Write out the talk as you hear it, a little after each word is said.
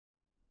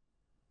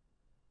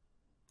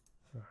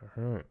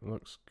Alright,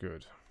 looks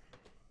good.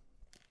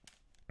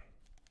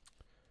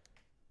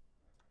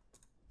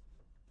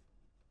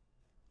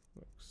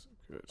 Looks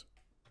good.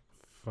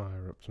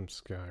 Fire up some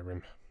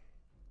Skyrim.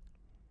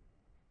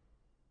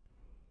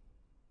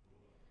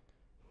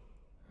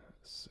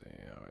 Let's see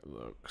how it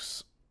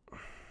looks.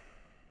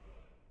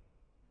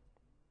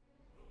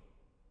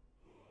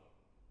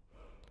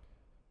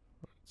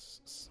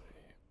 Let's see.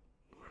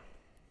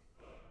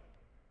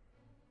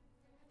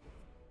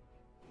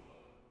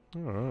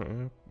 Alright,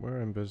 yeah,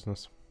 we're in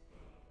business.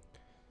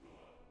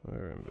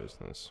 We're in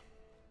business.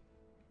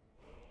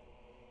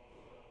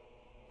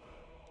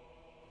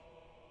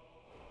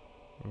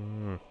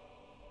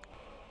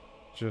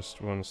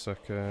 Just 1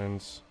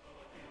 second.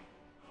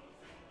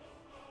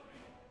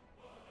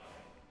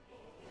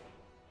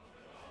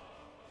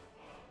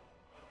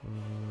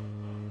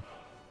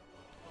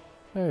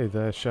 Hey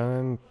there,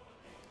 Shannon.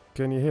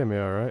 Can you hear me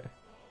alright?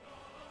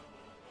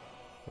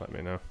 Let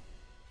me know.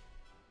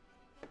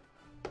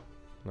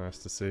 Nice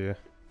to see you. I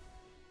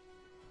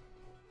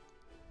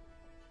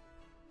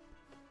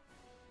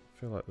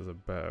feel like there's a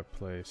better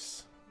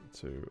place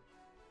to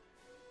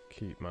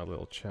keep my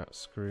little chat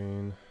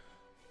screen.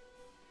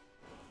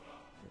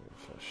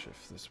 If I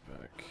shift this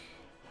back.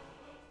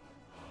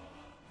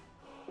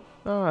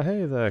 Ah,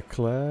 hey there,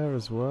 Claire,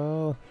 as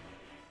well.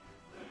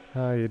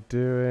 How you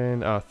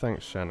doing? Ah,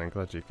 thanks, Shannon.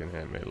 Glad you can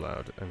hear me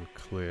loud and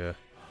clear.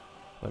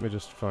 Let me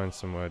just find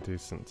somewhere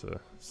decent to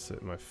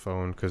sit my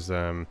phone, because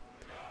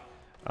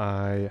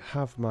I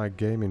have my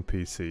gaming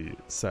PC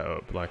set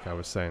up, like I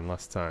was saying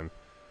last time,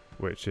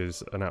 which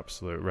is an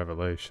absolute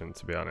revelation,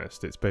 to be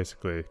honest. It's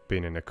basically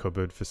been in a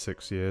cupboard for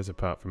 6 years,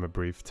 apart from a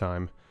brief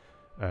time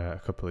a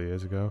couple of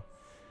years ago.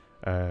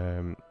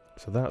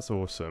 So that's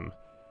awesome,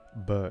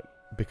 but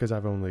because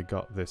I've only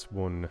got this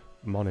one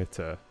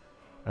monitor,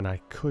 and I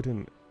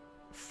couldn't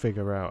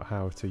figure out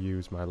how to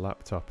use my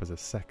laptop as a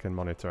second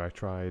monitor. I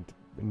tried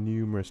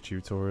numerous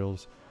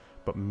tutorials,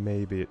 but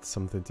maybe it's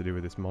something to do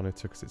with this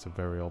monitor, because it's a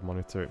very old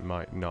monitor. It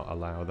might not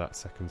allow that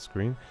second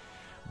screen,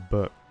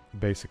 but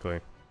basically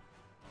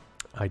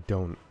I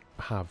don't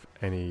have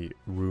any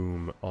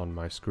room on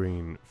my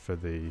screen for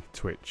the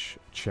Twitch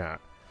chat.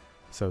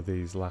 So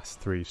these last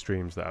 3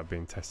 streams that I've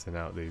been testing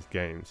out these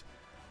games,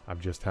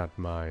 I've just had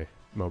my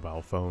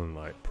mobile phone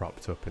like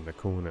propped up in the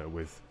corner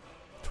with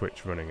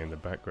Twitch running in the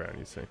background,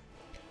 you see.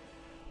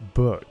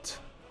 But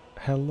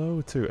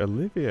hello to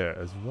Olivia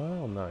as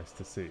well. Nice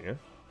to see you.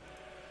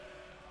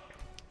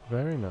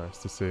 Very nice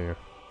to see you.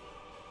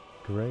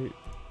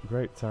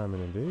 Great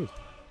timing indeed.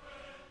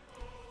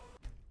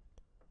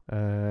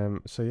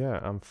 So yeah,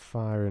 I'm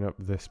firing up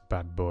this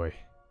bad boy.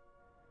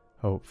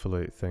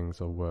 Hopefully things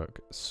will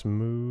work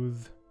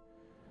smooth.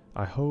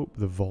 I hope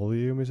the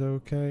volume is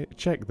okay.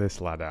 Check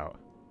this lad out.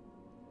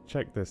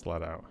 Check this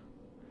lad out.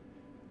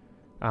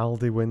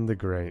 Aldiwin the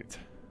Great.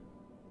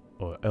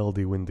 Or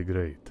Aldiwin the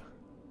Great,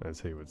 as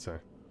he would say.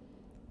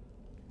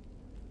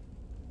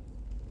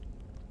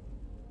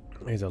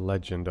 He's a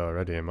legend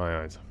already in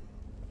my eyes.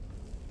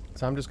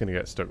 So I'm just going to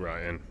get stuck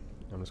right in.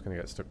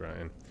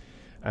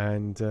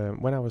 And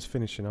when I was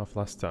finishing off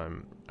last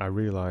time, I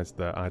realised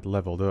that I'd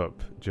leveled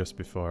up just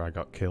before I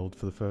got killed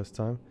for the first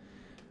time.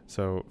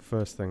 So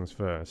first things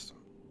first,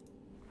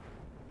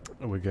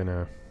 we're going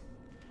to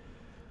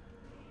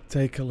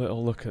take a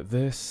little look at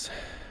this.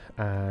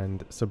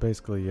 And so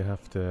basically you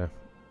have to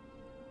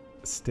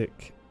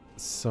stick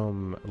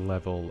some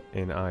level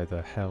in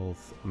either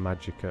health,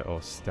 magicka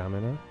or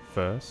stamina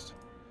first.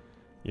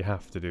 You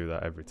have to do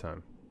that every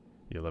time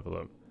you level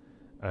up.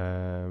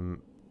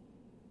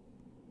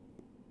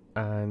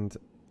 And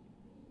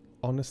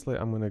honestly,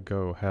 I'm going to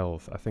go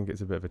health. I think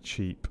it's a bit of a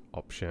cheap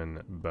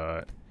option,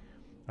 but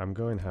I'm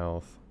going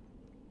health.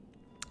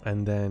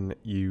 And then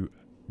you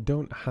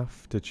don't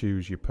have to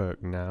choose your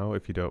perk now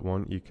if you don't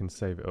want. You can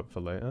save it up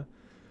for later.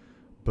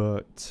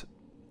 But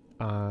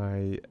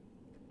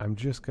I'm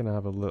just going to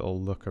have a little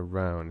look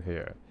around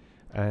here.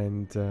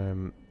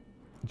 And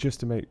just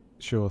to make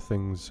sure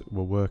things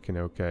were working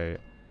okay,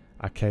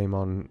 I came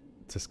on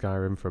to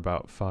Skyrim for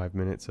about 5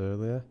 minutes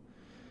earlier.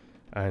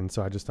 And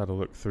so I just had a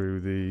look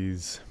through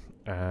these,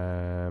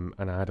 and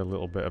I had a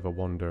little bit of a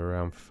wander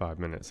around for 5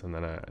 minutes, and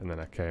then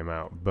I came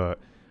out. But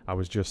I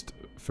was just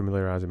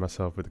familiarising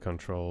myself with the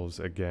controls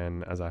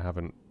again, as I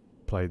haven't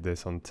played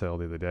this until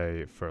the other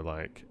day for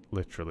like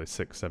literally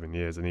 6-7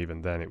 years, and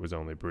even then it was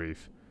only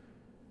brief.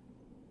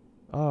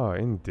 Oh,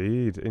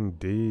 indeed.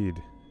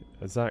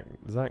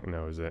 Zach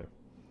knows it.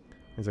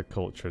 He's a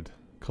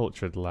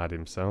cultured lad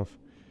himself.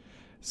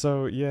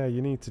 So yeah,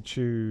 you need to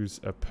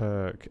choose a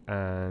perk,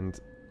 and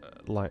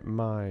like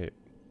my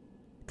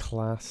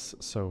class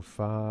so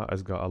far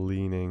has got a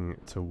leaning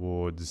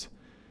towards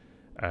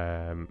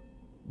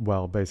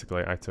well,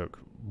 basically I took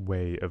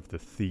Way of the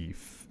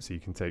Thief, so you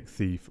can take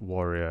Thief,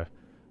 Warrior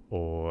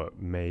or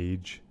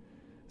Mage.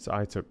 So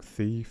I took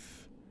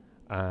Thief,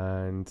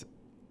 and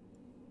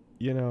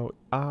you know,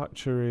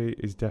 archery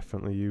is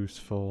definitely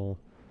useful.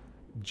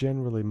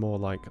 Generally more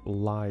like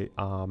light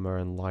armor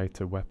and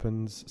lighter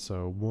weapons,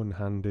 so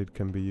one-handed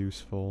can be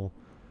useful,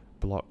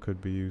 block could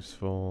be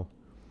useful.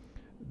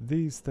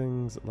 these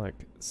things,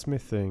 like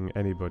smithing,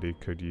 anybody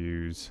could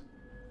use.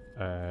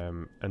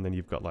 And then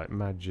you've got like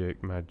magic,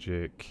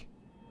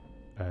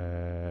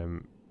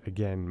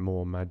 again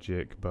more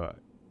magic, but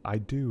I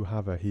do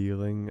have a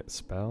healing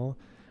spell.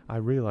 I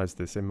realised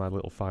this in my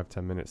little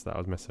 5-10 minutes that I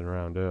was messing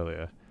around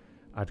earlier.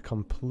 I'd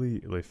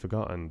completely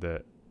forgotten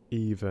that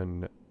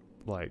even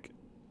like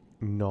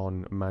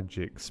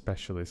non-magic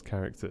specialist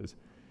characters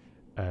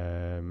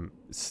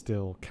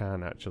still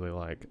can actually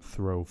like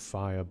throw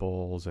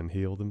fireballs and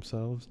heal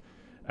themselves.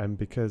 And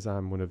because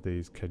I'm one of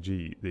these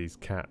Khajiit, these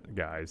cat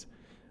guys,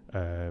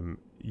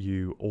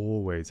 you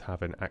always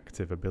have an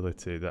active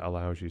ability that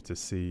allows you to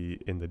see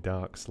in the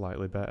dark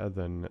slightly better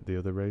than the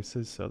other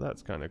races, so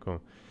that's kind of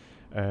cool.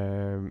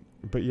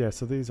 But yeah,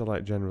 so these are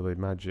like generally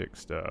magic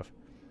stuff,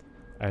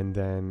 and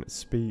then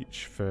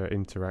speech for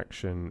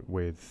interaction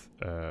with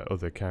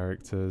other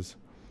characters.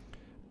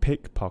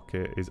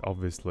 Pickpocket is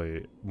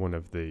obviously one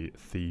of the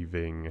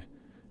thieving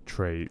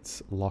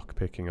traits.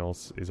 Lockpicking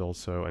is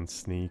also, and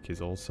sneak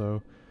is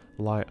also.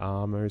 Light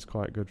armor is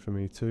quite good for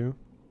me too.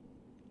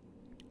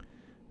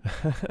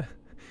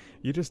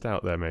 You're just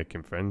out there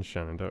making friends,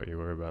 Shannon, don't you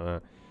worry about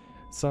that.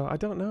 So I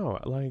don't know,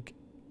 like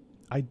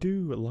I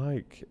do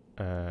like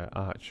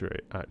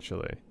archery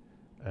actually.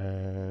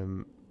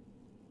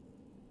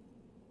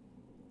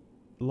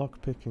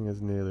 Lockpicking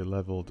is nearly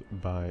leveled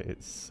by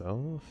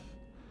itself,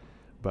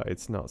 but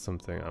it's not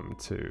something I'm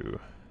too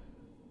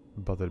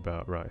bothered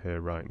about right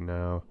here, right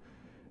now.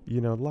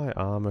 You know, light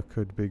armor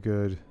could be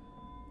good.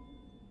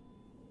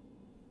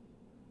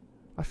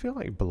 I feel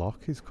like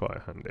block is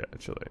quite handy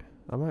actually.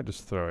 I might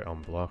just throw it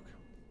on block.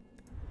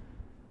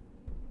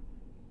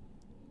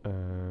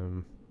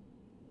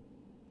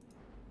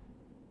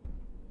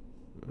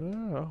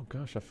 Oh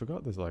gosh, I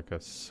forgot there's like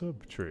a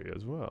sub tree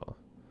as well.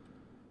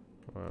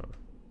 Wow.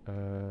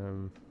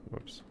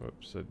 Whoops,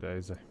 a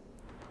daisy.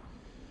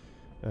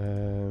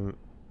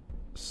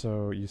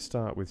 So you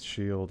start with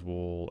shield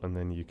wall, and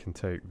then you can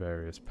take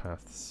various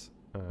paths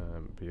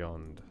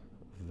beyond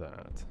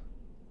that.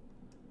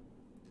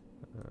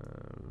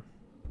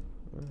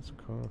 That's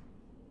cool.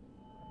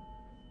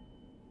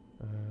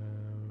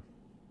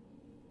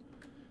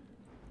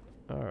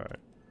 Alright.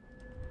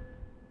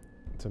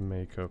 To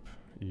make up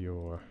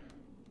your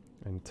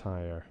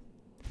entire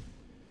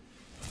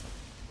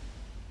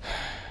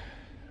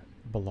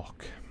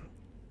block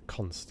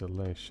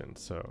constellation.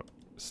 So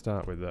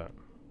start with that.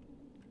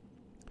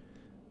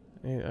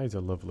 He's a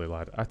lovely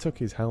lad. I took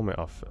his helmet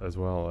off as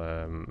well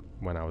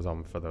when I was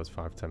on for those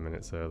 5-10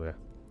 minutes earlier.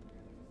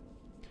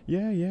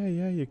 Yeah,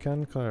 you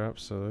can, Claire,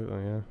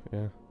 absolutely,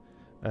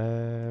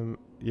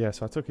 yeah.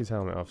 So I took his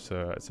helmet off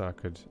so I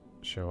could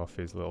show off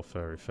his little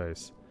furry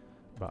face,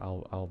 but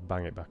I'll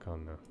bang it back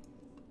on now.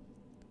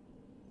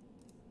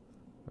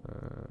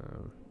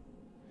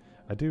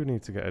 I do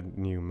need to get a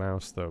new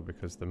mouse though,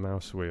 because the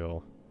mouse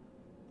wheel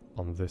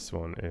on this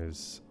one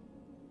is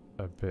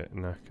a bit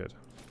knackered.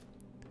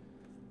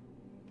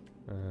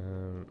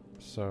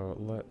 So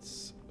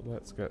let's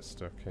get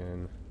stuck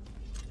in.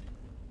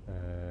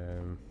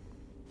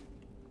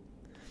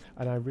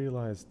 And I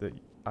realised that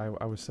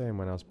I was saying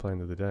when I was playing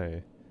the other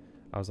day,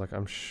 I was like,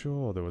 I'm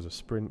sure there was a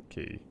sprint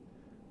key,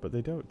 but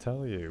they don't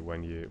tell you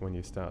when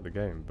you start the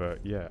game.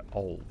 But yeah,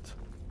 Alt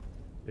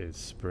is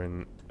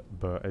sprint,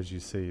 but as you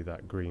see,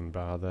 that green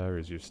bar there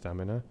is your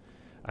stamina.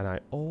 And I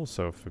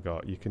also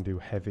forgot you can do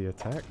heavy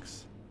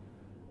attacks,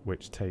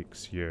 which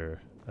takes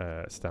your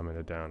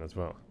stamina down as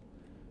well.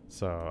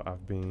 So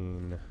I've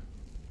been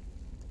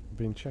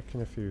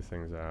checking a few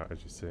things out,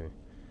 as you see,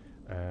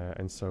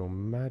 and so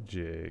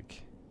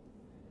magic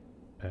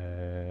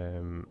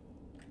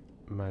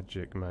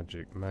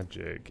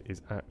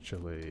is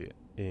actually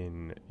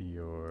in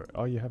your...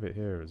 Oh, you have it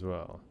here as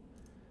well,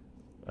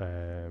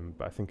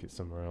 but I think it's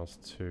somewhere else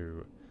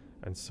too.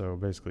 And so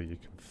basically you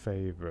can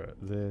favorite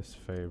this.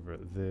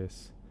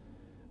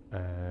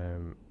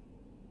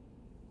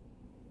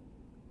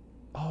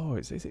 Oh,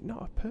 is it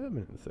not a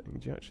permanent thing?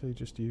 Do you actually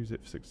just use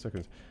it for 6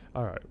 seconds?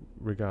 Alright,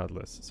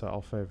 regardless. So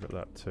I'll favorite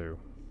that too.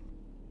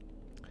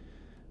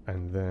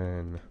 And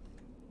then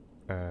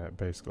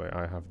basically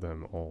I have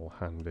them all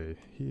handy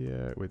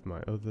here with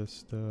my other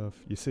stuff.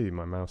 You see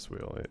my mouse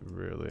wheel, it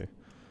really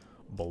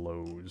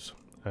blows.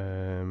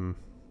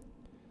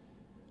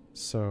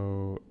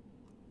 So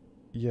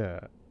yeah,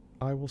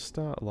 I will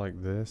start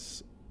like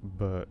this,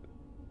 but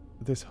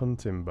this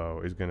hunting bow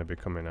is going to be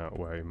coming out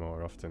way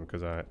more often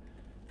because I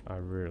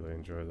really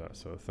enjoy that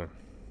sort of thing.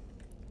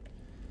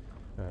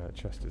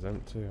 Chest is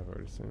empty, I've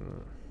already seen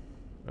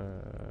that.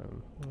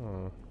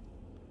 Oh,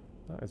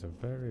 that is a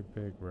very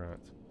big rat.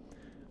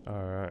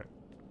 Alright,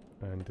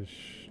 and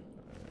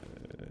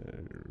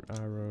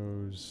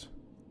arrows,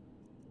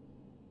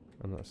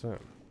 and that's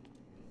it.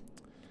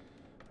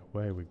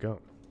 Away we go.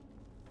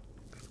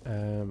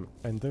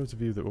 And those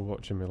of you that were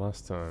watching me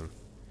last time,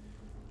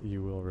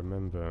 you will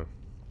remember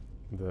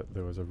that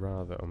there was a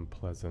rather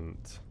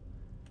unpleasant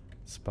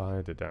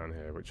spider down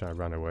here which I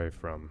ran away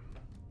from.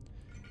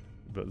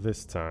 But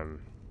this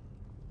time,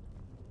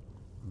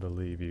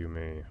 believe you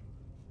me,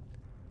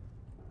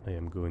 I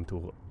am going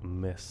to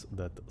mess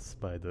that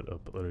spider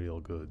up real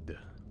good.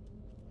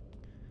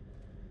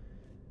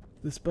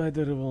 The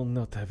spider will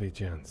not have a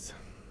chance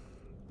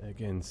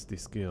against the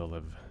skill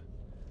of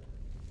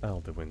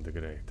Aldiwin the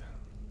Great.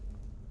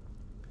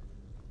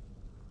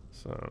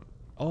 So,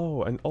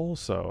 oh, and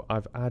also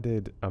I've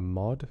added a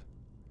mod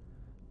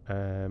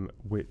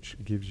which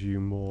gives you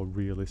more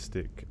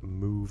realistic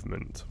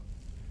movement.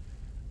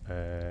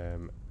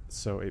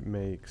 So it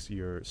makes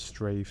your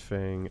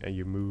strafing and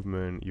your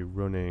movement, your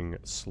running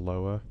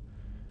slower,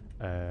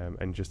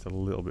 and just a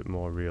little bit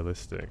more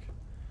realistic.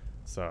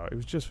 So it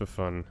was just for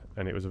fun,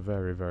 and it was a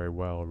very, very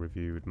well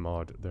reviewed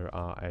mod. There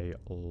are a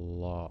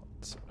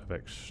lot of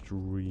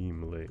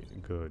extremely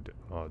good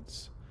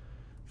mods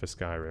for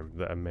Skyrim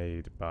that are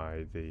made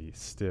by the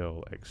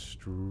still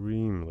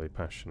extremely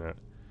passionate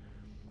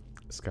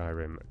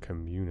Skyrim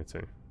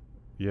community.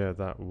 Yeah,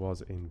 that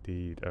was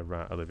indeed a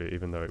rat, Olivia,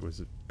 even though it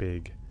was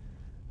big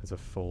as a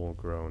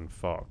full-grown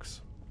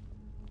fox.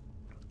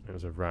 It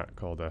was a rat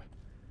called a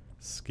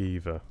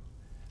skeever.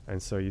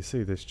 And so you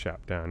see this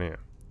chap down here.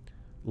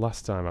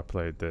 Last time I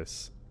played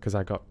this, because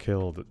I got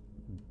killed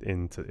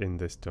in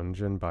this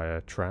dungeon by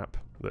a trap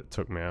that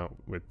took me out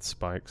with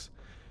spikes.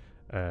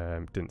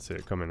 Didn't see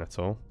it coming at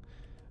all.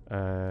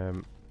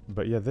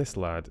 But yeah, this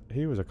lad,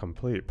 he was a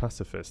complete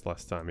pacifist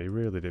last time. He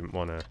really didn't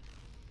want to.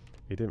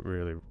 He didn't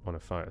really want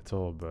to fight at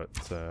all. But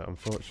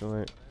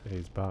unfortunately,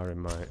 he's barring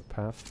my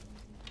path,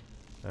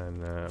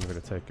 and I'm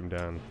going to take him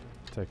down.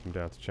 Take him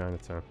down to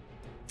Chinatown.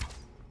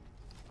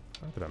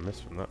 How did I miss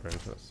from that range?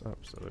 That's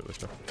absolutely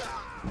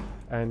shocking.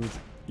 And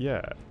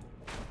yeah,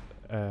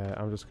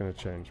 I'm just going to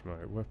change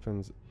my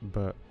weapons.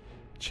 But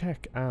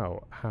check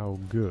out how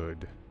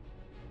good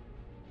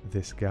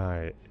this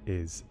guy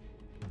is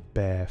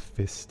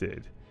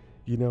bare-fisted.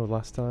 You know,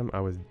 last time I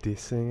was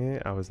dissing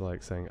it. I was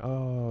like saying,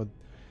 oh,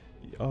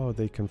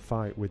 they can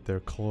fight with their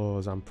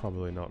claws. I'm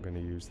probably not going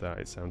to use that.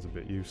 It sounds a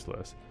bit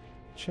useless.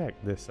 Check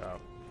this out.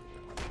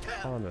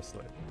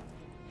 Honestly.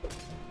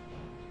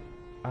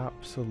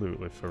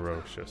 Absolutely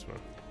ferocious, man.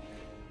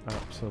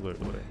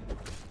 Absolutely.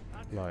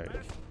 Like,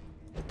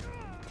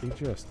 he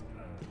just...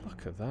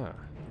 Look at that.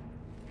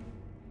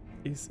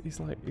 He's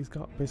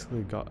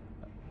basically got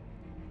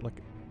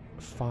like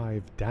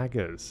 5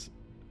 daggers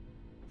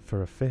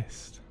for a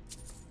fist.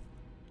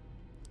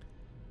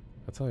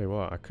 I tell you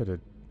what, I could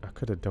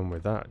have done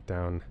with that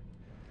down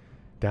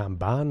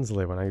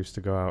Barnsley when I used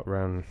to go out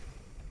around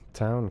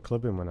town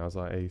clubbing when I was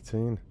like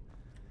 18,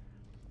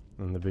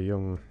 and there'd be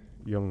young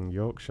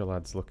Yorkshire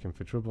lads looking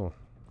for trouble.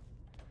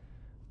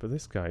 But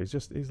this guy,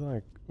 he's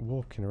like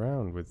walking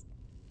around with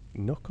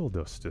knuckle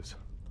dusters.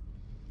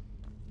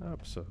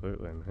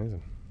 Absolutely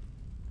amazing.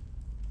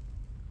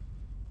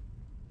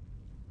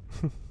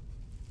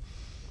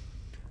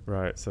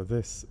 Right, so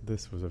this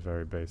was a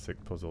very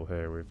basic puzzle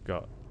here.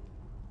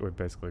 We've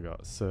basically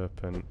got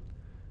serpent,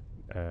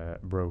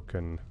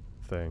 broken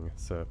thing,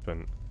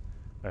 serpent,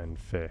 and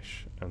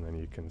fish, and then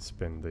you can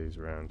spin these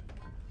around.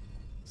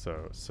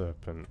 So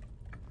serpent,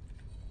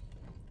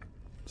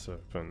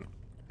 serpent,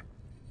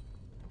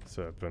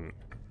 serpent,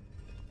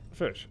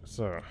 fish.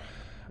 So,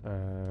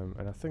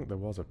 and I think there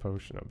was a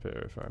potion up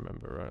here if I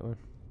remember rightly.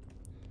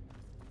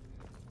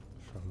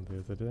 From the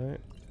other day.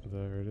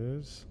 There it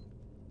is.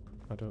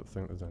 I don't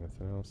think there's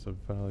anything else of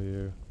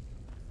value.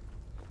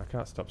 I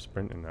can't stop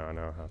sprinting now, I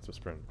know how to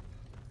sprint.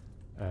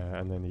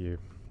 And then you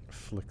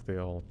flick the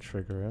old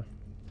trigger here.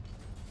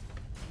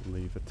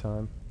 Lever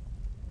time.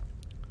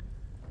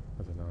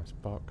 There's a nice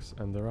box.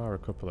 And there are a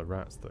couple of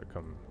rats that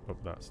come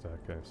up that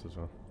staircase as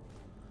well.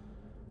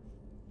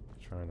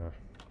 Trying to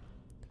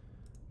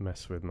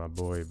mess with my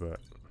boy,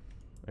 but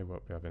he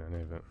won't be having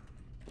any of it.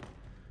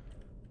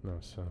 No,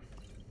 sir.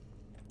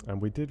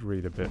 And we did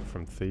read a bit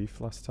from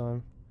Thief last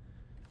time,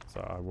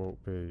 so I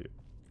won't be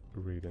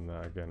reading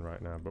that again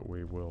right now, but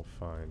we will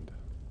find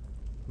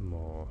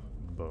more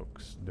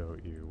books,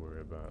 don't you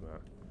worry about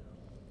that.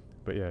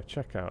 But yeah,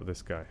 check out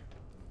this guy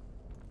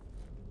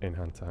in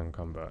hand-to-hand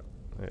combat.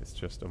 It's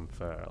just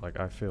unfair. Like,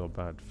 I feel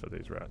bad for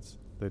these rats.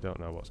 They don't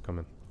know what's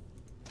coming.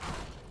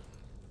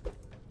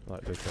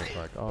 Like, they think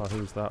like, oh,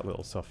 who's that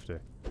little softy?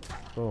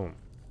 Boom.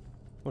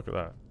 Look at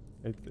that.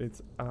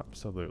 It's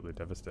absolutely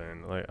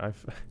devastating. Like,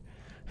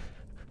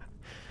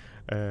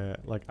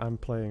 like, I'm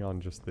playing on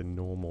just the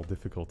normal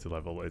difficulty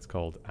level. It's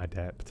called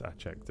Adept. I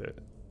checked it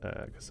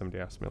because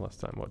somebody asked me last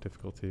time what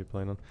difficulty you're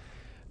playing on,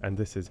 and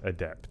this is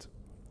Adept.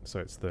 So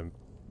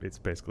it's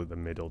basically the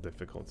middle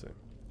difficulty.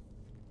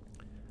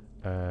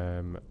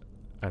 And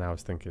I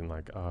was thinking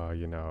like, oh,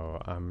 you know,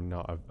 I'm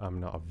not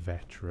a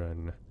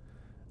veteran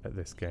at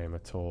this game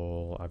at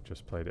all. I've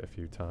just played it a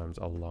few times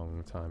a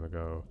long time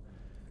ago,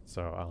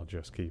 so I'll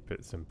just keep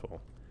it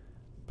simple.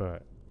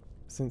 But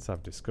since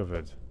I've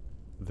discovered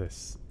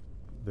this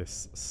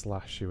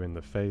slash you in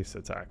the face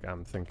attack,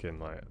 I'm thinking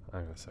like,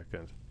 hang on a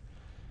second,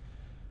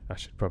 I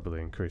should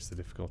probably increase the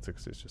difficulty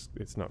because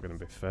it's not going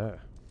to be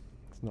fair.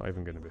 It's not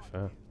even going to be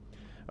fair.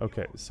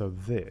 Okay, so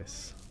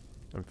this,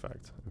 in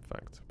fact,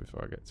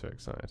 before I get too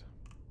excited,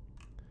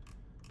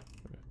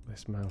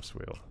 this mouse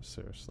wheel,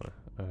 seriously.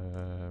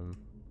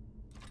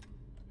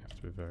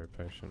 to be very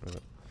patient with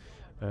it.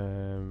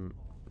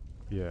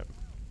 Yeah.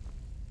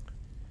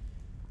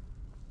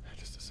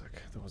 Just a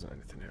sec. There wasn't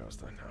anything else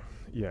there now.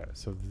 Yeah,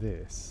 so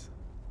this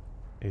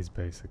is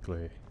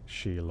basically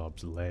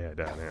Shelob's lair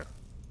down here.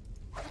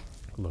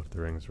 Lord of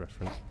the Rings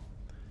reference.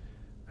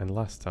 And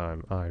last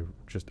time I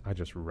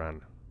just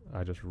ran.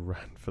 I just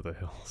ran for the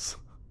hills.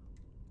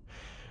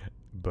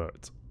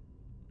 But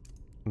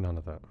none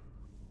of that.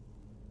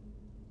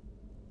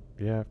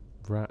 Yeah,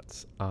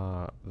 rats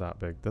are that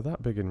big. They're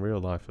that big in real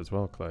life as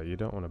well, Claire. You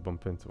don't want to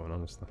bump into one,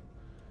 honestly.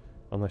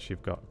 Unless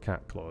you've got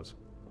cat claws.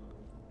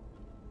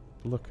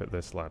 Look at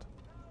this lad.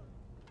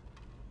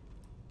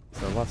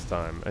 So last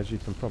time, as you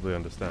can probably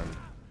understand,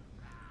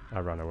 I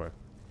ran away.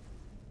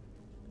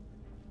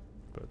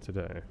 But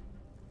today,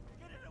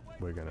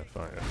 we're going to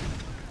fight it.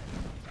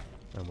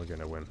 And we're going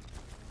to win.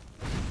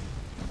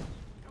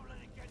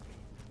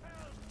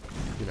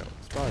 You know,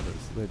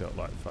 spiders, they don't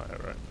like fire,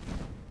 right?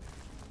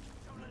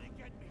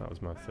 That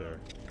was my theory.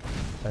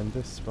 And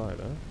this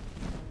spider,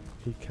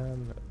 he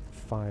can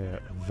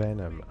fire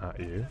venom at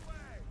you.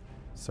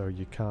 So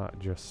you can't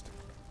just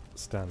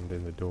stand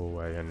in the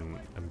doorway and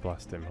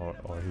blast him,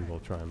 or he will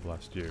try and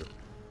blast you.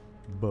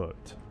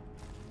 But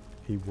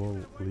he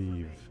won't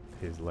leave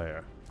his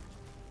lair.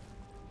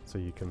 So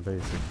you can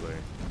basically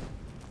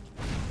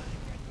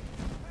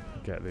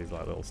get these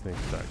like little sneak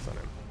attacks on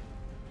him.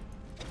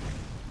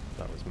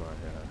 That was my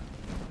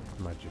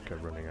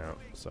magicka running out.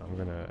 So I'm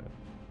gonna...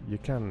 You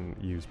can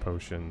use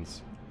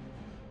potions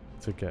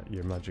to get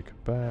your magicka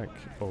back,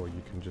 or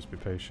you can just be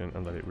patient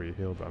and let it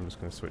re-heal, but I'm just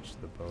gonna switch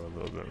to the bow a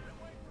little bit.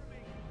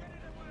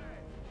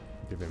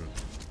 Give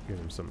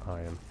him some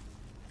iron.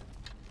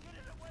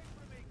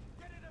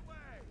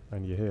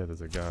 And you hear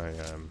there's a guy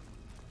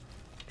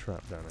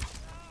trapped down here.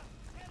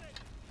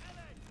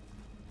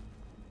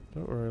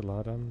 Don't worry,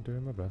 lad, I'm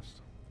doing my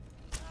best.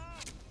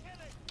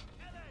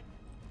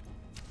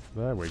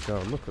 There we go,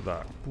 look at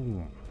that.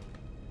 Boom.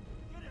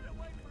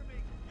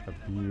 A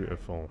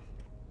beautiful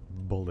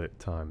bullet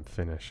time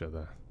finisher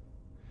there.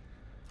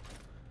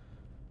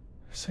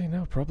 See,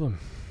 no problem.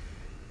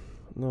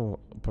 No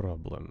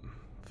problem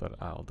for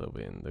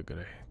Aldiwin the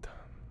Great.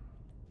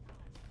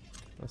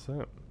 That's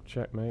it.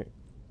 Checkmate.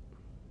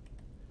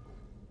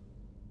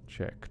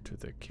 Check to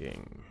the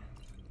king.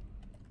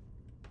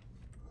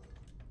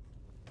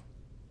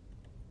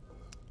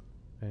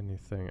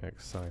 Anything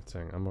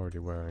exciting? I'm already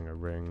wearing a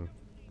ring,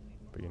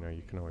 but you know,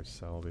 you can always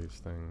sell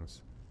these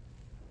things.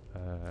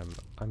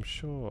 I'm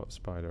sure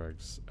spider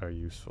eggs are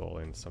useful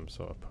in some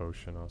sort of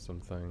potion or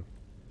something.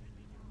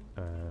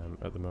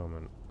 At the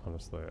moment,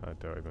 honestly, I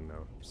don't even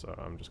know, so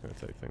I'm just going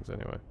to take things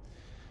anyway.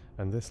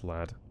 And this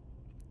lad,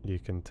 you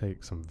can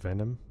take some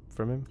venom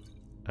from him,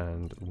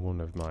 and one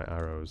of my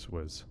arrows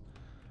was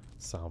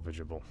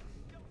salvageable.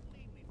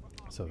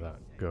 So that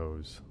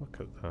goes, look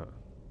at that.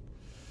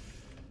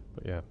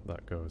 But yeah,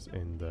 that goes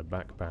in the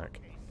backpack.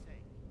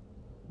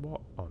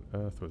 What on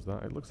earth was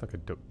that? It looks like a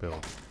duckbill.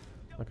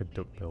 Like a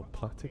duckbill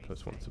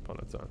platypus once upon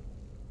a time.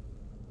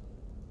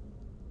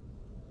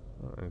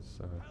 That is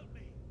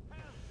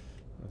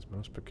that's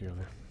most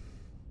peculiar.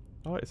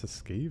 Oh, it's a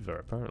skeever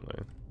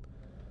apparently.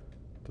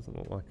 Doesn't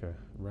look like a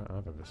rat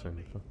I've ever seen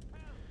before.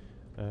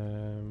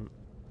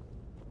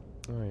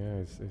 Oh yeah,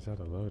 he's had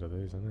a load of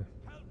these, hasn't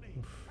he?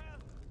 Oof.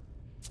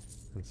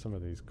 And some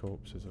of these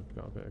corpses have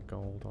got a bit of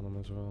gold on them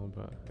as well,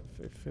 but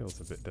it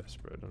feels a bit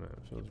desperate, doesn't it?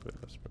 It feels a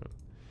bit desperate.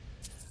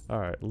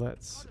 Alright,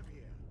 let's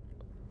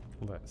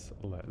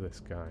let this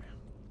guy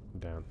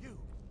down. You,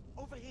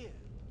 over here.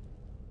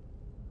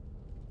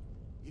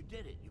 You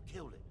did it, you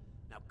killed it.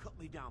 Now cut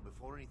me down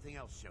before anything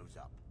else shows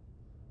up.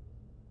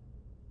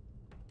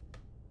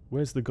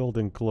 Where's the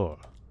golden claw?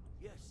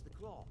 Yes, the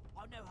claw.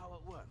 I know how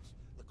it works.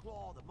 The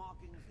claw, the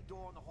markings, the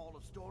door in the Hall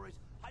of Stories.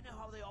 I know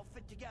how they all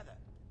fit together.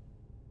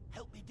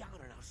 Help me down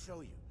and I'll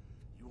show you.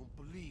 You won't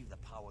believe the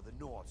power the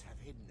Nords have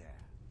hidden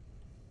there.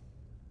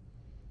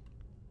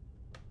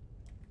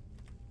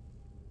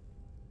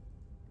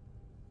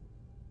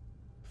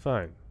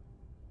 Fine.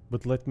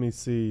 But let me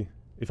see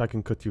if I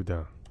can cut you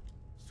down.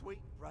 Sweet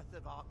breath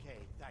of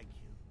arcade, thank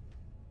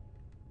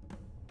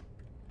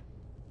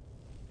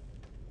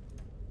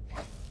you.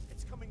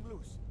 It's coming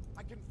loose.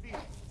 I can feel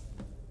it.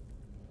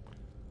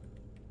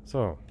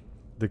 So,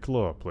 the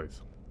claw,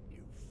 please. You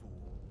fool.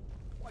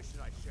 Why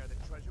should I share the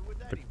treasure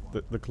with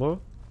anyone? The claw?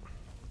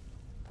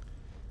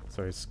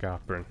 So he's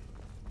scarpering.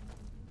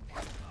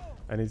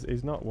 And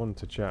he's not one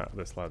to chat,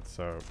 this lad,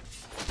 so...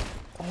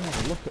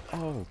 Oh, look at...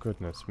 Oh,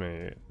 goodness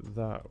me.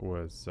 That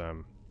was...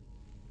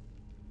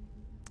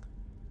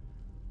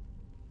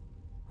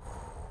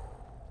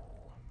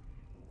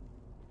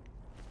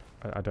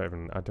 I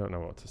don't know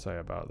what to say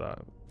about that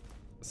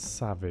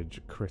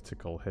savage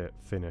critical hit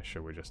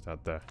finisher we just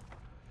had there.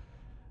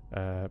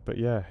 But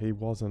yeah, he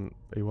wasn't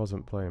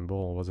playing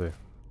ball, was he?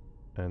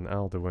 And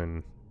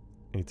Aldiwin,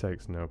 he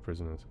takes no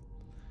prisoners.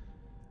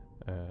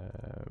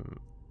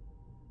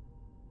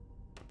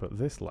 But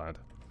this lad,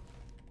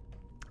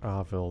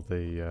 Arvil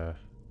the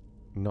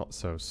not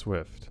so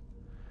swift,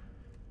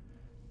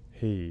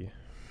 he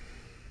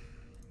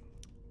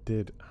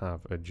did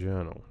have a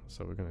journal,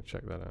 so we're going to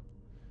check that out.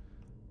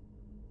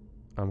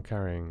 I'm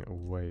carrying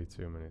way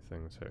too many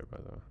things here, by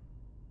the way.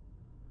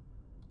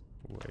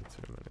 Way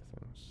too many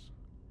things.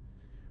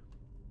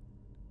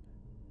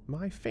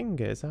 My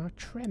fingers are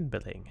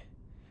trembling.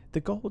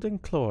 The golden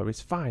claw is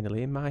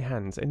finally in my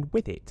hands, and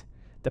with it,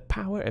 the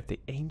power of the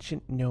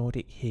ancient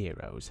Nordic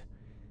heroes.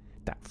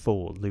 That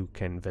fool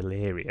Lucan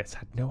Valerius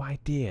had no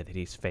idea that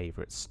his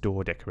favourite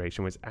store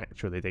decoration was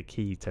actually the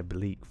key to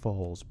Bleak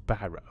Falls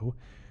Barrow.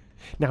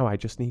 Now I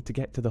just need to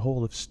get to the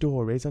Hall of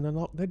Stories and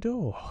unlock the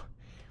door.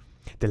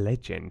 The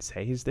legend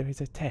says there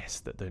is a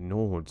test that the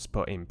Nords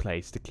put in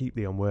place to keep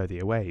the unworthy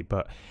away,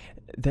 but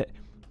that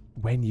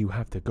when you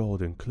have the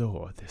golden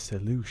claw, the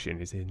solution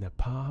is in the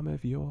palm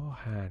of your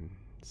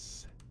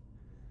hands.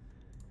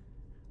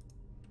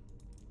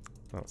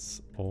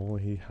 That's all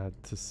he had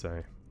to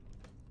say.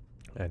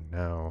 And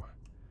now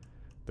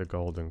the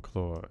golden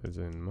claw is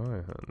in my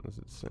hands,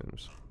 it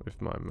seems, if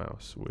my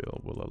mouse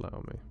wheel will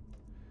allow me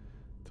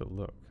to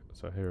look.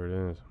 So here it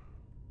is.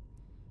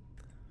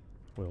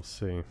 We'll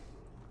see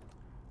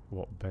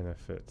what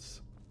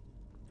benefits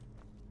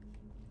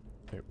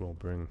it will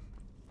bring.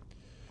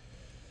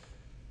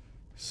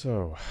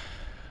 So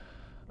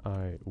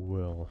I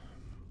will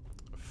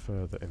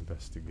further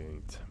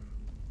investigate.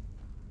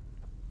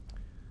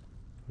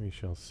 We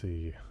shall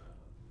see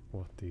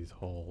what these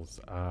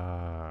halls...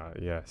 Ah,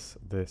 yes,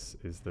 this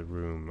is the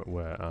room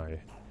where I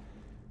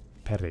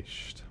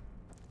perished.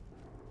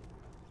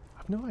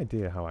 I've no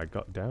idea how I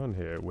got down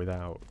here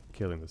without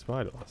killing the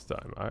spider last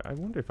time. I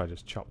wonder if I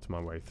just chopped my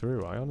way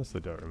through. I honestly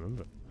don't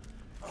remember.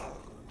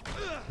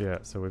 Yeah,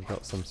 so we've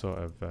got some sort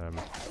of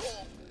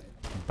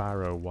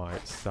Barrow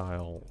White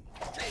style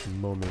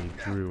mummy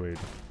druid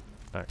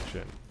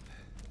action.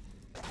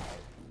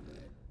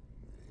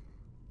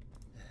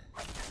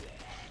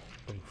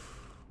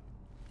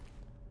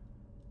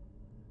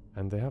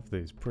 And they have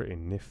these pretty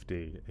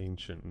nifty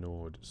ancient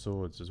Nord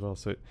swords as well.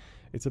 So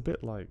it's a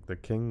bit like the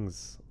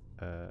kings,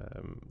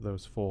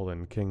 those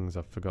fallen kings.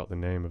 I forgot the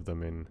name of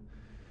them in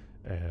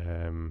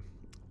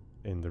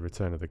the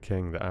Return of the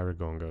King that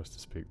Aragorn goes to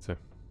speak to.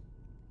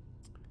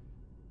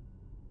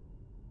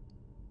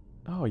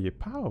 Oh, your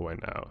power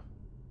went out.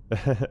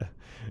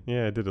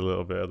 Yeah, it did a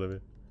little bit,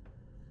 Olivia.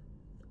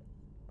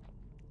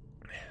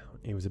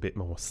 He was a bit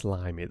more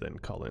slimy than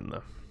Colin,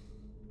 though.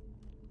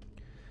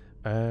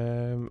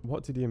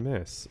 What did you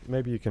miss?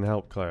 Maybe you can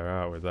help Claire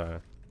out with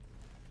that.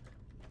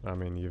 I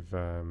mean, you've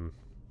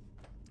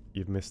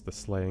missed the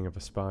slaying of a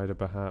spider,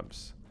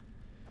 perhaps.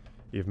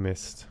 You've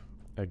missed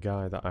a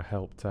guy that I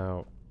helped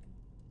out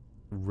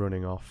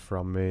running off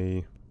from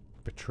me,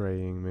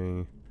 betraying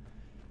me,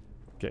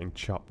 getting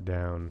chopped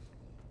down,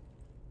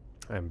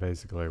 and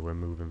basically we're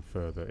moving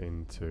further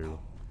into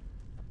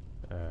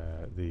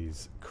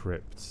these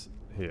crypts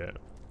here.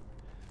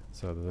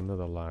 So there's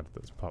another lad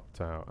that's popped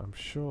out. I'm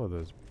sure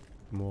there's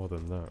more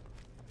than that.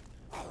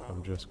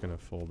 I'm just gonna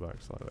fall back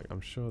slightly. I'm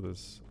sure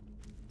there's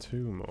 2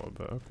 more,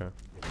 but okay.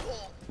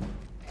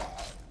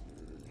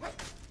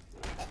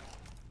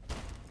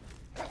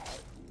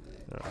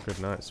 Oh,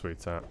 good night,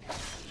 sweetheart.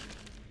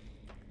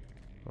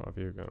 What have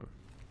you got?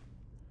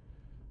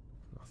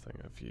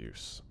 Nothing of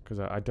use. Because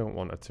I don't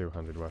want a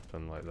 2-handed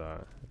weapon like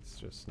that. It's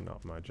just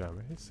not my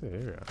jam. It's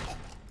here.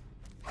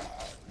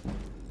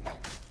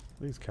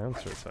 These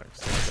counter-attacks,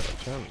 they ain't got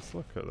a chance.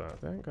 Look at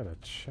that. They ain't got a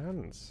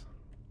chance.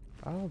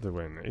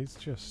 Aldiwin, he's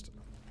just...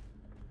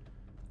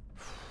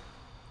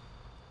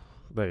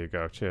 There you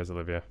go. Cheers,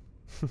 Olivia.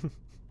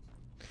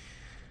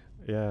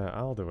 Yeah,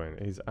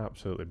 Aldiwin, he's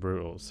absolutely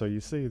brutal. So you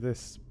see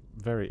this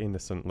very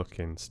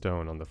innocent-looking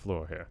stone on the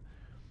floor here.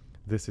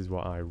 This is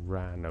what I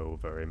ran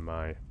over in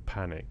my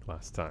panic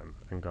last time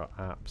and got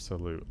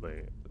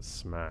absolutely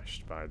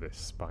smashed by this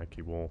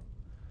spiky wall.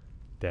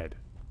 Dead.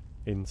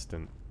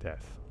 Instant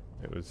death.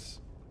 It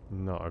was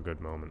not a good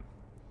moment.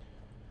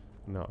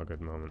 Not a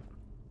good moment.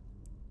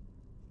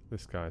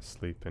 This guy's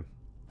sleeping.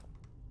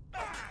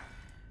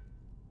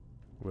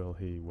 Will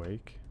he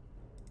wake?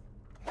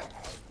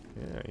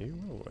 Yeah, he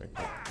will wake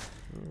up.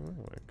 He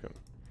will wake up.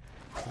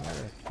 I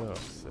thought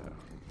so.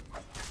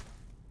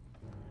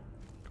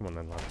 Come on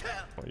then, lad.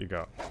 What you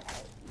got?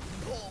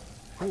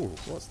 Ooh,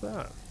 what's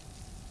that?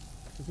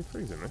 Is he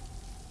freezing me?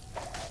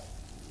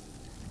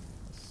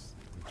 That's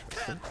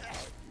interesting.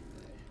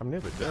 I'm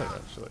nearly dead,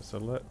 actually, so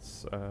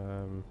let's,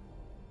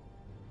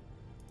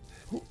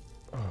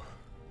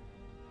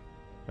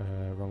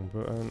 wrong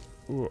button.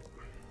 Ooh.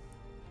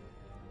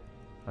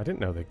 I didn't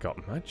know they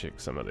got magic,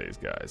 some of these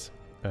guys.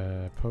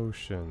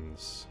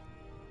 Potions.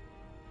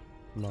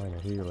 Minor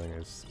healing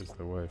is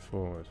the way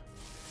forward.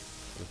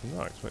 I was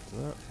not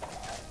expecting that.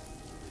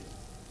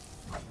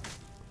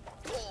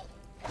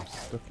 I'm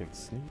stuck in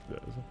sneak there,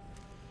 isn't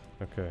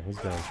it? Okay, he's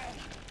down.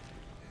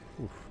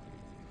 Oof.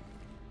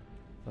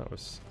 That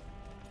was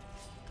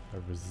a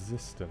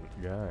resistant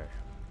guy.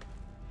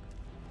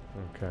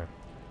 Okay.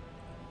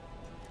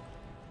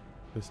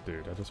 This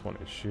dude, I just want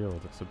his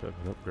shield. It's a bit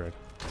of an upgrade.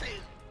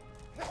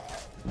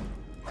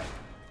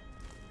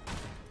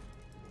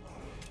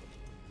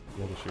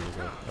 Maybe she was a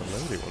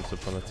lady once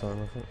upon a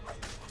time, I think.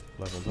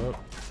 Leveled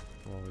up.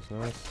 Always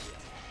nice.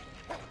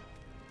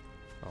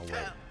 Oh,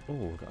 wait. Oh,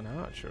 we've got an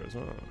archer as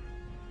well.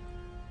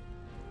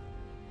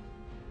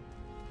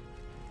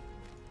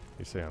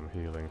 You see I'm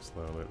healing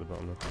slowly at the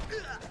bottom of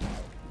it.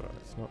 But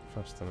it's not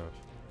fast enough.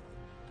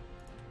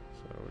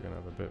 So we're going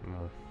to have a bit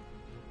more.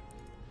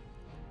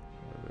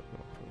 A bit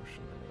more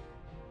potion in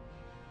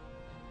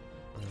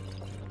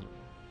it.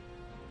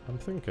 I'm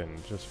thinking,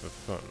 just for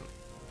fun,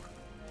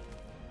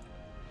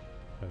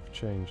 of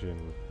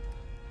changing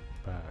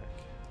back.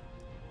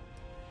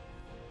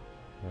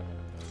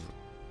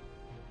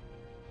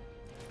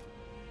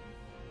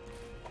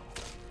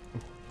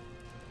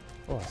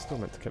 Oh, I still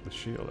meant to keep the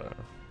shield out.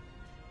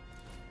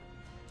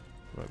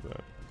 Like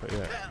that. But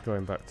yeah,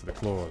 going back to the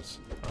claws.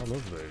 I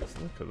love these.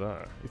 Look at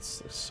that.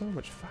 It's so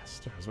much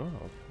faster as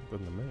well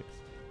than the mace.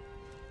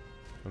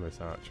 And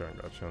this archer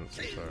ain't got a chance,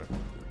 I'm sorry.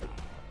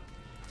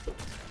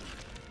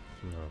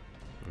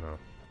 No.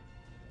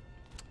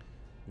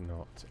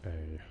 Not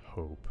a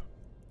hope.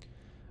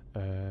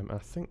 I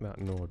think that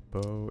Nord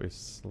bow is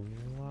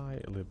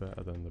slightly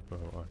better than the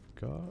bow I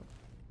got.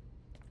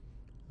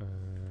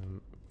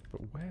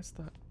 But where's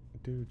that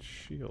dude's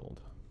shield?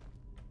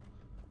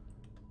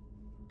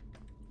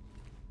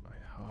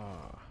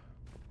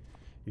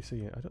 You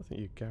see, I don't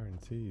think you're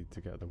guaranteed to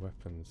get the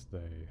weapons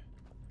they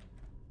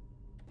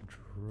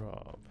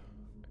drop.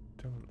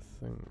 I don't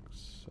think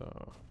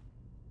so.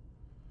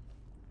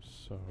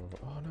 So,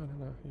 oh no,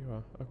 you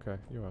are. Okay,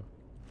 you are.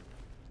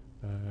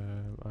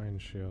 Iron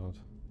shield.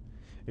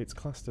 It's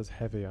classed as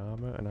heavy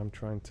armor, and I'm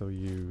trying to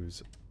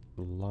use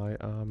light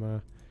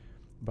armor.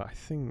 But I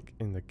think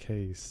in the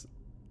case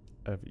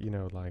of, you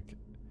know, like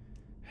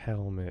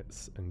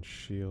helmets and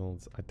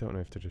shields, I don't know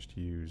if to just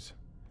use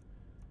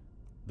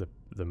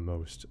the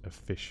most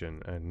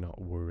efficient and not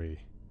worry,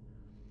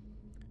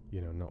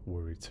 you know, not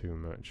worry too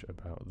much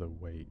about the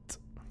weight.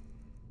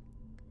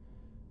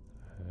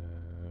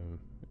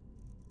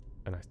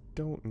 And I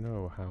don't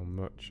know how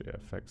much it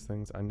affects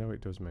things. I know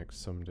it does make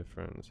some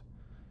difference,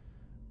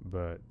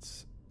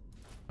 but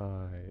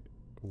I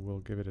will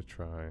give it a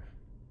try.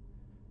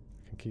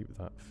 I can keep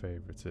that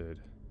favorited.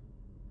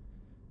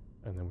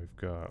 And then we've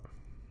got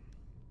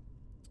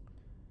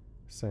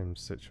same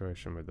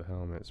situation with the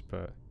helmets,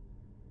 but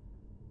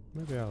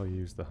maybe I'll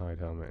use the hide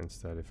helmet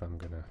instead if I'm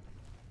gonna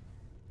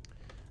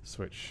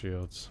switch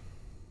shields.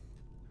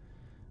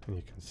 And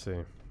you can see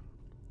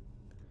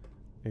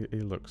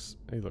he looks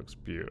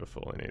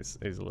beautiful in his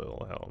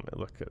little helmet.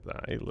 Look at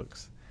that. He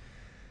looks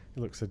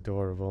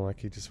adorable,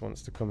 like he just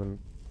wants to come and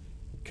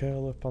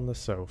curl up on the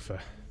sofa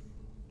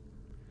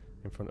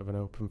in front of an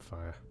open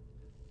fire.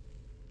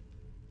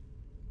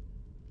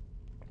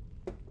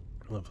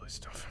 Lovely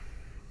stuff.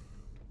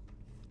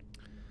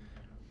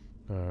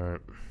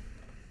 Alright.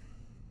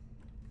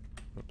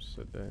 Oops,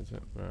 there is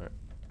it. Right.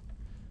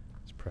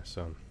 Let's press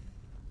on.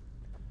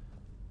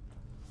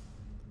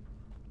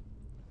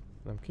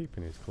 I'm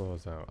keeping his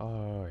claws out.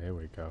 Oh, here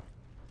we go.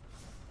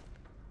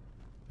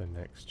 The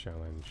next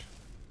challenge.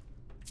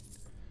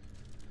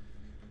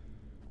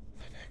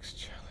 The next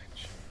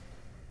challenge.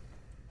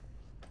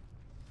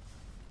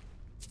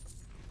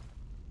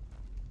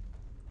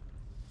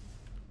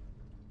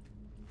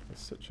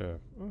 It's such a...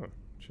 oh,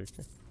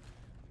 cheeky.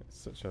 It's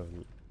such a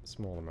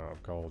small amount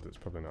of gold, it's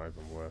probably not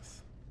even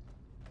worth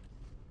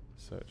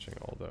searching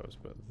all those,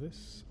 but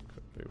this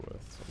could be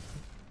worth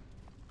something.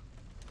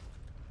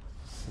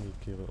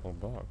 Sneaky little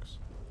box.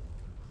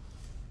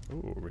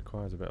 Ooh,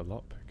 requires a bit of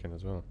lockpicking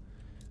as well.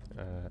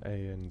 A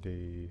and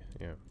D,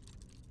 yeah.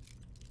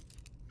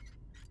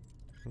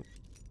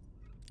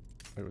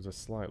 It was a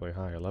slightly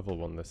higher level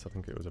one, this. I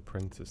think it was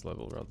apprentice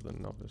level rather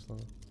than novice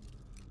level.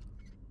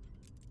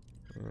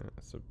 Yeah,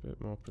 it's a bit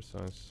more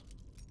precise.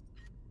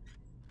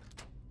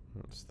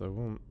 That's the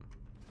one.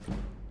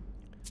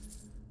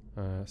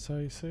 So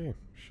you see,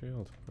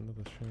 shield,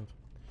 another shield.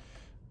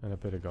 And a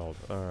bit of gold.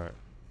 Alright.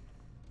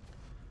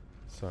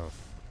 So,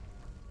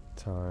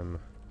 time.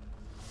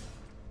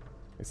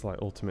 It's like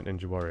Ultimate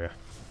Ninja Warrior.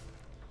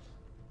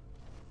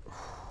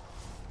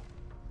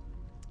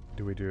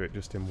 Do we do it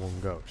just in one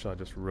go? Should I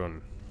just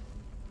run?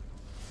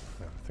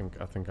 No,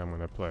 I think I'm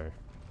gonna play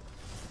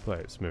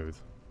it smooth.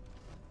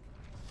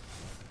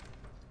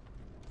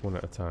 One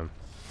at a time.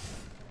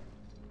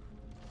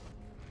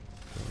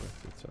 One at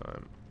a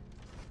time.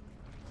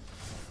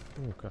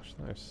 Oh gosh,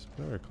 nice.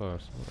 Very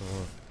close.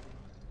 Oh.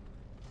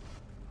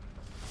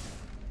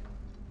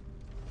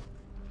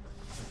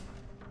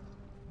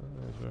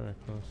 That was very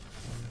close.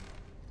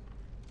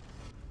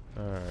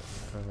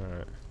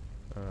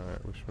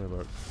 Alright, wish me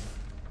luck.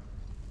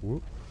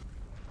 Whoop.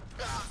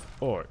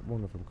 Oh,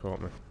 one of them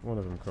caught me.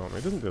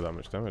 It doesn't do that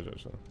much damage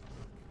actually.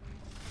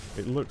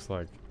 It looks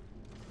like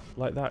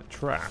that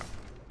trap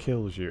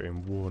kills you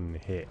in one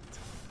hit.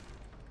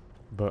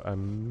 But a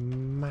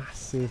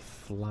massive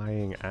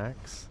flying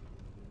axe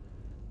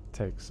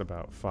takes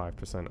about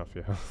 5% off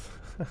your health.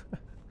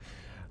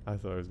 I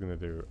thought it was going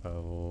to do a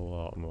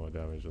lot more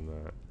damage than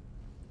that.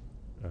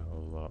 A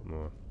lot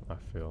more. I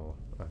feel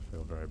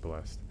very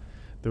blessed.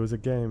 There was a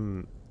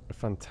game a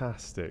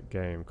fantastic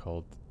game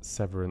called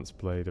Severance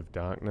Blade of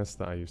Darkness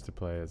that I used to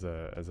play as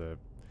a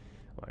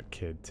like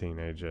kid,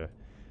 teenager,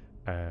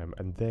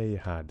 and they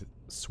had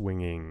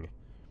swinging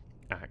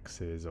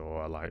axes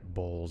or like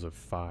balls of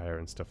fire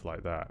and stuff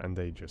like that, and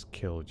they just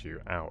killed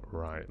you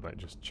outright, like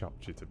just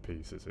chopped you to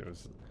pieces. It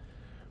was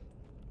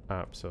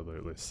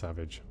absolutely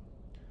savage.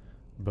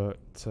 But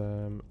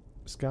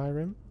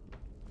Skyrim,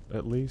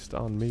 at least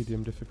on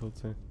medium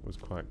difficulty, was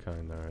quite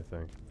kind there, I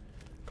think.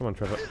 Come on,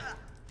 Trevor.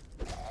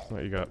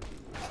 What you got?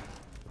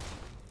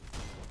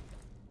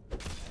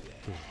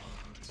 Ooh,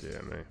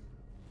 dear me.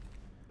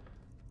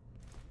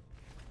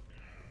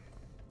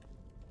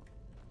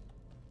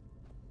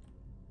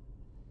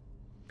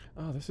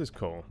 Oh, this is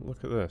cool.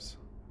 Look at this.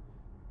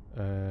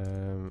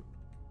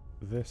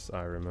 This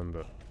I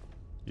remember.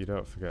 You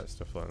don't forget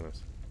stuff like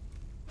this.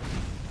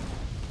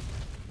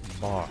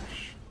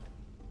 Bosh.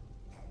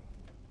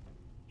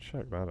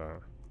 Check that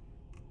out.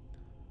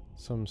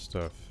 Some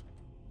stuff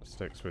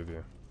sticks with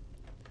you.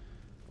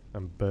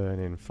 And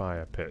burning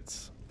fire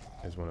pits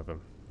is one of them.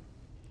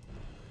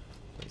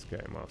 Let's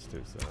get him whilst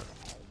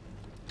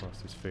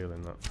he's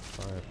feeling that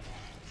fire.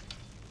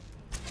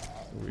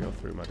 We go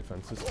through my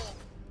defences.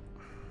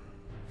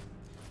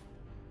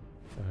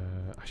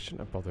 I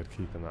shouldn't have bothered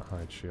keeping that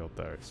hide shield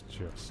there. It's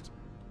just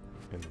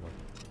in the way.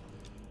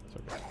 It's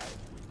okay.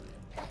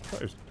 I thought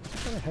he was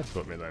trying to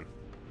headbutt me then,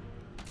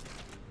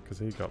 because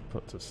he got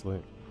put to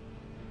sleep.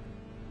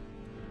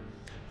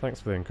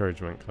 Thanks for the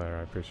encouragement, Claire.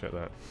 I appreciate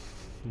that.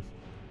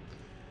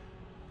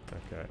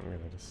 Okay, I'm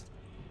gonna just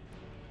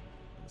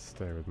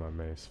stay with my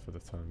mace for the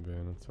time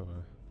being until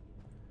I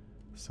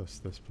suss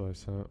this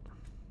place out.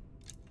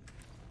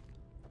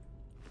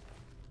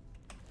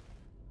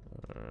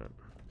 Alright.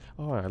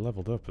 Oh, I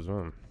leveled up as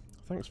well.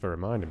 Thanks for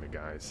reminding me,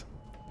 guys.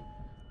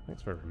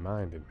 Thanks for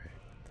reminding me.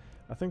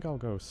 I think I'll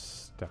go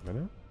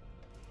stamina,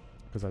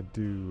 because I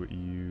do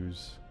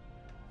use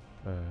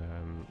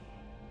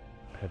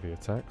heavy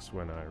attacks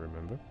when I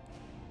remember.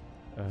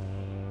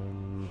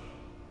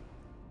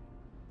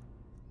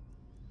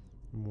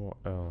 What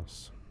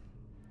else?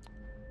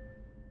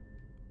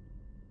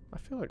 I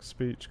feel like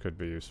speech could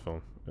be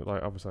useful.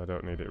 Like, obviously I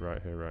don't need it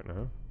right here, right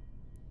now.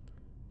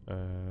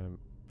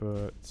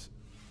 But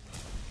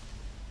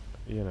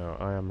you know,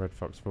 I am Red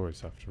Fox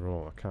Voice after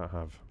all. I can't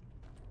have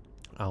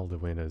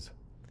Aldiwin as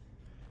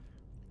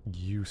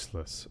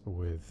useless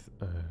with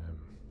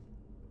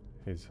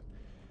his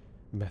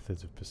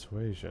methods of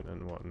persuasion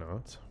and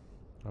whatnot.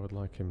 I would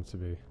like him to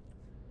be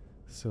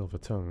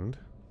silver-tongued.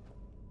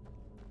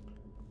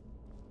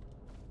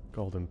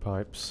 Golden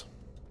pipes.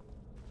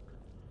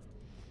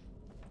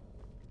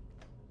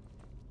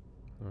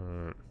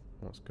 Alright,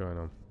 what's going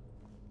on?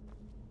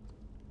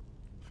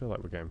 I feel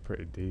like we're getting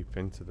pretty deep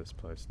into this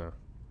place now.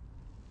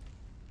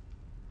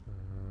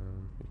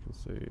 You can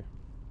see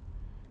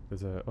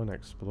there's an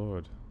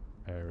unexplored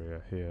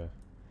area here.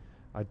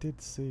 I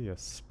did see a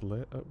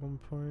split at one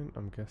point.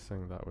 I'm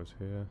guessing that was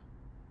here.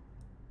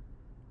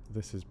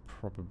 This is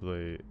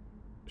probably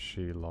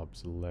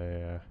Shelob's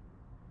lair,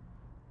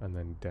 and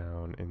then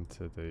down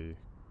into the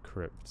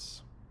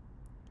crypts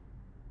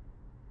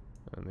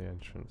and the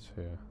entrance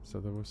here. So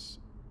there was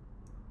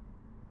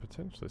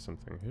potentially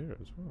something here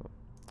as well.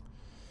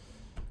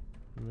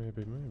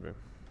 Maybe.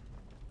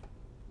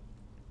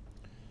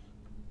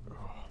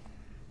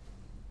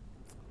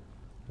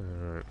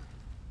 Alright,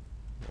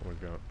 what we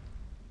got?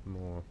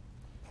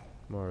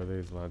 More of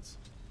these lads.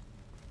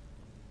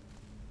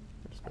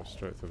 Just go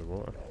straight through the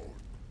water.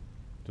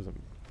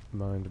 Doesn't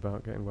mind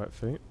about getting wet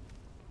feet.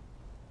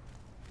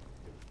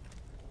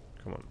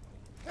 Come on.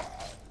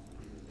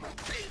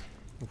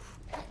 Oof,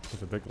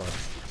 he's a big lad.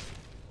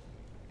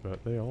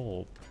 But they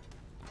all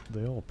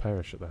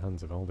perish at the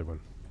hands of Aldiwin.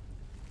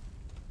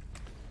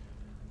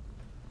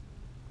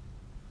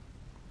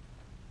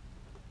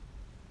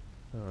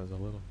 Oh, there's a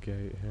little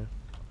gate here.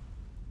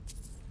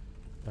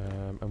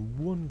 And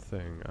one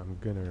thing I'm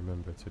gonna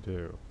remember to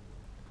do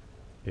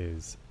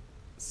is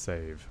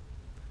save.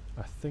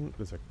 I think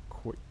there's a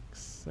quick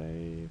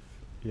save.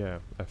 Yeah,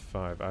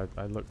 F5.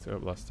 I looked it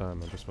up last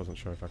time. I just wasn't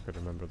sure if I could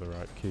remember the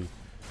right key.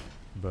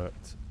 But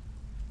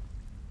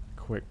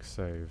quick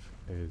save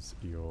is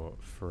your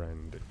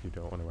friend if you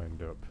don't want to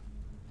end up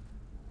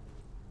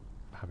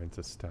having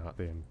to start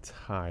the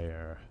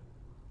entire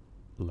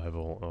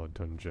level or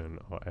dungeon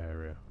or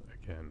area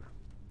again.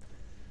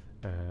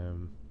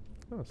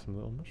 Oh, some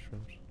little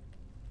mushrooms.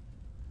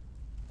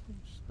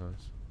 That's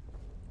nice.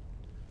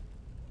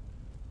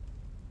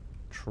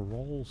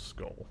 Troll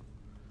skull.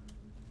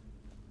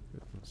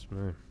 Goodness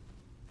me.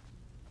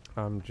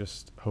 I'm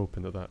just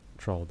hoping that that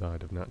troll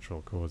died of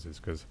natural causes,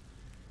 because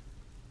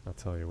I'll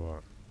tell you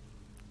what,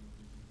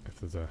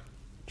 if there's a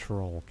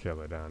troll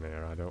killer down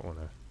here, I don't want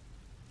to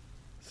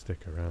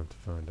stick around to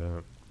find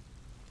out.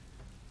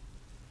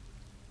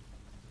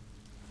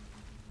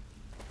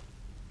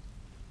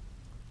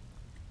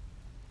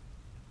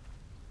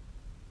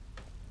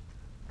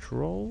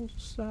 Troll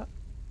sat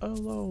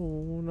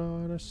alone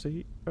on a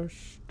seat of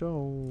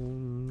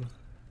stone.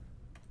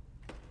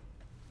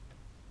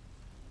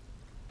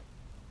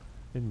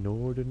 in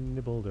northern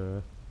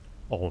Nibelder.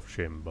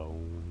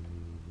 Oceanbone.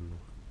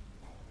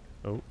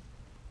 Oh.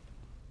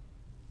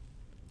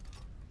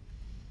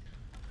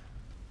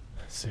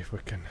 Let's see if we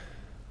can...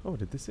 Oh,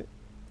 did this it?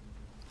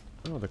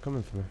 Oh, they're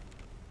coming for me.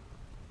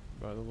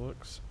 By the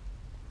looks.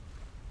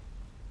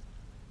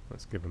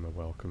 Let's give them a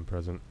welcome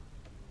present.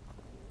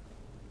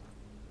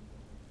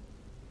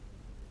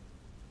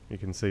 You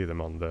can see them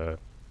on the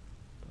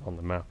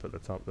map at the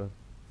top there.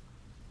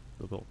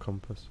 The little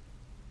compass.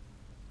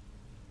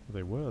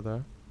 They were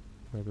there.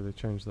 Maybe they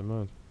changed their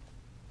mind.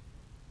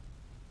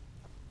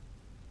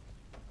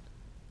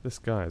 This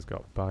guy's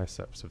got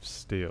biceps of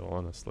steel,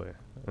 honestly,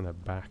 and a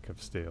back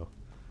of steel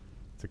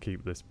to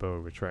keep this bow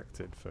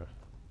retracted for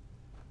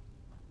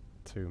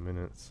 2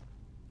 minutes.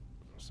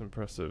 It's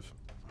impressive.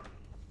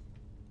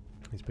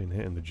 He's been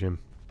hitting the gym.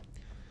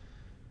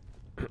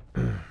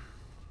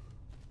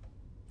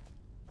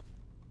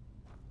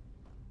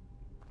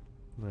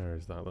 Where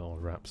is that little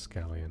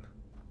rapscallion?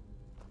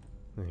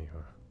 There you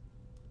are.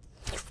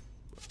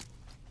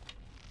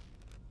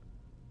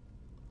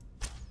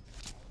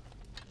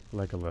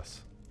 Legolas.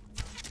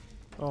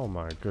 Oh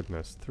my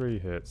goodness, 3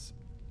 hits.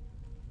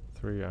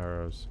 3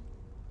 arrows.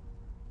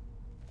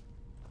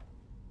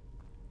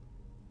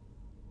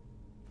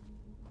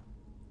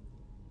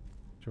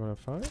 Do you want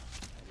to fight?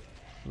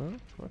 No?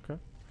 Okay.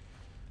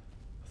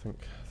 I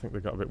think they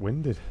got a bit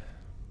winded.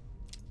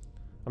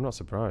 I'm not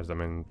surprised. I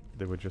mean,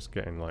 they were just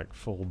getting like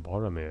full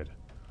Boromir.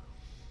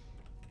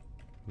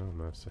 No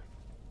mercy.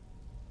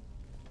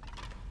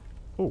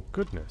 Oh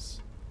goodness.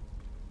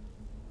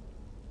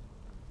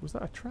 Was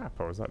that a trap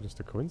or was that just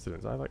a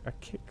coincidence? I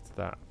kicked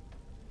that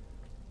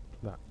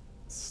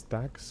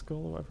stag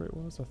skull or whatever it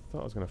was. I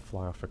thought I was going to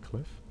fly off a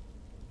cliff.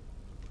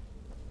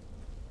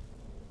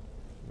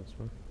 This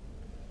one.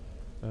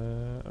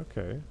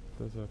 Okay.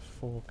 There's a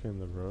fork in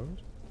the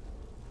road.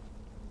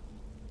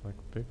 Like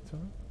big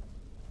time.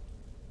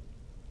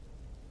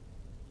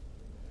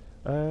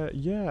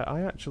 Yeah,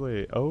 I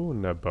actually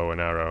own a bow and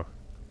arrow.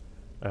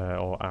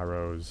 Or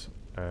arrows,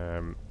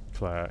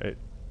 Claire.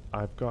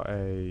 I've got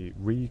a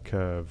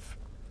recurve,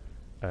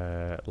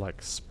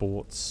 like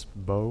sports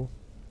bow,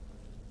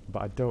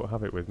 but I don't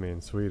have it with me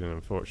in Sweden,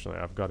 unfortunately.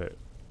 I've got it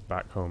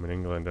back home in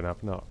England, and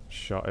I've not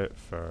shot it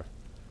for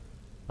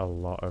a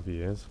lot of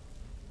years.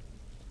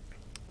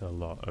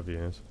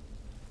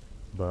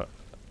 But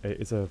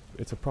it's a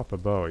proper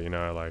bow, you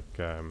know, like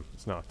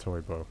it's not a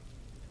toy bow.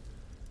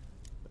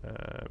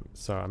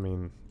 So I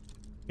mean,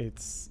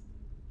 it's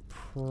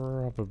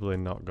probably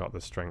not got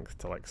the strength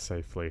to like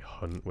safely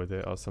hunt with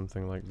it or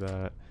something like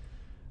that.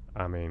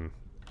 I mean,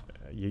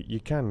 you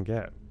can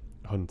get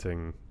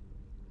hunting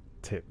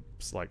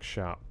tips, like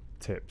sharp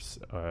tips,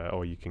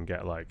 or you can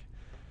get like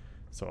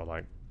sort of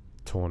like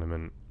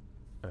tournament,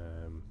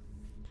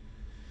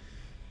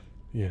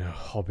 you know,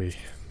 hobby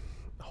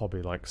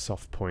like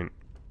soft point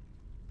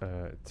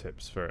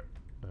tips for it.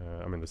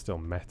 I mean, they're still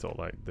metal,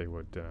 like they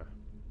would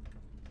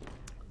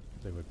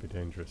be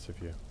dangerous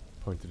if you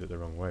pointed it the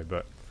wrong way,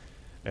 but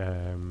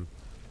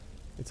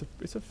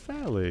it's a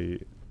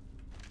fairly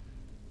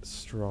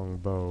strong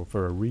bow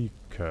for a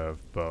recurve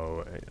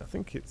bow. I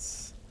think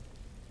it's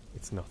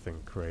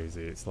nothing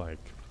crazy. It's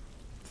like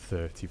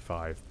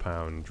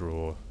 35-pound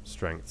draw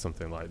strength,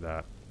 something like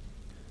that.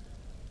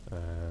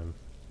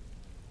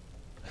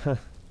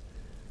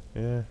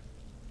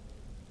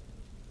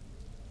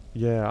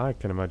 Yeah, I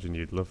can imagine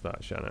you'd love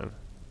that, Shannon.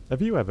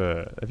 Have you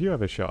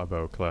ever shot a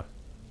bow, Claire?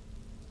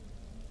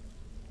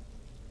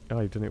 Oh,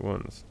 you've done it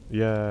once.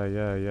 Yeah.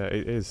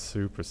 It is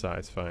super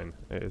satisfying.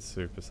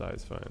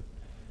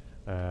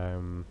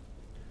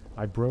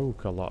 I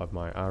broke a lot of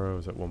my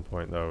arrows at one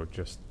point, though,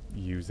 just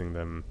using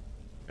them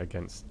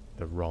against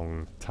the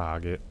wrong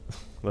target,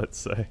 let's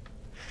say.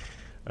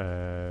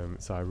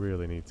 So I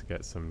really need to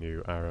get some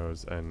new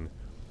arrows, and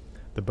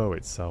the bow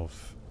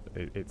itself,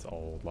 it's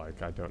old.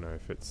 Like, I don't know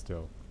if it's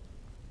still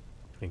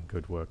in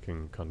good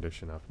working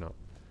condition. I've not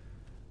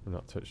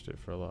touched it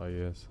for a lot of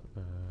years.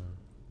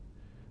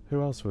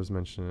 Who else was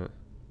mentioning it?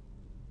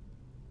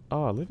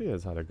 Oh,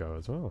 Olivia's had a go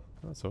as well.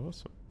 That's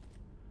awesome.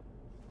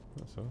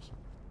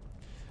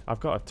 I've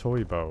got a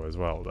toy bow as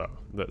well, though.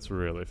 That's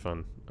really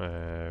fun.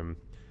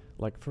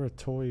 Like, for a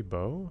toy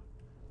bow,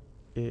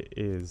 it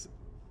is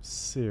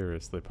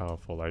seriously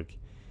powerful. Like,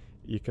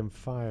 you can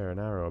fire an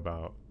arrow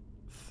about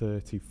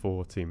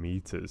 30-40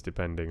 meters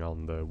depending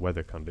on the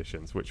weather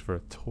conditions, which for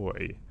a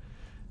toy...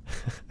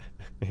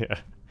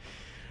 yeah.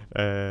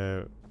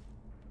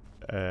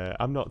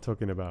 I'm not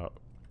talking about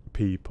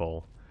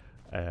people,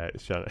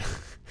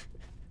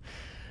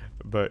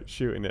 but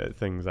shooting at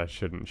things I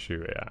shouldn't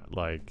shoot it at,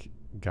 like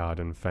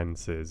garden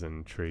fences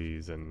and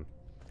trees and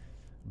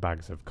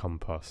bags of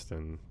compost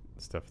and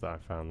stuff that I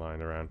found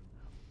lying around.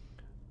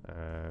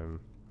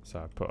 So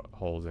I put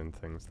holes in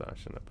things that I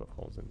shouldn't have put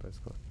holes in,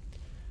 basically.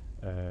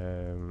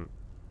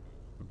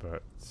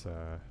 But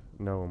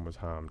no one was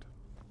harmed,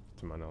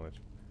 to my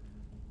knowledge.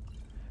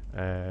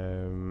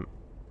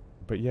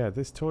 But yeah,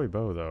 this toy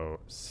bow, though,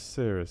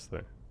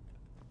 seriously,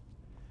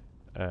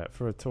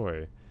 for a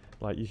toy,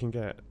 like, you can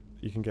get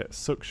get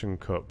suction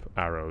cup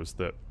arrows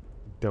that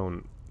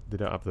don't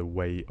have the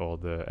weight or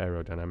the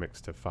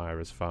aerodynamics to fire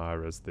as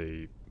far as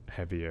the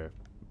heavier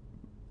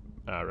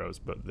arrows,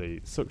 but the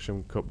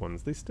suction cup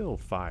ones, they still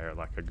fire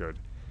like a good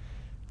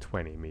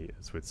 20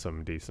 meters with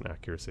some decent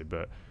accuracy.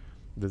 But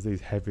there's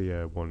these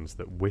heavier ones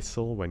that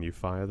whistle when you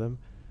fire them,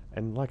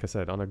 and like I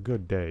said, on a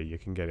good day you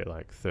can get it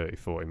like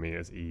 30-40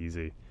 meters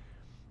easy.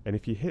 And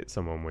if you hit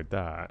someone with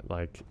that,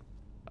 like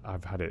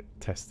I've had it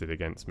tested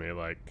against me,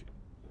 like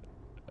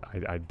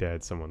I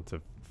dared someone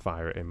to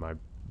fire it in my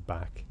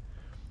back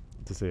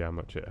to see how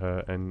much it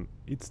hurt, and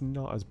it's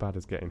not as bad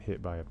as getting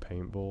hit by a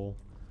paintball.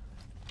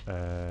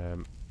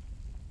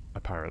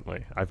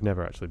 Apparently, I've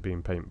never actually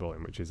been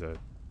paintballing, which is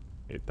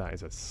that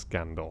is a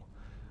scandal.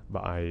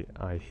 But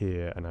I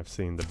hear and I've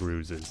seen the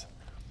bruises,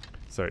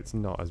 so it's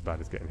not as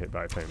bad as getting hit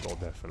by a paintball,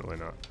 definitely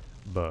not.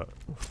 But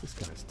oof, this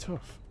guy's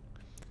tough.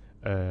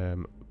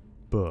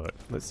 But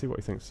let's see what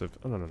he thinks of.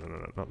 Oh no,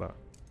 not that.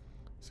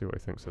 See what he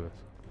thinks of this.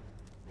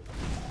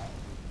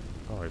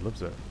 Oh, he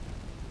loves it.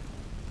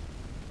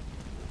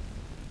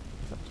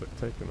 He's actually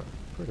taking that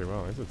pretty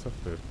well. He's a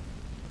tough dude.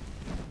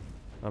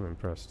 I'm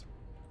impressed.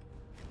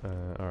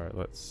 Alright,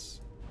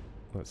 let's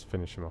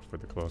finish him off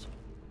with the claws.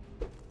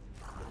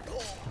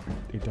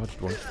 He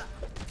dodged one.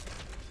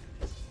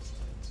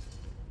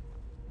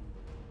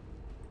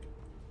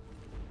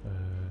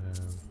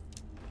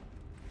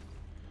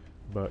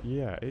 But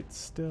yeah, it's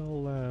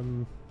still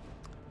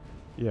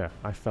yeah,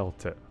 I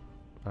felt it.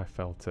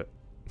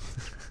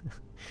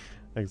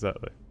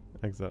 Exactly.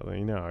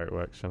 You know how it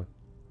works, Shannon.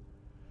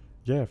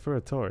 Yeah, for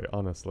a toy,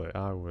 honestly,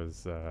 I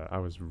was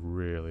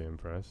really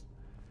impressed.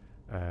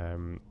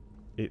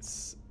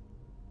 It's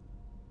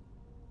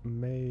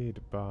made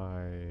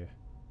by,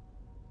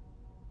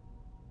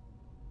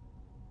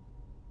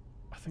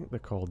 I think they're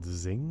called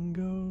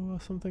Zingo or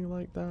something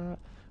like that.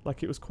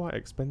 Like, it was quite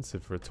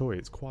expensive for a toy.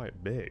 It's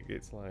quite big.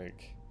 It's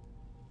like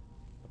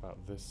about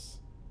this.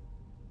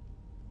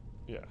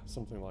 Yeah,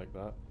 something like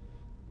that.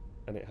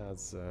 And it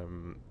has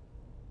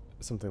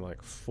something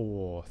like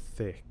 4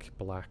 thick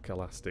black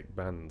elastic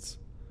bands.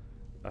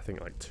 I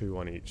think like 2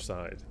 on each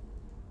side.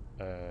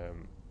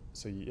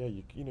 So yeah,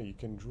 you know, you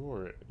can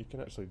draw it. You can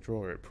actually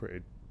draw it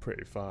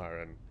pretty far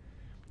and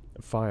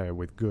fire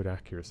with good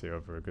accuracy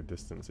over a good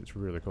distance. It's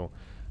really cool.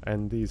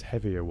 And these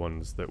heavier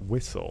ones that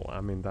whistle,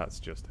 I mean,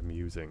 that's just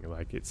amusing.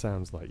 Like, it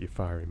sounds like you're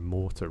firing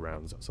mortar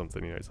rounds or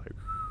something. You know, it's like,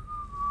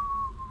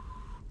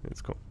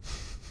 it's cool.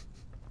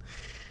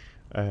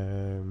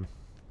 And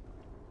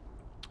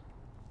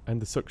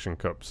the suction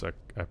cups are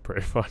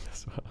pretty fun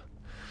as well.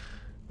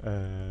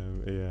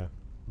 Yeah,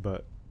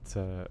 but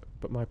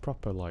my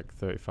proper like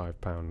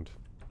 £35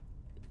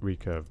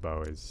 recurve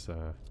bow is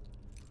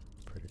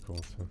pretty cool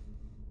too.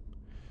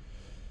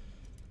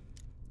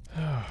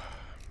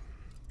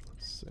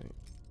 Let's see.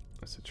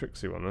 It's a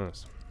tricksy one,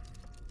 this.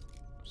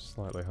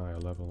 Slightly higher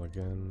level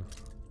again.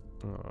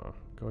 Oh,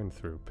 going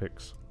through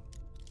picks.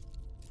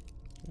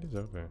 It is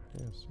over here.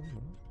 Yes. Is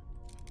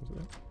it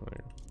there? There you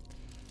go.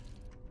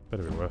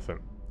 Better be worth it.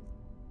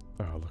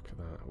 Oh, look at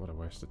that. What a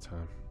waste of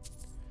time.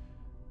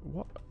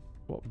 What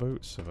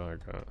boots have I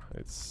got?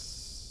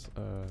 It's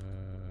I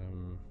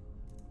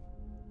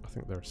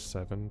think they're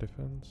 7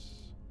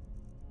 defense.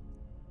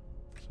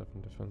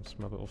 7 defense,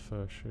 my little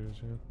fur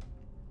shoes, yeah.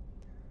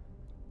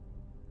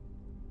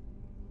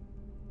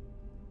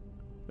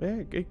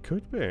 Yeah, it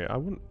could be.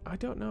 I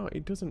don't know.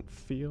 It doesn't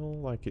feel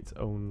like it's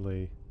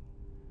only,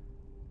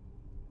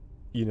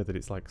 you know, that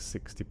it's like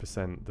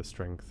 60% the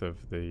strength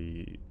of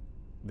the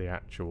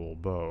actual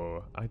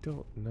bow. I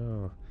don't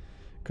know,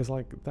 because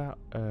like that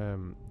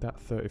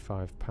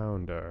 35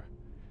 pounder,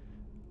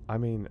 I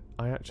mean,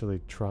 I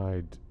actually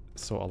tried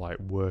sort of like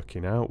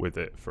working out with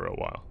it for a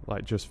while,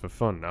 like just for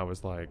fun. I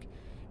was like,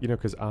 you know,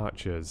 because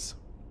archers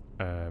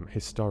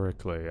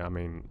historically, I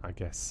mean, I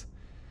guess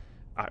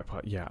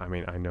yeah, I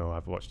mean, I know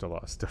I've watched a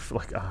lot of stuff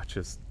like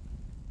archers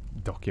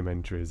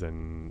documentaries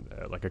and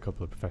like a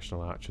couple of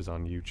professional archers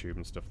on YouTube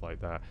and stuff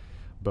like that,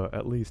 but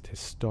at least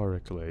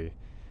historically,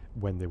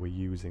 when they were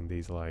using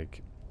these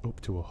like up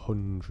to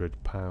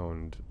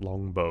 100-pound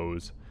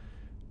longbows,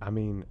 I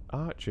mean,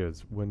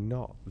 archers were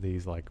not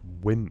these like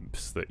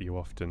wimps that you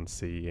often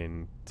see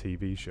in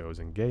TV shows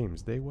and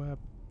games. They were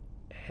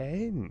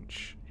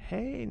hench.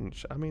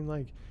 I mean,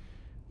 like,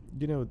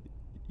 you know,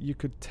 you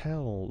could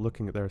tell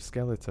looking at their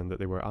skeleton that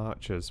they were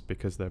archers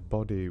because their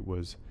body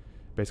was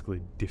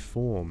basically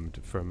deformed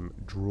from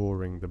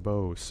drawing the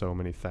bow so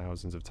many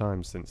thousands of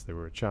times since they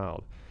were a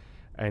child.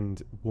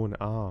 And one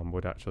arm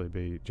would actually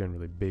be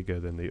generally bigger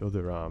than the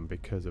other arm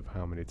because of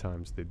how many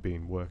times they'd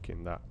been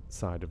working that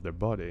side of their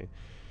body.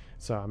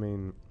 So, I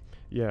mean,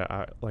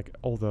 yeah, like,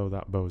 although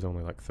that bow's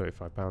only like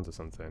 35 pounds or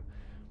something,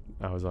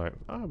 I was like,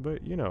 oh,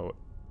 but, you know,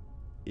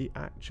 it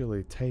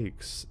actually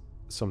takes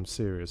some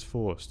serious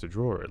force to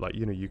draw it. Like,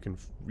 you know, you can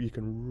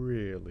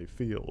really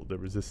feel the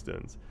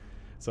resistance.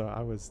 So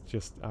I was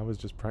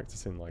just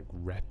practicing like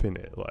repping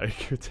it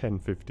like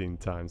 10-15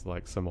 times,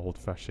 like some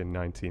old-fashioned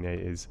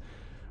 1980s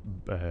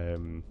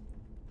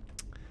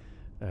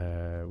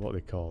what are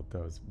they called?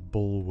 Those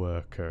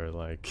bulwarker,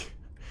 like,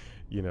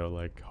 you know,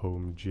 like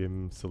home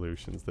gym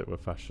solutions that were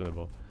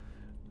fashionable,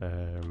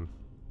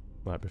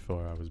 like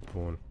before I was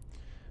born.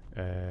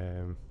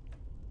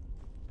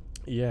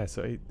 Yeah,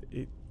 so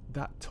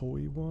that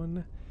toy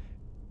one,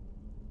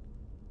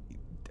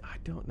 I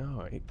don't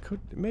know. It could,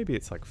 maybe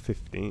it's like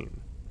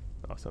 15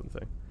 or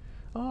something.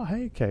 Oh,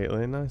 hey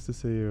Caitlin, nice to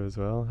see you as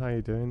well. How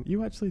you doing?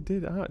 You actually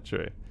did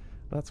archery.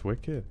 That's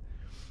wicked.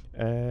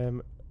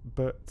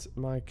 But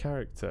my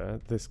character,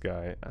 this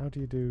guy, how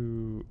do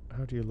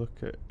you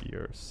look at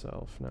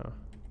yourself now?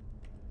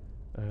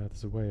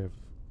 There's a way of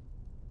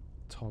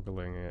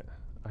toggling it.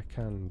 I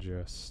can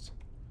just,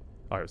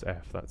 oh, it was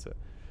F, that's it.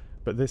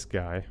 But this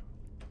guy,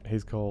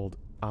 he's called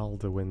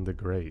Aldiwin the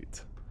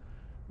Great,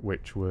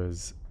 which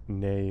was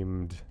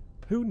named,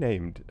 who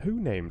named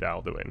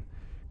Alduin?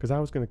 Because I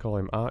was going to call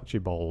him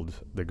Archibald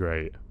the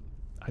Great.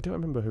 I don't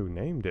remember who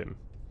named him.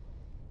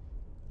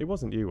 It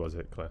wasn't you, was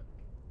it, Claire?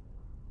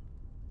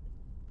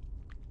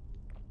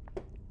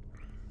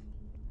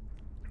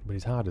 But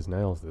he's hard as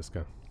nails, this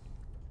guy.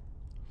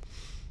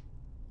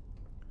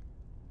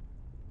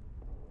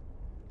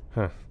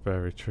 Huh,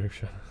 very true,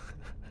 Sean.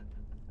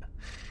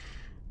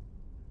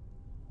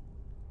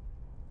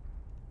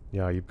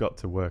 Yeah, you've got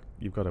to work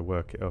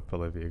it up,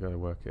 Olivia, you've got to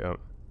work it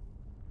up.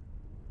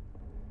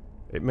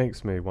 It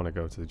makes me want to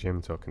go to the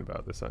gym talking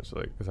about this,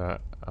 actually, because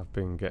I've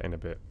been getting a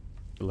bit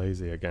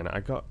lazy again.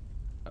 I got,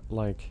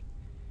 like,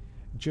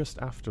 just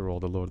after all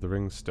the Lord of the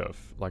Rings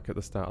stuff, like at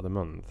the start of the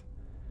month,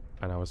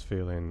 and I was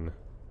feeling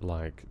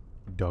like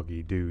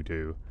doggy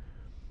doo-doo,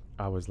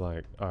 I was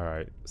like,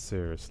 alright,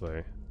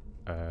 seriously,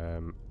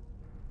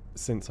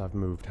 since I've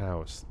moved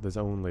house, there's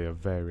only a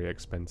very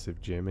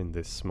expensive gym in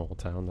this small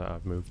town that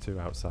I've moved to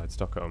outside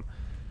Stockholm,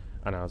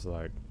 and I was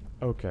like,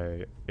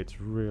 okay,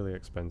 it's really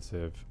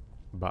expensive,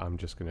 but I'm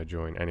just going to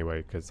join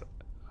anyway, because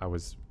I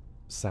was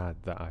sad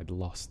that I'd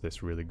lost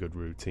this really good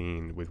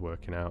routine with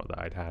working out that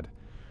I'd had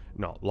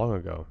not long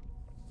ago.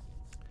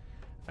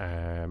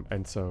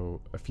 And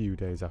so a few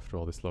days after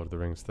all this Lord of the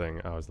Rings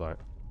thing, I was like,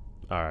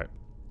 alright,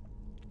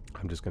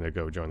 I'm just going to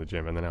go join the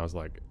gym. And then I was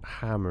like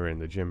hammering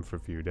the gym for a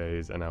few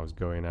days, and I was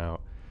going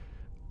out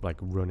like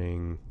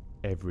running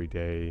every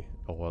day,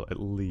 or at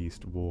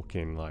least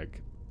walking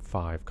like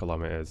 5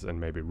 kilometers and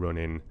maybe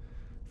running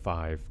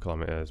 5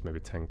 kilometers, maybe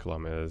 10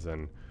 kilometers,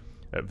 and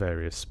at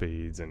various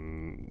speeds,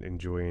 and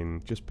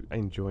enjoying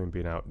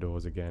being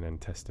outdoors again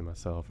and testing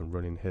myself and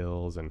running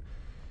hills. And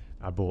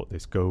I bought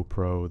this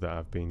GoPro that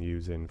I've been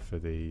using for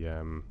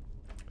the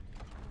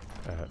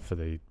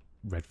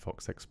Red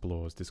Fox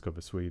Explores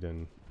Discover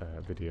Sweden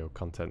video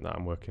content that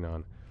I'm working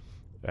on,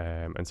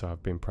 and so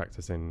I've been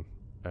practicing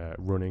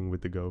running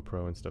with the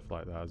GoPro and stuff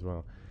like that as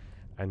well.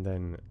 And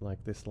then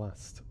like this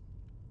last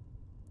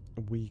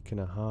week and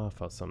a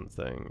half or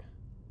something,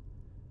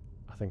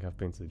 I think I've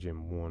been to the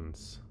gym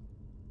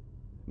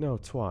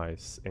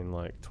twice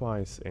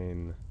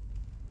in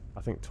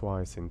I think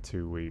twice in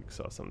 2 weeks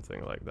or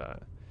something like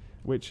that,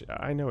 which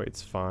I know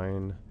it's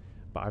fine,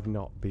 but I've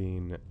not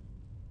been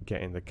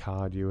getting the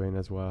cardio in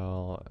as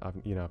well. I've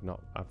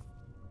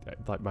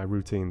like my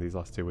routine these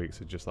last 2 weeks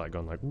has just like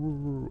gone like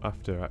woo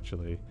after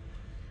actually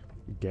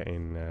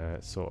getting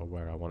sort of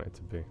where I want it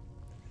to be.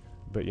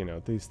 But you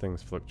know, these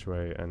things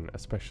fluctuate, and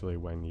especially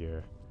when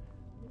you've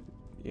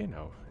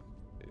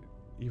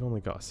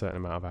only got a certain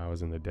amount of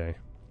hours in the day.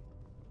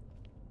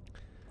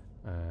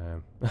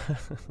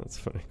 That's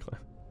funny,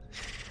 Claire.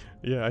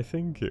 Yeah, I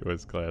think it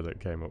was Claire that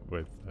came up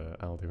with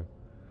Aldiwin.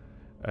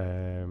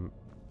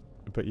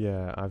 But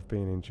yeah, I've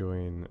been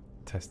enjoying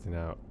testing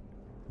out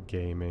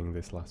gaming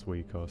this last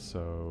week or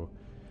so.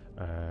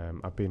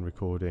 I've been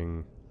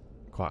recording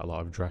quite a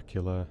lot of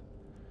Dracula.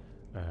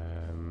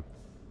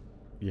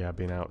 Yeah, I've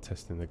been out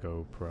testing the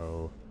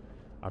GoPro.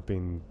 I've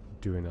been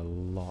doing a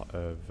lot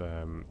of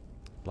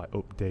like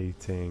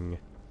updating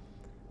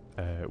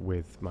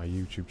with my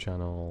YouTube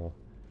channel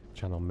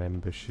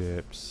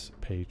memberships,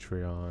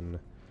 Patreon,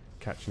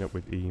 catching up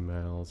with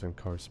emails and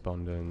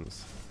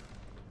correspondence.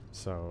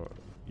 So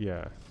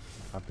yeah,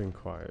 I've been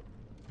quite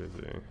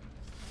busy,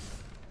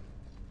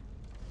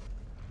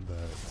 but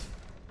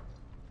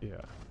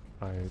yeah,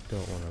 I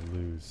don't want to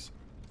lose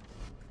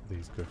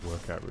these good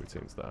workout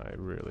routines that I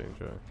really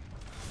enjoy.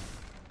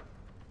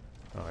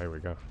 Oh, here we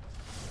go.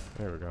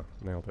 There we go.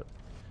 Nailed it.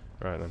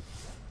 Right then.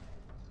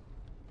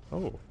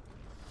 Oh.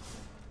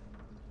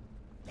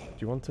 Do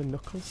you want a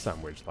knuckle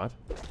sandwich, lad?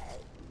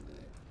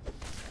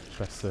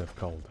 Best served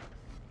cold.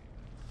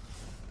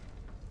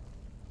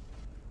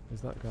 Is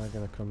that guy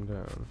gonna come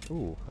down?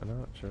 Ooh, an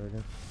archer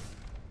again.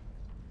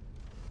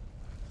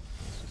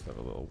 Let's just have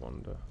a little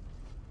wander.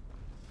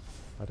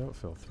 I don't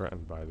feel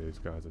threatened by these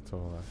guys at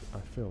all. I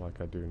feel like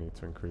I do need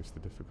to increase the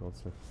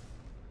difficulty.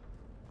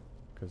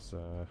 Because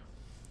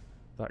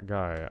that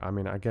guy, I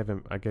mean, I gave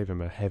him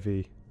a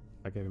heavy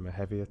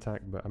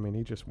attack, but I mean,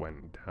 he just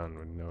went down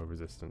with no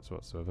resistance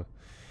whatsoever.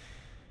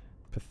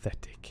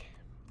 Pathetic.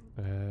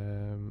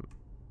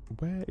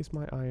 Where is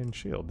my iron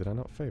shield? Did I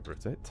not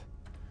favourite it?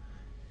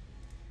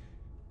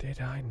 Did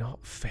I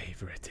not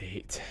favourite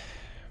it?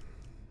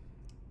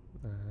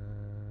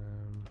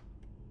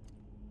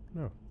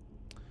 No.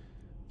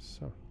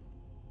 So.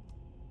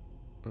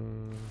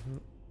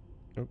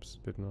 Oops,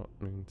 did not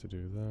mean to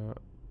do that.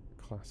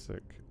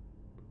 Classic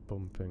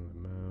bumping the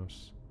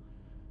mouse.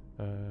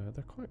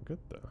 They're quite good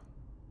though,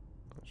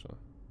 actually.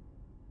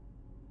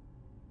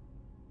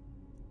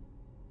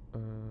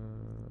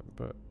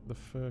 But the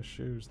fur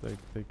shoes,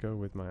 they go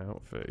with my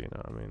outfit, you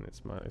know what I mean?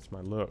 It's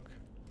my look.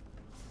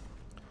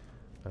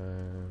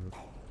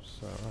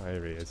 So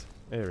here he is.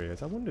 Here he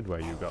is. I wondered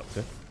where you got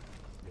to.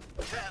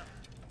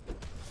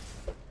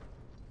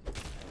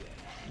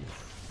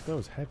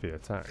 Those heavy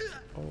attacks.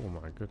 Oh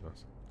my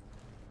goodness.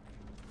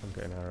 I'm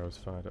getting arrows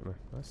fired at me.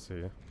 I see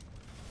you.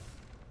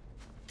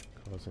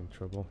 Causing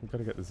trouble. You've got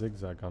to get the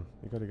zigzag on.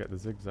 You've got to get the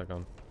zigzag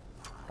on.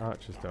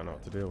 Archers don't know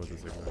what to deal with the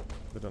zigzag.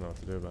 They don't know what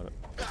to do about it.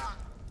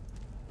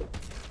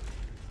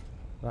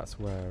 That's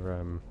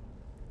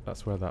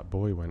where that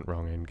boy went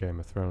wrong in Game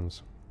of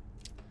Thrones.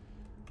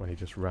 When he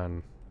just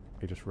ran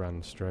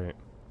straight.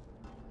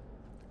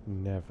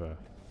 Never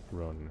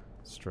run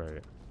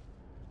straight.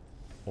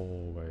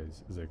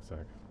 Always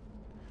zigzag.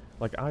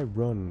 Like I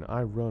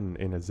run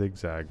in a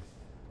zigzag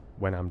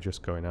when I'm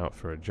just going out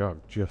for a jog,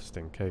 just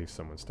in case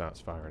someone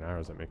starts firing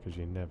arrows at me, because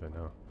you never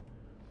know.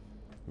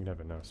 You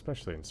never know,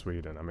 especially in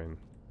Sweden. I mean,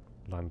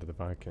 land of the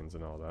Vikings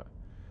and all that.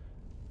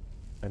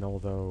 And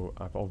although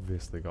I've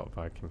obviously got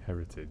Viking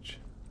heritage,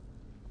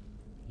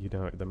 you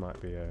know, there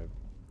might be a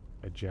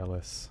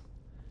jealous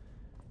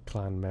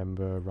clan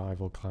member,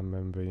 rival clan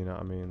member, you know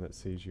what I mean, that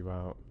sees you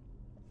out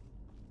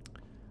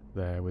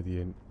there with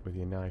your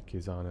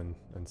Nikes on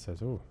and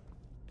says, oh,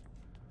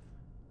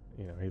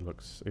 you know, he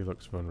looks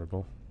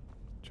vulnerable.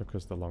 Chuck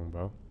us the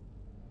longbow.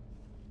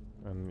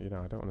 And you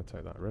know, I don't want to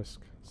take that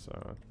risk,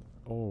 so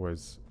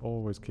always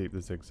keep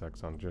the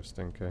zigzags on just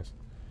in case.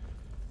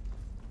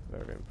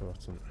 Very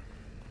important.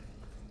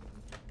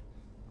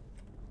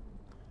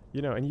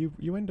 You know, and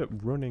you end up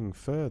running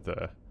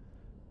further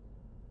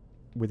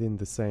within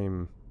the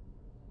same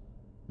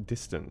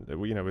distance,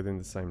 you know, within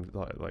the same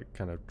like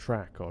kind of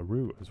track or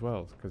route as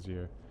well, because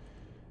you're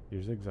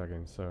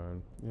zigzagging.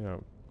 So you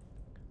know,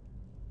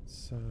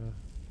 it's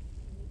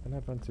an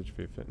advantage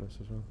for your fitness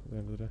as well at the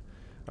end of the day.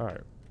 All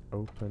right,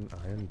 open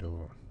iron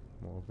door.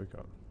 What have we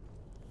got?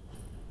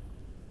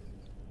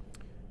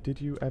 Did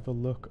you ever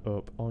look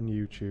up on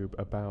YouTube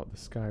about the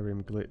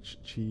Skyrim glitch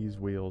cheese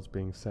wheels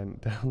being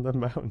sent down the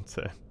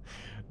mountain?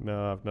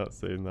 No, I've not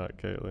seen that,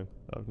 Caitlin.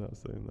 I've not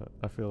seen that.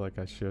 I feel like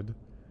I should.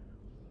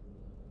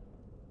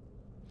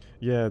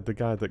 Yeah, the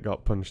guy that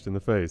got punched in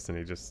the face and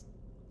he just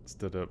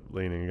stood up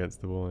leaning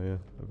against the wall, yeah.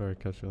 Very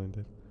casual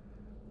indeed.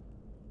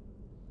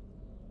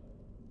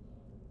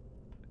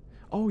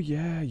 Oh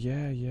yeah.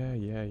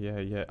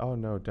 Oh,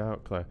 no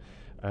doubt, Claire.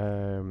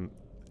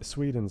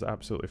 Sweden's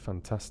absolutely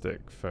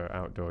fantastic for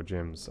outdoor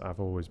gyms. I've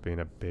always been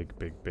a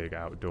big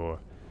outdoor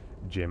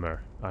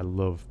gymmer. I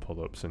love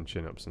pull-ups and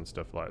chin-ups and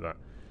stuff like that.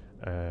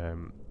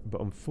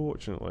 But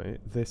unfortunately,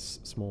 this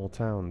small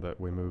town that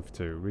we moved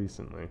to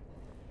recently,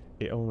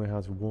 it only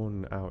has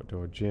one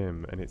outdoor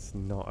gym, and it's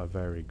not a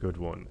very good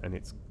one, and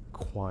it's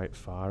quite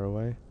far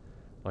away,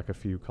 like a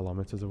few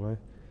kilometers away.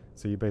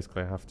 So you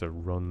basically have to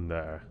run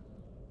there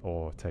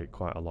or take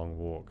quite a long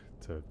walk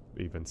to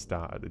even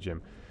start at the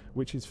gym,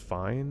 which is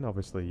fine.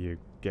 Obviously you're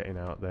getting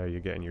out there, you're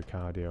getting your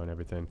cardio and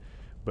everything,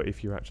 but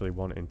if you're actually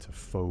wanting to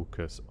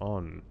focus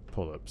on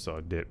pull-ups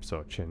or dips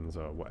or chins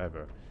or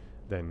whatever,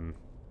 then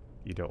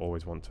you don't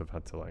always want to have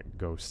had to like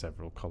go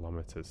several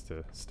kilometers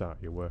to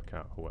start your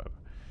workout or whatever.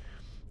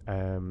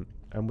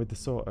 And with the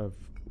sort of,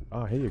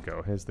 here you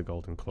go, here's the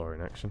golden claw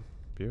in action.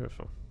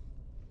 Beautiful.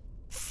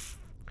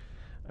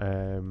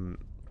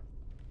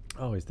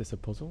 Oh, is this a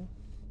puzzle?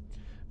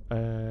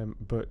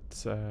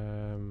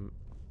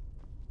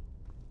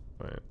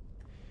 Right.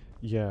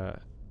 Yeah,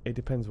 it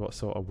depends what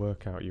sort of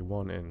workout you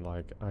want in.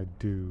 Like, I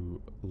do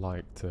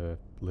like to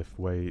lift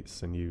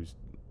weights and use,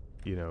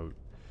 you know,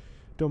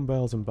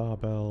 dumbbells and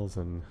barbells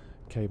and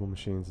cable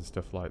machines and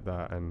stuff like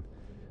that, and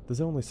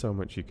there's only so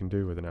much you can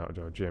do with an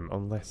outdoor gym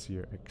unless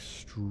you're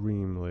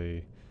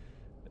extremely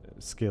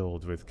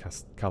skilled with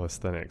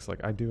calisthenics. Like,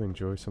 I do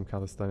enjoy some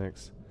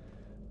calisthenics,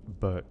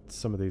 but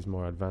some of these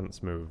more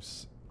advanced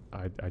moves,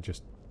 I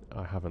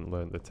haven't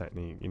learned the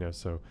technique, you know.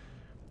 So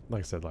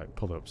like I said, like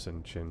pull-ups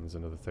and chins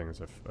and other things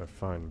are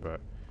fine,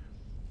 but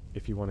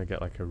if you want to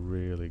get like a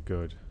really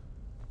good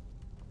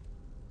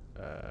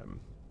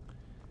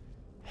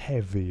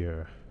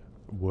heavier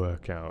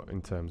workout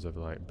in terms of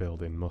like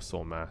building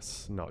muscle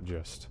mass, not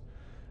just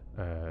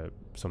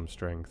some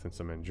strength and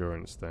some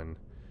endurance, then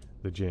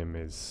the gym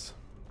is,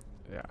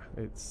 yeah,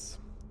 it's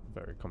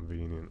very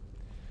convenient.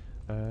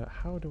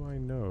 How do I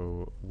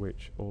know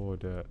which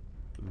order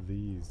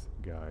these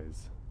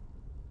guys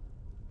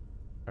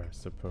are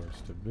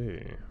supposed to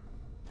be?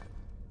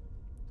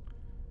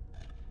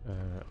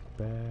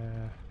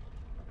 Bear,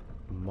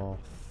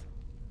 moth,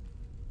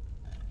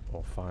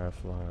 or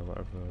firefly,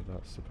 whatever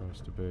that's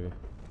supposed to be,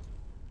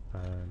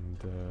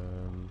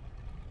 and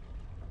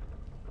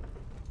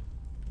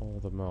all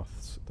the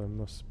moths. There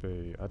must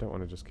be... I don't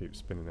want to just keep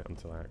spinning it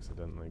until I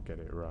accidentally get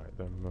it right.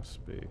 There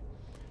must be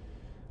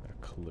a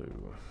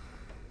clue.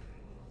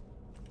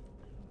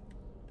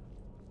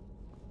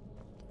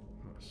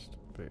 Must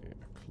be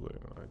a clue.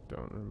 I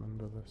don't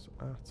remember this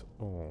at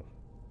all.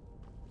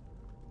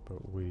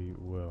 But we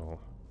will.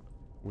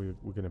 We're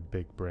going to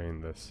big brain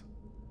this.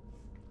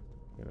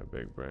 We're going to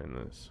big brain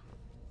this.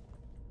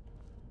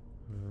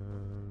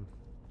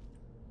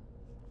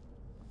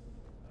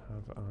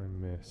 Have I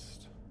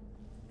missed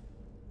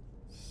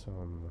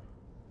some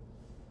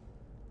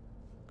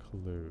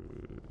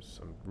clues?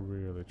 I'm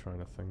really trying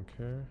to think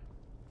here.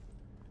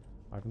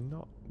 I've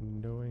not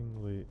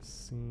knowingly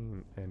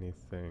seen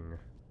anything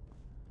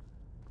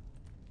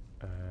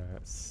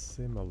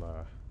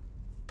similar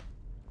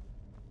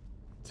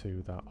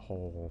to that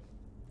whole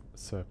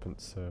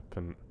serpent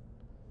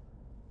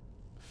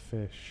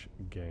fish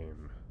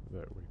game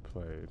that we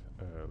played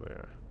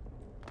earlier.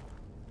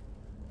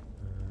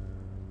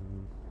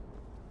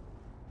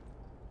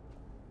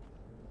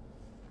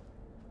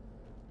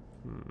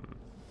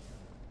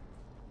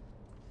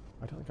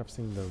 I don't think I've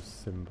seen those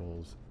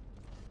symbols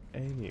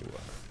anywhere.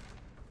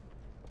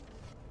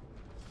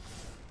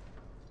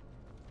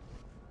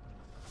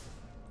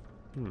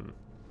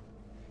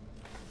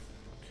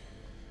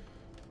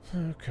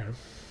 Okay.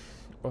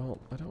 Well,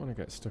 I don't want to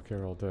get stuck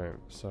here all day,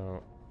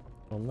 so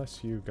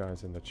unless you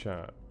guys in the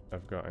chat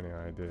have got any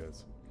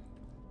ideas,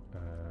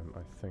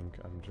 I think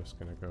I'm just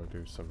going to go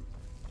do some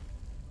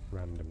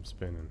random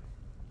spinning.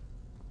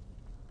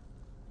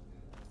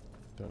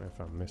 Don't know if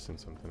I'm missing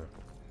something.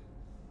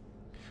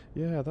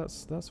 Yeah,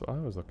 that's what I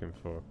was looking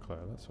for,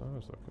 Claire. That's what I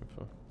was looking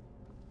for.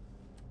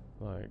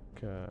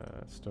 Like,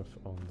 stuff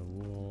on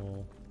the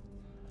wall.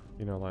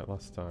 You know, like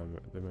last time,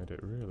 they made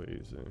it really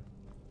easy.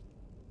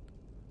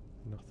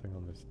 Nothing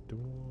on this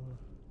door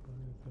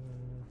either.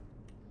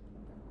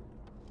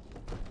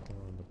 Or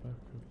on the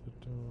back of the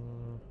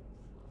door.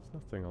 There's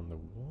nothing on the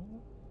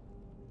wall.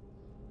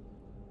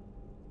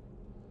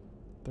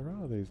 There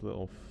are these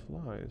little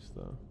flies,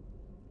 though.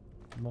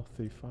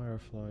 Mothy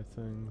firefly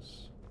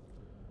things.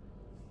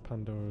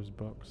 Pandora's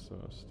box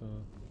sort of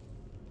stuff.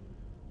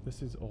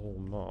 This is all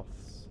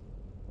moths.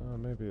 Oh,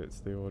 maybe it's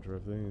the order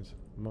of these.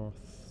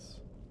 Moths.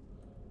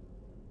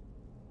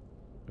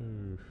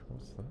 Ooh,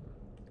 what's that?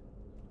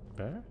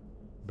 Bear?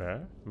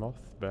 Bear?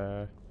 Moth,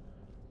 bear.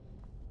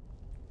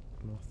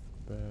 Moth,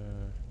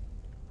 bear.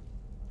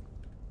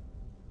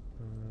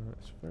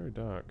 It's very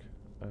dark.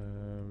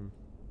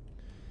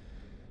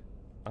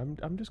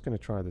 I'm just going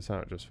to try this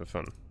out just for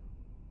fun.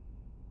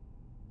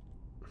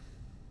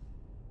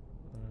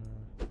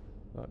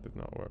 That did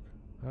not work.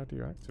 How do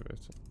you activate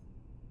it?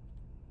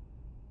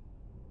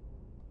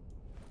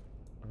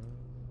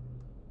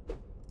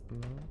 No.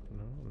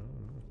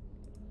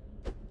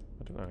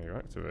 I don't know how you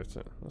activate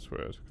it. That's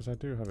weird, because I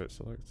do have it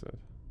selected.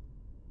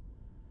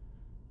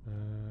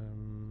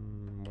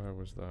 Where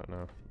was that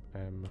now?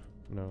 M.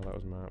 No, that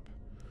was map.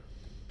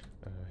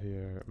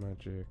 Here,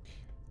 magic.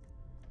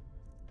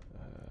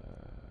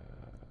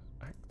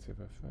 Active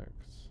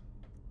effects.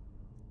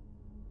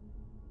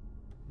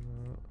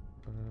 No.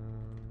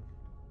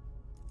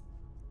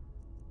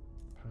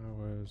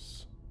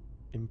 Powers.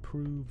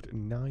 Improved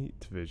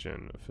night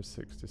vision for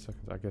 60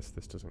 seconds. I guess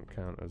this doesn't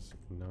count as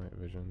night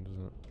vision, does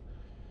it?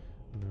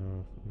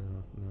 No.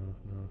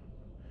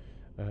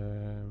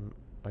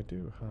 I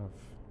do have...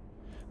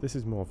 This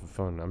is more for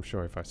fun. I'm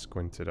sure if I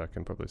squinted I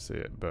can probably see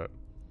it, but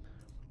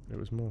it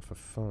was more for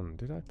fun.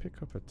 Did I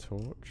pick up a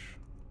torch?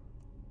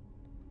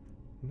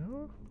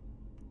 No?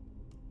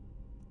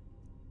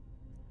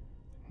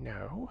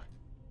 No?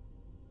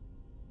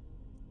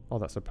 Oh,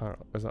 that's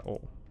apparel. Is that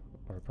all?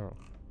 Or apparel?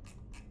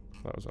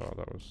 That was all.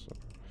 That was...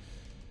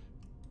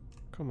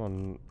 Come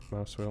on,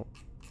 mouse wheel.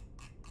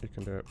 You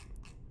can do it.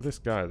 This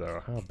guy, though,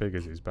 how big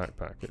is his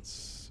backpack? It's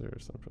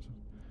seriously impressive.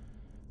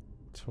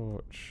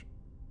 Torch.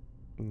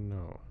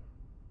 No.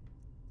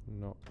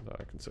 Not that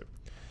I can see.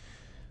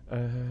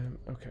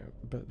 Okay,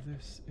 but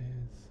this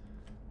is...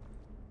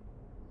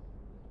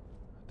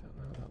 I don't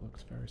know, that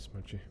looks very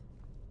smudgy.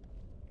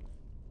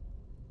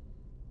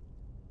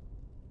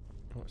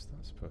 What's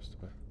that supposed to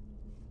be?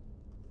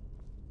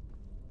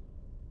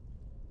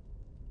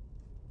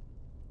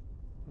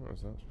 What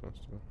is that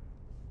supposed to be?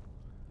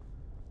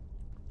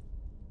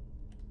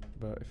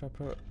 But if I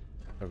put...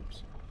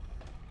 Oops.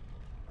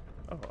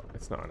 Oh,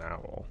 it's not an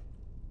owl.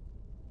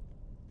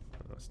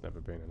 Oh, it's never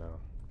been an owl.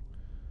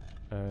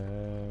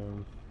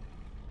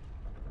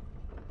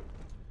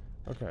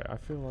 Okay, I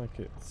feel like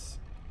it's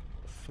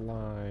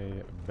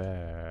fly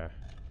bear.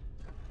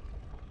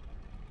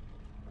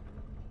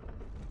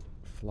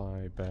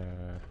 Fly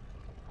bear.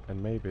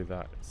 And maybe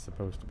that's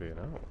supposed to be an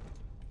owl.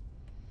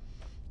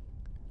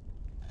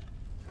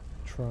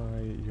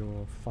 Try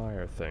your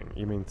fire thing.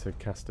 You mean to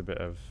cast a bit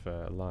of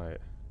light?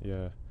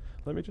 Yeah.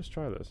 Let me just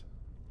try this.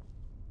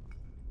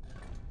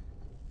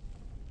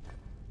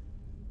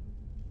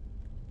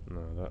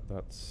 No,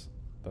 that's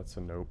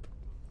a nope.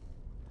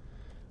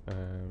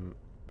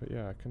 But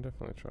yeah, I can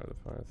definitely try the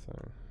fire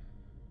thing.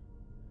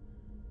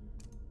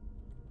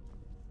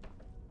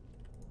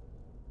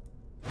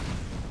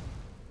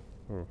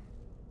 Oh,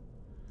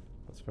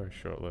 that's very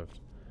short-lived.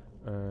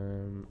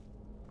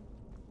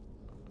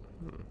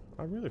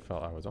 I really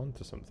felt I was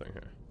onto something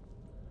here.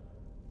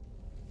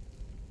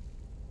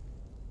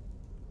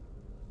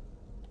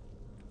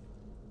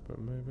 But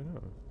maybe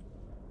not.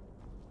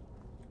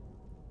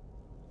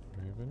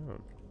 Maybe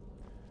not.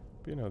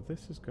 But you know,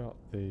 this has got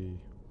the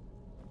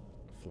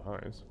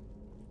flies.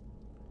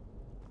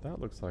 That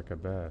looks like a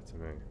bear to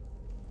me.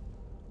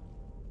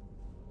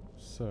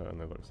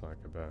 Certainly looks like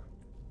a bear.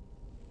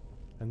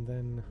 And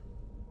then,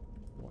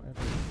 whatever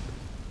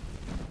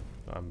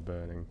I'm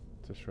burning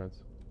to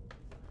shreds.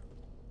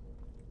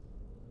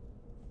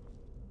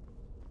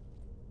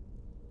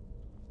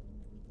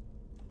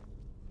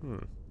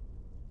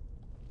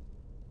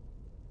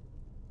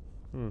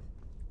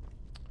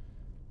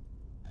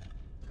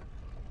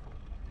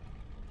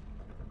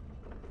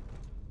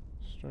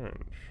 Strange.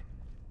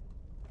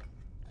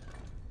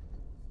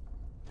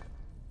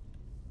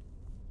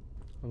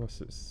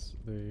 Unless it's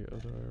the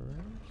other way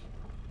around.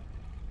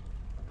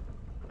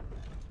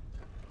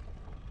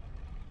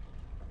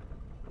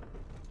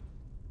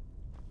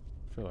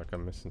 I feel like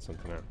I'm missing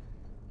something out.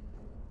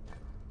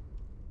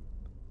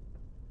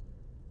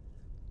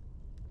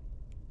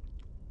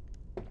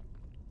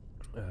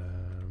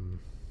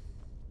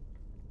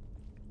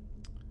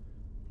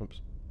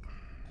 Oops.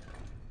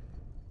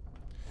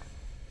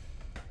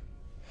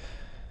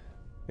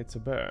 It's a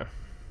bear.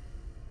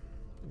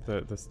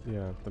 The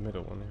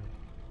middle one, yeah.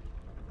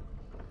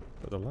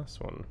 But the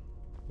last one,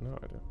 no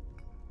idea.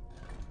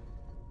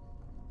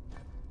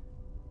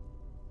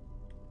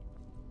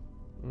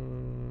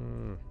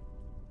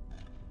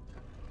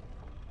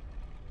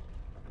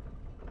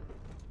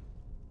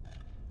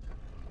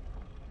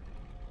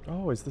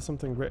 Oh, is there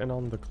something written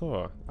on the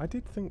claw? I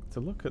did think to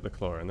look at the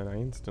claw and then I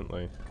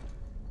instantly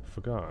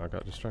forgot. I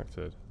got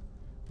distracted.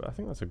 But I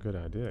think that's a good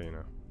idea, you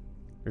know.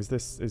 Is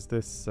this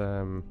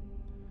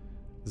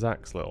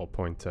Zach's little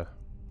pointer?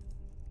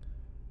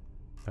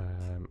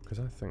 Because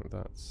I think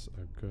that's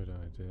a good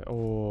idea.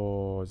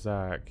 Oh,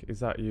 Zach, is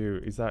that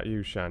you? Is that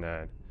you,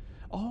 Shannon?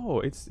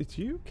 Oh, it's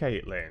you,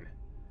 Caitlin.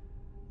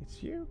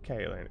 It's you,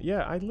 Caitlin.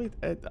 Yeah,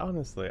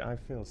 honestly, I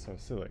feel so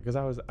silly because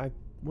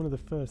one of the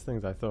first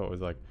things I thought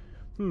was like,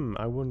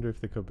 I wonder if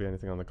there could be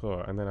anything on the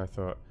claw, and then I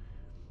thought,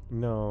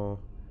 no,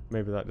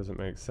 maybe that doesn't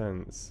make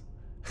sense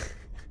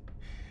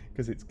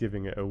because it's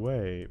giving it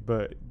away.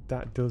 But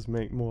that does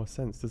make more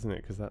sense, doesn't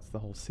it? Because that's the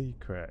whole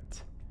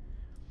secret.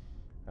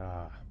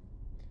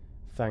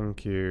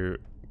 Thank you,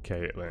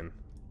 Caitlin.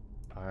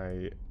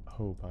 I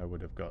hope I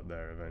would have got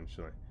there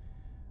eventually.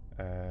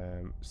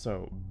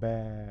 So,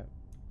 bear,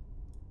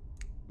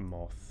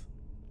 moth,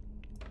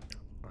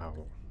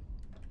 owl.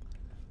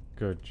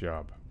 Good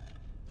job.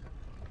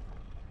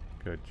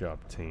 Good job,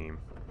 team.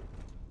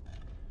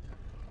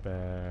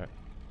 Bear,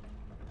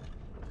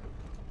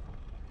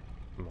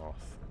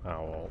 moth,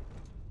 owl.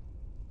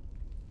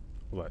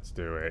 Let's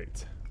do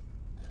it.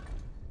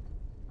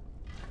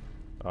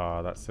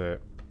 Ah, that's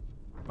it.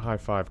 High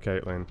five,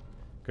 Caitlin.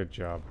 Good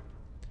job.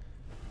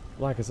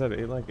 Like I said,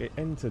 it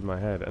entered my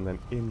head and then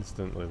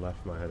instantly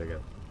left my head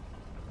again.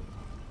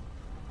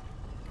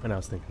 And I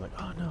was thinking like,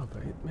 oh no,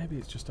 but maybe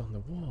it's just on the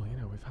wall, you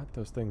know, we've had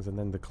those things, and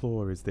then the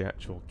claw is the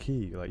actual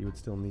key. Like, you would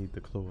still need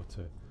the claw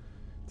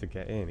to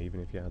get in, even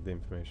if you had the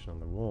information on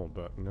the wall.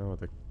 But no,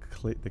 the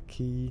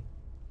key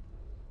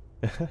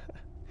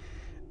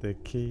the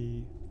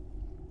key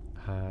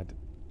had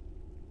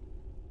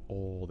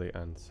all the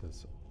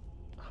answers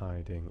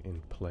hiding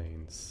in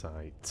plain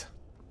sight.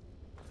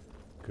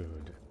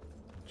 Good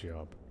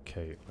job,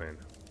 Caitlin.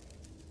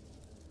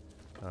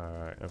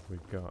 Alright, have we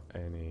got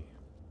any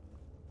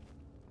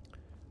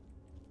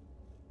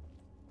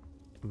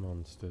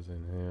monsters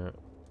in here?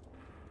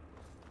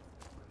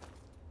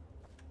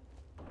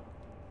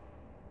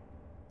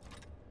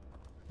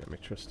 Get my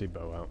trusty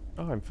bow out.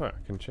 Oh, in fact,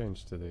 I can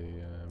change to the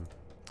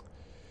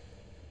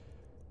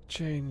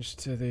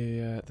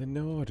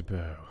Nord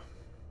bow.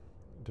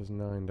 It does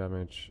 9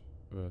 damage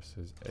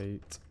versus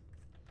 8.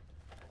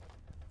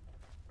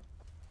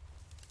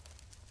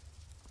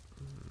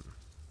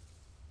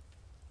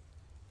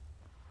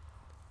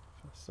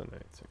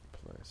 Fascinating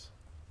place.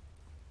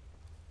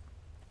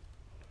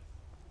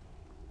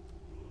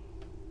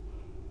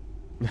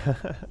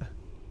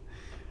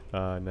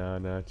 Oh,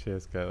 no,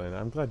 cheers, Caitlin.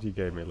 I'm glad you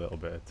gave me a little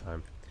bit of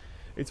time.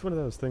 It's one of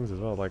those things as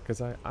well, like,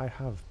 because I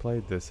have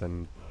played this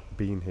and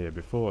been here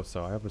before,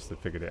 so I obviously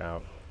figured it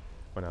out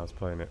when I was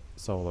playing it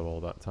solo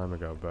all that time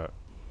ago, but,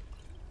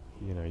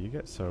 you know, you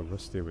get so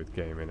rusty with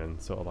gaming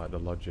and sort of like the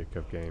logic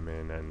of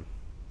gaming,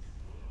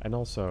 and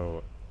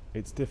also,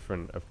 it's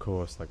different, of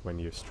course, like when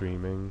you're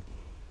streaming,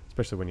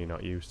 especially when you're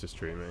not used to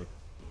streaming,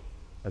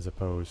 as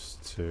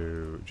opposed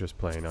to just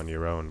playing on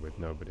your own with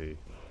nobody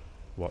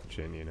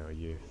watching. You know,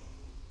 you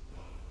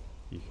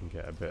can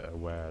get a bit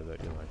aware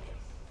that you're like,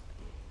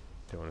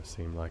 don't want to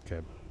seem like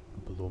a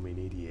blooming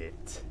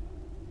idiot.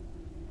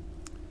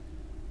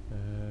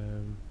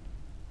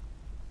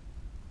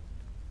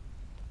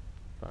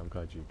 But I'm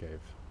glad you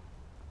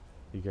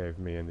gave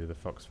me and the other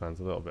Fox fans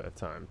a little bit of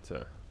time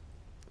to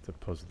to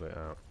puzzle it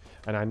out.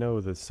 And I know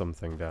there's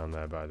something down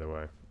there, by the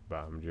way, but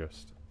I'm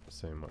just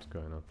seeing what's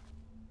going on.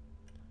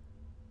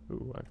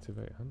 Ooh,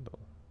 activate handle.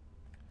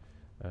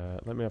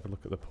 Let me have a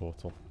look at the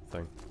portal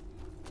thing.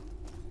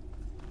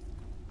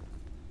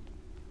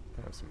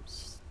 That's some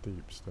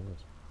steep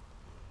stairs.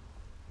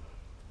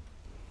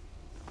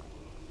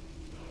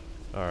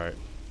 Alright,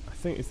 I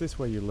think, is this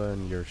where you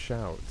learn your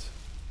shout?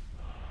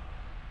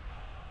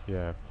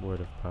 Yeah,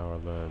 word of power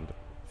learned.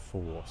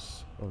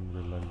 Force,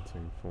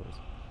 unrelenting force.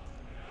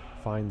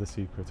 Find the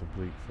secret of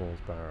Bleak Falls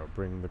Barrow.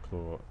 Bring the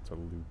claw to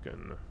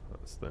Lucan.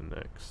 That's the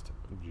next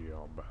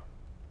job.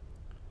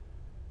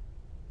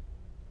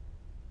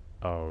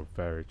 Oh,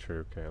 very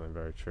true, Caitlin,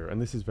 very true.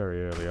 And this is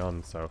very early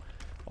on, so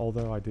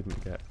although I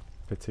didn't get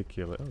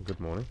particular... Oh, good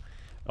morning.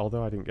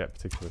 Although I didn't get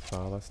particularly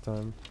far last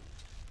time,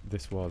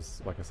 this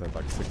was, like I said,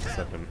 like 6 or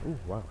 7... Oh,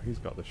 wow, he's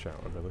got the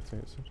shout ability.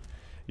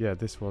 Yeah,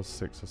 this was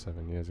 6 or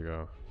 7 years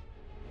ago.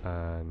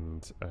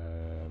 And,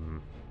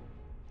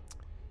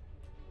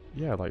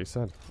 yeah, like you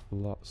said,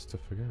 lots to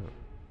forget.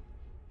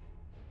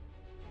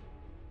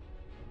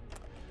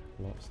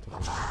 Lots to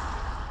forget.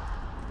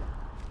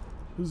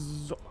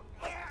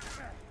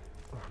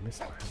 Oh, I missed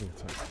my heavy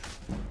attack.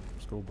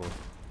 Schoolboy.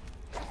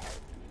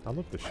 I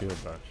love the shield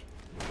bash.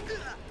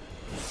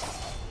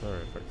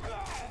 Very effective.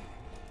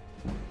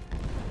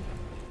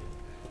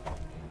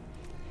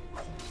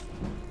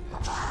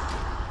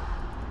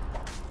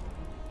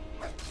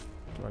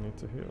 Do I need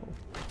to heal?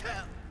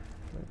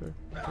 Maybe.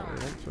 I don't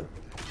really want to.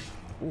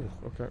 Ooh,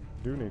 okay.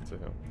 Do need to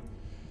heal.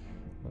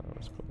 That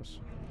was close.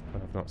 I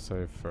have not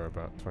saved for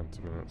about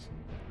 20 minutes.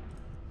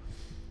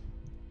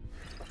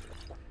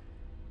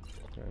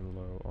 Getting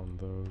low on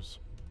those.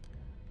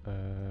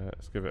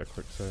 Let's give it a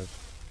quick save.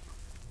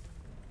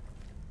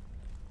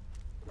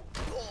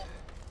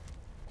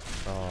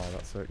 Oh,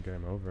 that's it.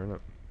 Game over, isn't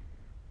it?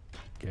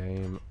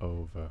 Game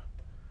over.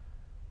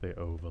 The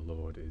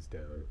Overlord is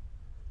down.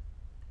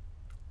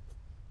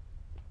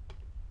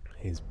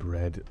 His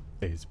bread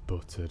is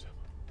buttered.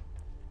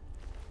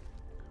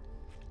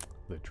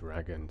 The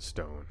Dragon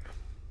Stone.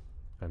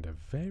 And a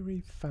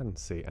very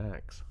fancy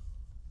axe.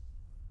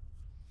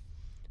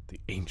 The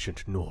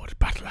ancient Nord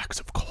battle axe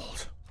of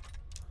cold.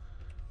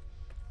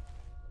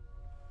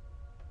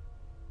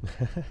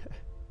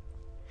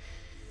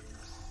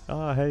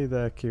 Ah, hey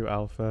there, cute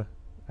Alpha.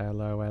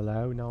 Hello,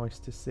 hello. Nice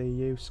to see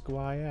you,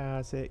 Squire.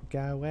 How's it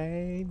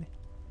going?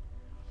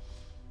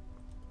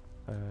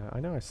 I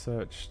know I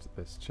searched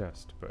this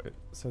chest, but it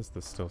says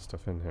there's still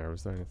stuff in here.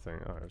 Was there anything?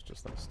 Oh, it was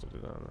just that stood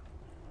down there.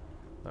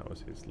 That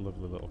was his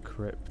lovely little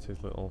crypt,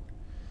 his little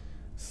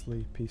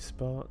sleepy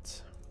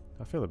spot.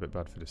 I feel a bit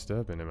bad for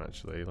disturbing him,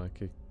 actually. Like,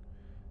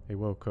 he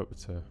woke up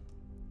to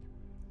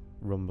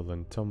rumble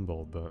and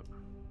tumble, but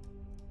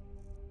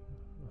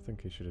I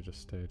think he should have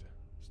just stayed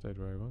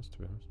where he was, to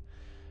be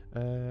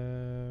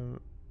honest.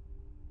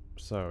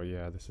 So,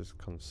 yeah, this is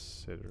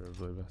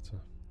considerably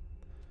better.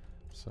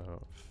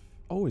 So...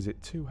 Oh, is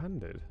it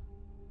two-handed?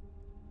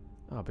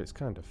 Ah, but it's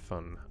kind of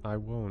fun. I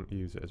won't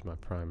use it as my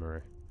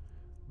primary,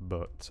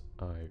 but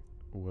I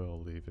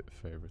will leave it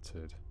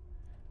favorited.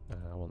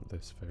 I want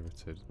this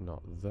favorited,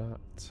 not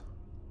that.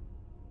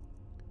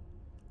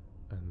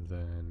 And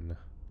then...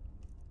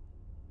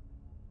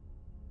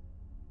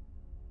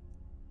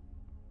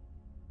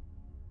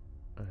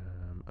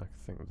 I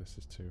think this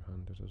is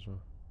two-handed as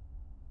well.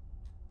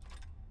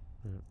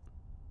 Yeah.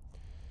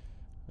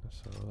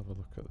 So I'll have a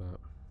look at that.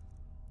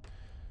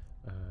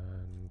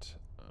 And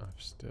I've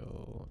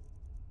still...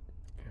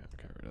 Yeah,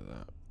 get rid of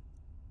that.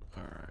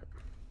 Alright.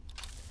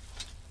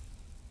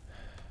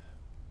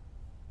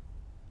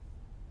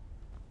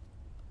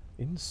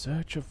 In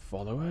search of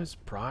followers,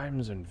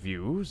 primes and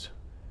views?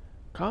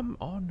 Come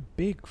on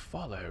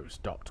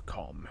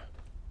bigfollows.com.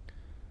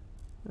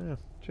 Yeah,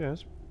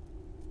 cheers.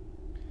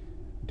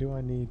 Do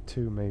I need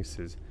 2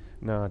 maces?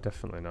 No,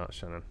 definitely not,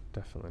 Shannon.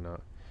 Definitely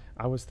not.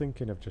 I was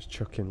thinking of just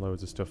chucking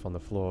loads of stuff on the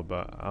floor,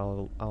 but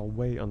I'll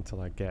wait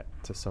until I get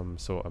to some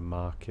sort of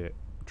market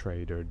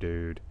trader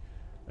dude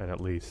and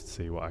at least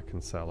see what I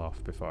can sell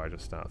off before I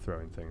just start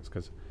throwing things,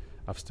 because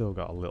I've still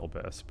got a little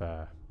bit of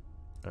spare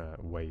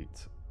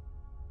weight.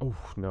 Oh,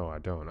 no, I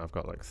don't. I've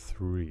got like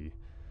 3.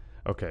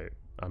 Okay,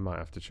 I might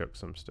have to chuck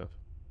some stuff.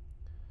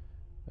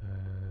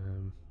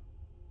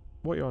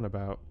 What are you on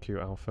about, cute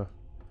Alpha?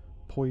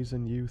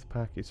 Poison Youth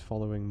Pack is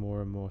following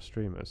more and more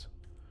streamers.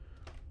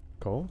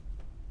 Cool.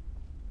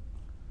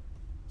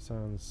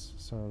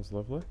 Sounds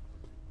lovely.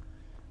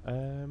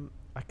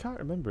 I can't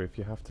remember if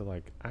you have to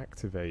like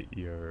activate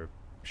your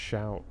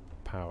shout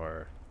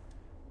power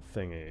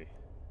thingy.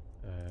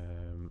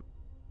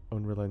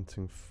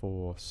 Unrelenting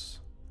Force.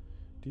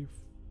 Do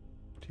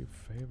you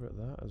favorite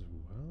that as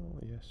well?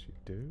 Yes, you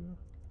do.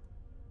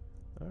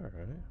 All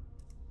right.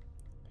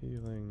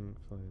 Healing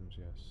Flames,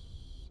 yes.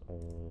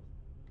 All.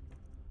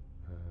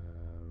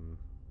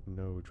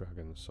 No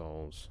Dragon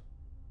Souls.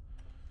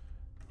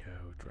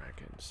 No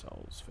Dragon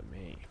Souls for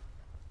me.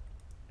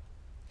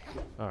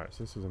 Alright,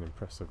 so this is an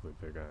impressively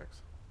big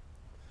axe.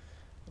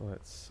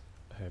 Let's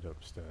head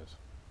upstairs.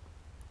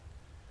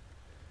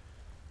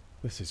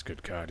 This is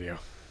good cardio.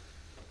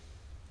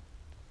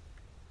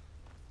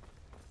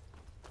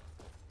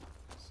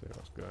 Let's see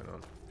what's going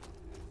on.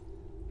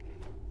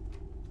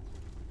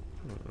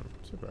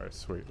 It's a very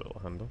sweet little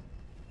handle.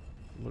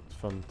 Looked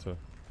fun to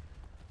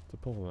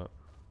pull that.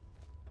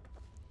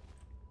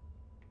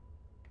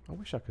 I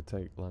wish I could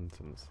take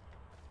lanterns.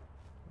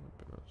 That'd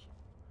be nice.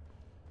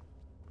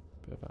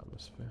 Bit of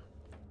atmosphere.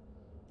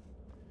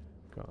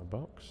 Got a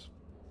box.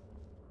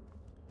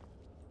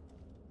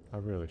 I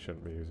really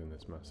shouldn't be using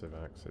this massive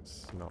axe.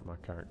 It's not my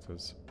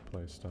character's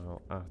playstyle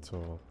at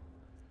all.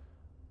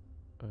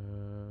 Yeah.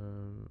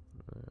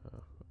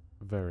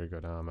 Very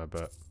good armor,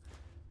 but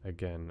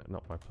again,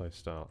 not my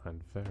playstyle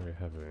and very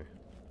heavy.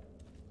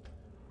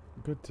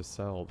 Good to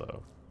sell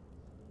though.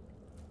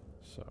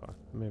 So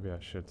maybe I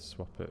should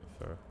swap it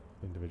for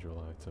individual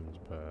items,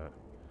 but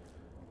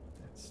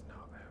it's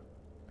not a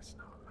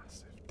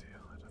massive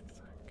deal, I don't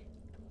think.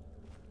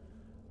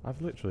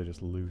 I've literally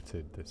just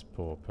looted this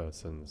poor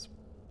person's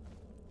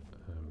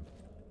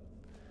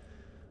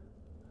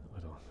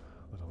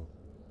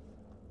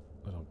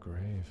little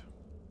grave.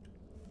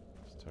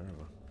 It's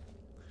terrible.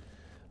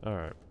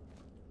 Alright.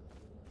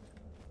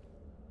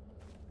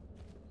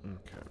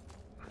 Okay.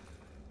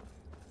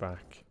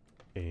 Back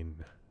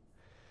in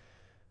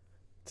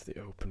to the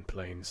open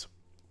plains.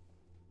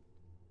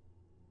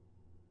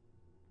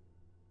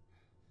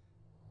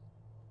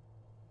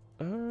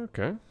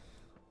 Okay.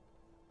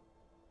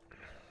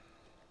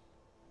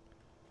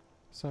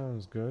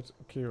 Sounds good.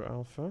 Q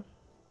Alpha.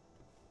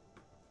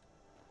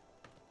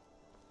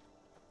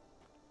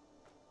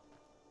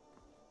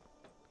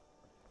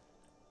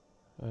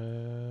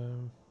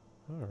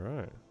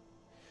 Alright.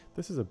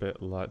 This is a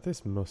bit like...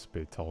 This must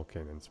be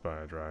Tolkien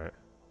inspired, right?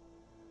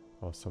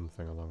 Or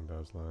something along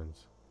those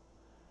lines.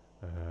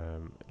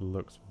 It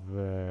looks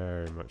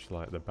very much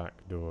like the back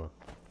door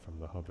from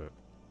The Hobbit.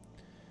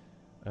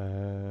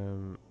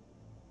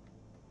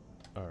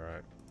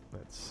 Alright,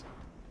 let's...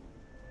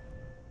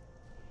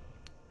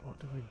 What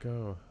do we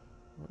go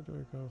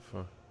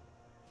for? I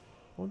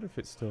wonder if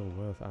it's still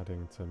worth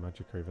adding to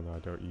Magicka even though I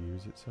don't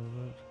use it so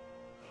much.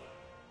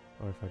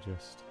 Or if I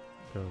just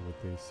go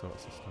with these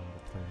sorts of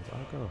standard things.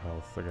 I'll go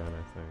health again,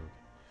 I think.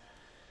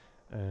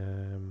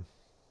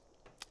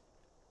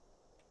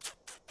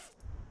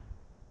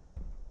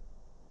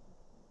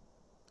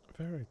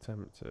 Very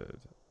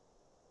tempted.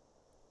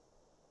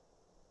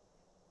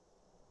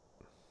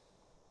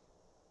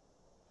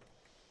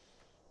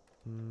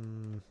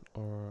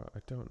 Or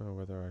I don't know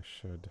whether I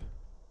should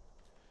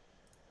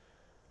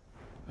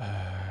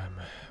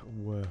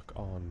work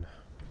on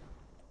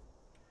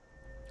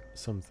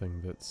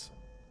something that's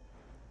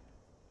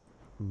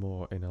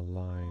more in a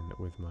line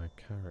with my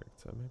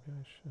character. Maybe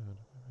I should.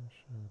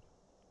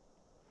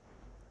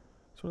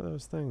 It's one of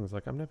those things,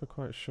 like I'm never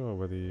quite sure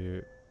whether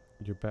you're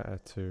better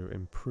to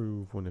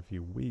improve one of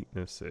your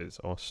weaknesses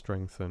or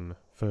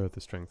further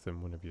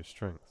strengthen one of your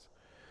strengths.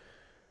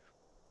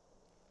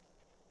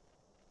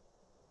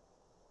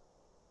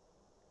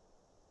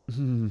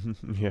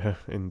 Yeah,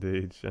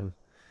 indeed, Shen.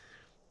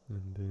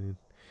 Indeed.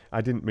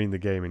 I didn't mean the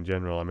game in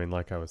general. I mean,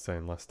 like I was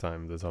saying last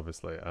time, there's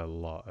obviously a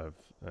lot of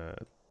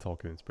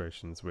Tolkien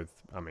inspirations with,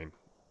 I mean,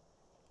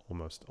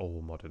 almost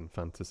all modern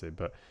fantasy,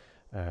 but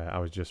I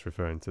was just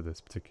referring to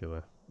this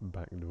particular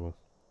back door.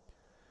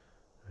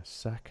 A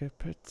sack of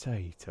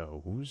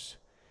potatoes.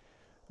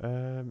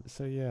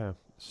 So yeah,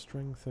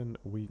 strengthen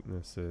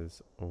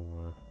weaknesses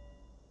or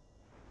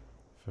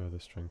further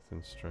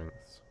strengthen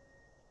strengths.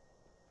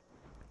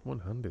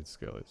 One-handed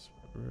skill is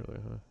really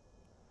high.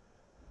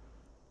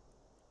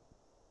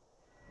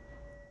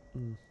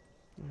 Yeah,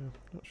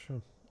 not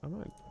sure. I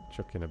might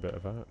chuck in a bit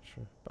of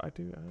archer, but I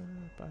do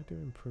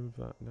improve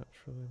that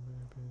naturally.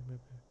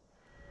 Maybe.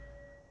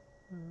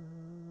 I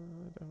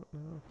don't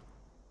know.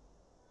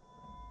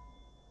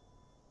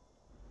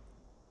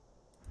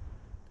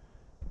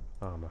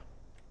 Armor.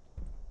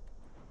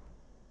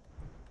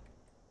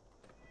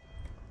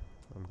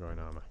 I'm going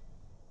armor.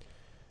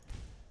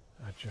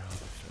 Agile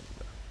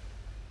defender.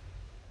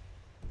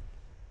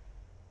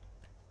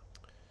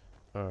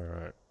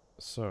 Alright,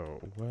 so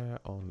where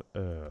on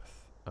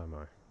earth am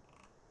I?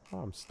 Oh,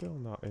 I'm still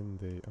not in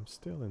the... I'm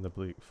still in the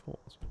Bleak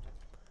Falls.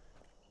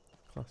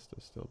 Classed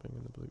as still being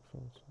in the Bleak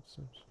Falls, it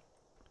seems.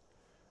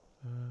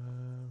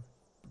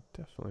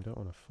 Definitely don't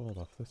want to fall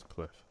off this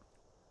cliff.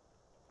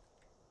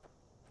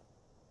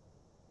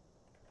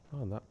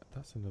 Oh, and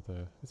that's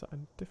another... Is that a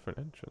different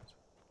entrance?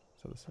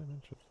 Is that the same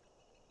entrance?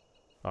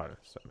 Oh, no,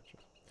 same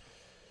entrance.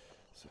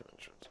 Same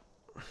entrance.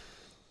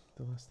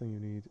 The last thing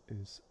you need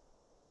is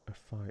a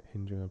fight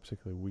hinging on a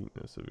particular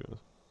weakness of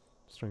yours.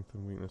 Strength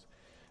and weakness.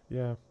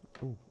 Yeah.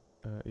 Ooh.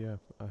 Yeah,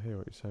 I hear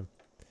what you're saying.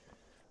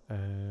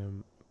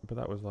 But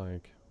that was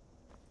like...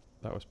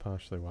 That was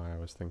partially why I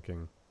was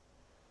thinking...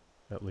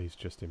 At least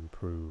just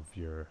improve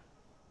your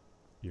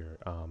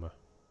armor.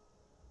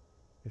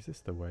 Is this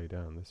the way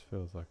down? This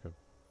feels like a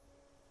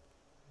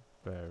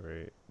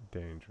very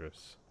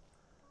dangerous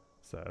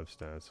set of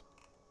stairs.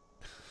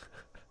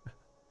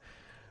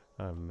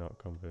 I'm not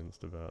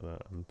convinced about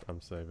that.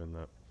 I'm saving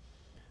that.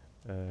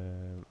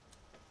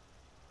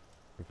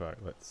 In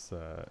fact, let's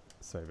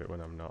save it when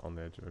I'm not on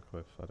the edge of a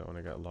cliff. I don't want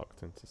to get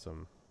locked into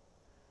some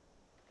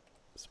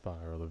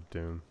spiral of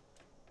doom.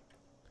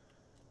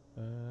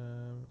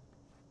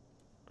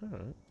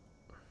 Alright.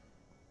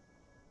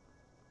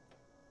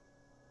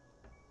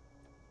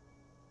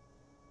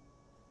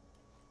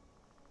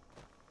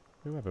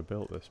 Whoever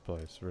built this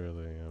place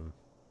really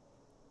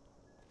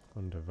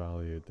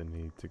undervalued the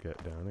need to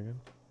get down again.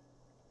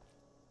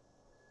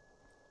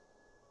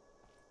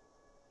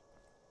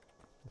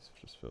 This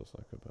just feels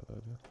like a bad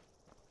idea.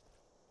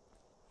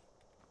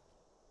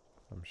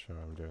 I'm sure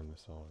I'm doing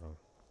this all wrong.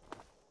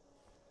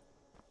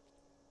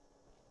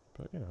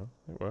 But you know,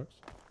 it works.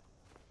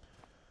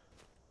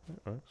 It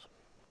works.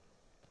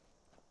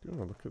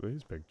 Oh, look at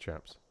these big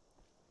chaps.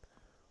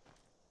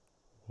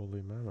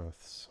 Woolly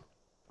mammoths,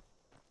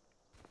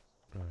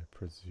 I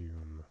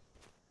presume.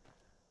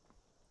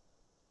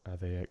 Are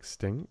they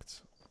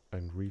extinct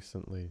and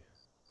recently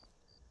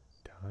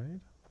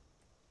died?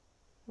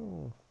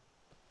 Oh,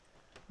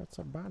 that's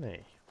a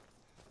bunny.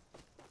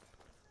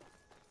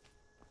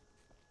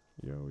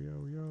 Yo,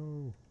 yo,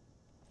 yo.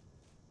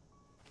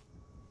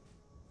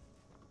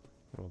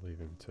 We'll leave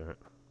him to it.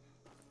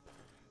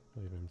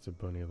 Leave him to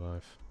bunny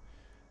life.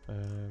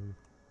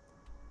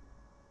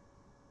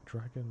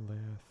 Dragon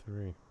Lair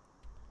 3.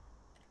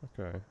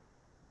 Okay.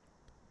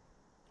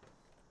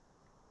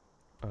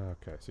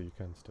 Okay, so you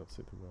can still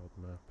see the world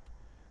map.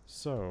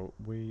 So,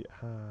 we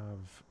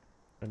have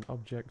an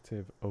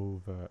objective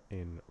over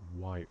in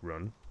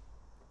Whiterun.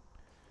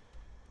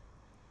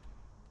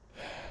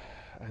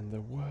 And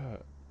there were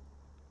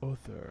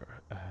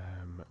other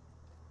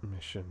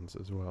missions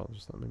as well.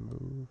 Just let me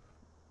move.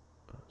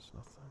 Oh, it's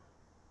nothing.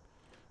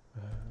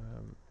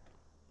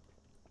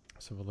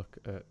 Let's have a look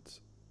at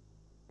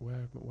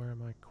where are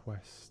my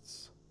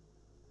quests?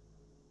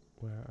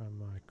 Where are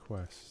my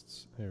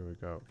quests? Here we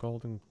go.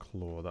 Golden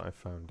Claw that I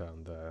found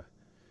down there.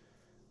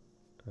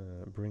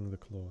 Bring the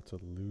claw to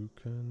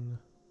Lucan.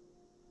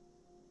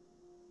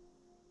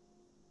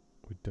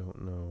 We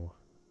don't know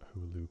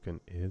who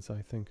Lucan is,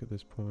 I think, at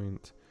this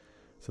point.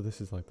 So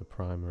this is like the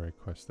primary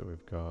quest that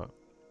we've got.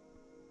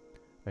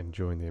 And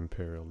join the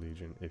Imperial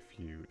Legion if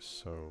you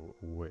so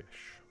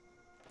wish.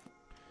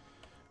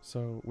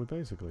 So we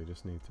basically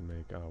just need to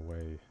make our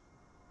way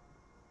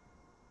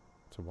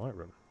to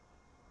Whiterun.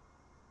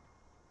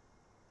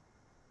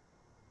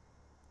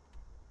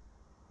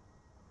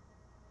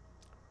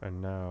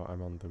 And now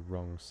I'm on the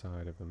wrong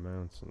side of the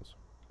mountains.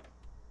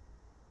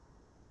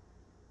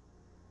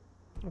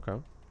 Okay.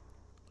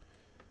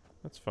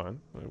 That's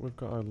fine. We've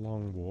got a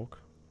long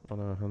walk on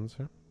our hands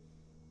here.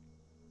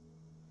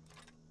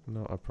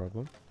 Not a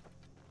problem.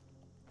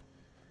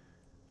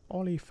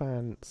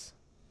 Olifants.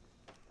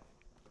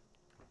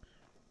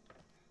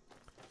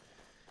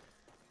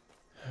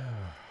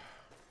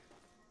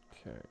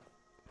 Okay.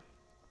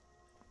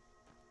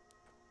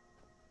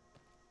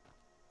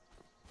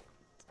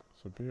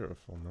 It's a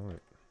beautiful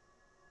night.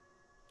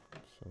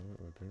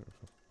 Absolutely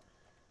beautiful.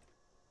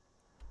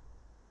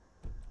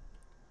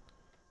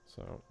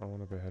 So, I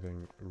want to be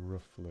heading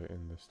roughly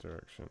in this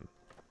direction.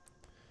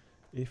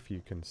 If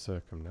you can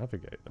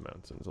circumnavigate the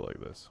mountains like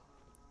this.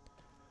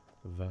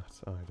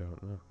 That I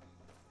don't know.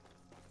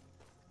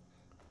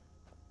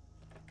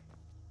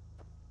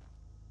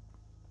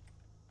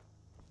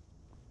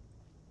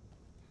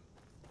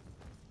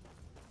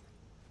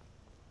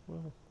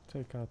 Well,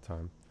 take our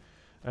time.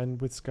 And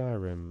with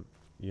Skyrim,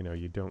 you know,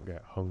 you don't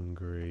get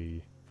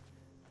hungry,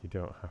 you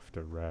don't have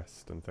to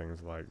rest and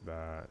things like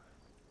that.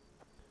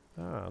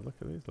 Ah, look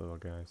at these little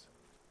guys.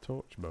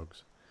 Torch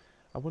bugs.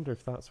 I wonder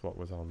if that's what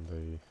was on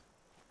the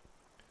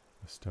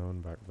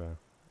stone back there.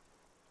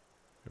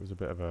 It was a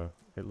bit of a...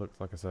 It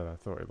looked, like I said, I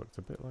thought it looked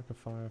a bit like a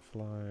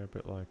firefly, a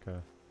bit like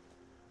a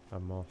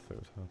moth. It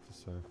was hard to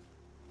say.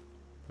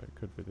 But it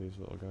could be these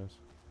little guys.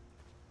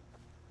 I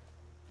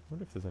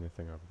wonder if there's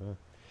anything over there.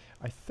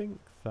 I think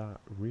that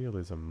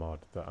realism mod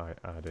that I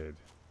added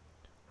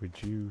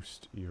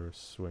reduced your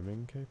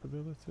swimming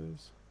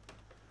capabilities.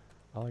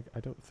 I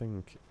don't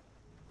think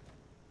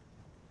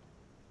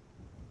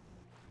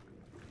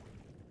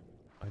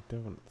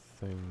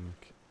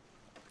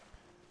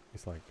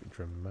it's like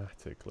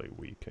dramatically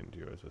weakened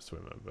you as a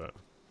swimmer, but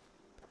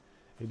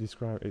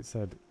it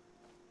said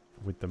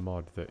with the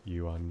mod that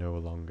you are no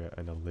longer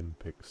an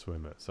Olympic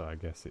swimmer, so I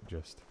guess it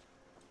just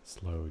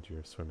slowed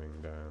your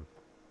swimming down.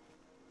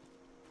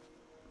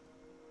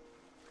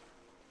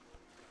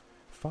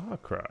 Far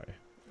Cry.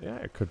 Yeah,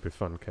 it could be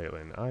fun,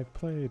 Caitlin. I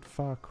played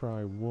Far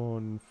Cry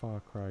 1, Far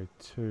Cry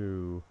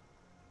 2.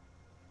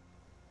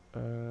 I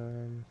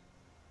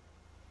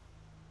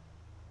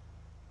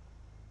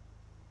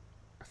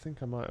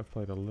think I might have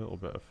played a little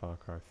bit of Far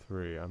Cry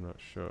 3, I'm not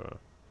sure.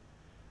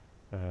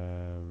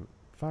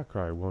 Far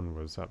Cry 1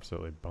 was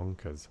absolutely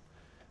bonkers.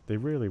 They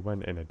really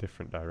went in a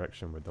different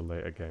direction with the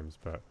later games,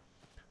 but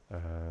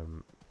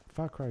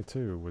Far Cry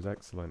 2 was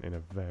excellent in a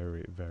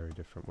very, very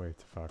different way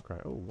to Far Cry.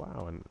 Oh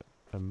wow, and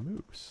a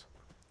moose.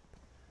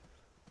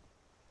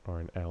 Or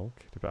an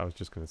elk. I was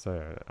just going to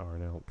say, or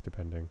an elk,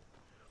 depending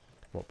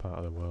what part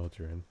of the world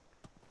you're in.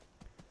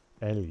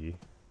 Ellie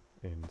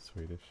in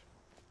Swedish.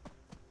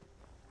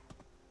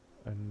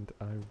 And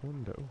I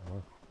wonder,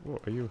 oh, whoa,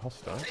 are you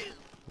hostile?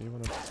 You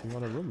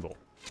wanna rumble?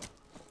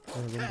 You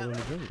wanna rumble in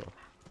the jungle?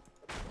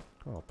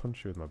 Oh, I'll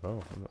punch you with my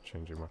bow. I'm not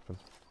changing weapons.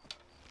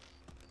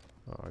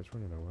 Oh, he's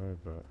running away,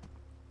 but...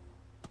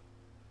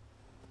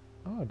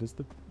 Oh, does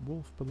the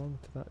wolf belong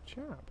to that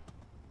chap?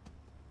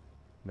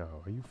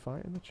 No, are you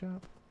fighting the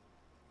chap?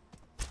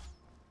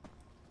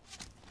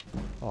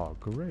 Oh,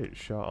 great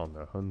shot on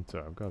the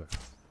hunter. I've got to...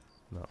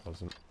 That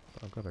wasn't...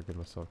 I've got to give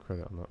myself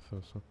credit on that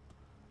first one.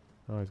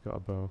 Oh, he's got a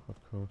bow,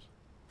 of course.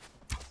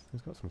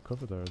 He's got some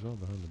cover there as well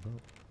behind the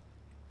boat.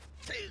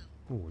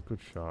 Oh, good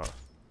shot.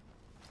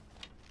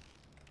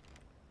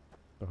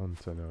 The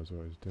hunter knows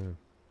what he's doing.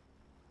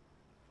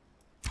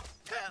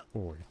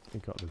 Oh, he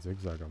got the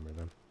zigzag on me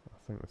then. I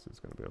think this is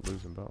going to be a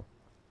losing battle.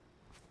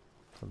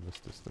 From this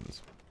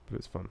distance. But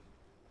it's fun.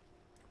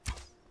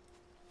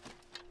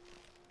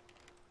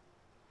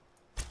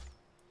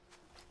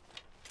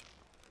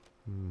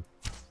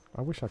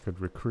 I wish I could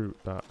recruit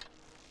that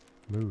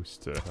moose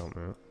to help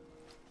me out.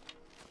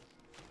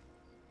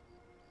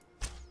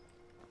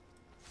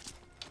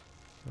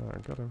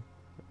 Alright, got him.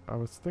 I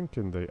was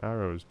thinking the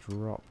arrows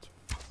dropped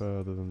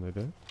further than they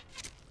did.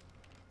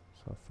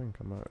 So I think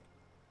I might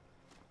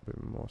be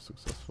more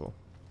successful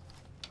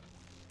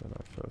than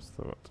I first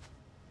thought.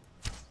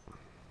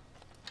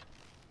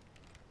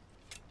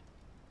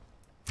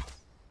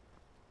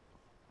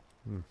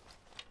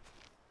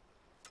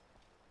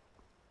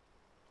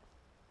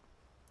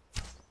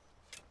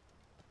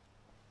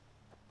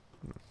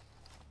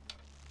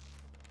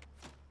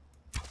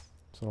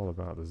 It's all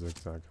about the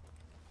zigzag.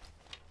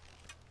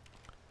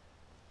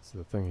 It's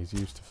the thing, he's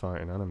used to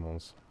fighting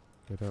animals.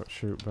 They don't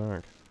shoot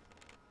back.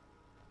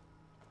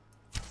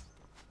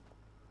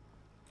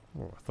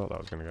 Oh, I thought that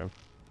was going to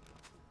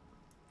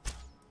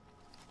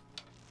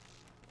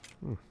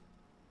go.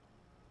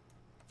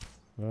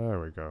 There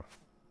we go.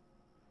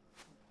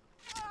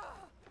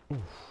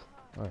 Oof,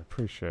 I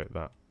appreciate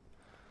that.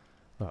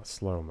 That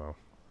slow-mo.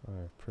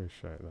 I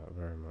appreciate that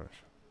very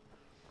much.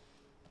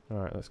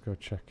 Alright, let's go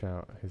check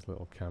out his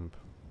little camp.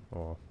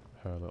 Or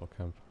her little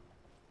camp.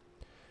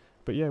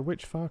 But yeah,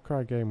 which Far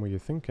Cry game were you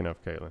thinking of,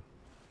 Caitlin?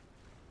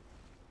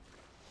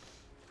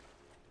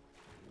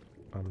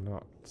 I'm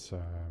not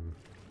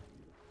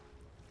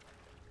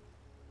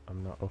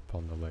up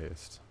on the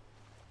latest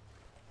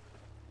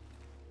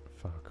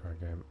Far Cry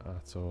game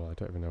at all. I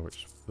don't even know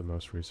which the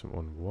most recent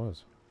one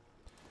was.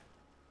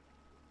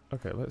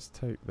 Okay, let's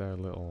take their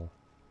little...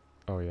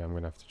 Oh yeah, I'm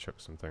gonna have to chuck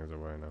some things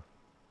away now.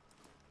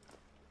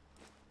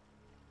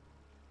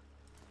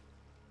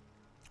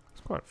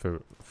 It's quite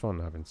fun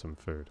having some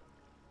food.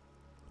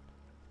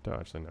 Don't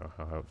actually know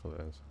how helpful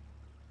it is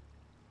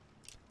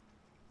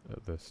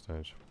at this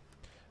stage.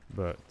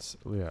 But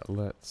yeah,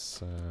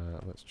 let's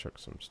chuck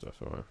some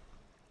stuff away.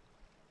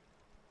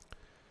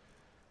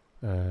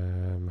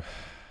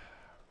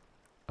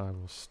 I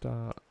will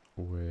start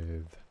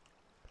with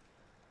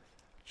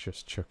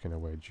just chucking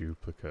away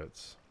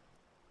duplicates.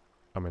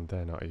 I mean,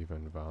 they're not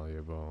even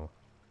valuable.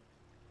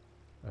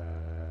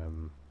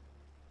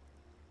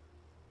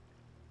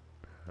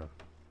 Yeah.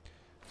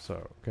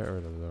 So, get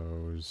rid of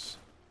those.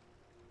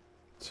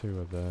 2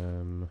 of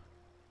them.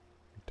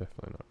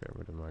 Definitely not getting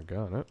rid of my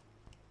garnet.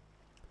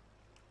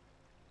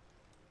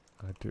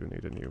 I do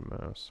need a new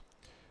mouse.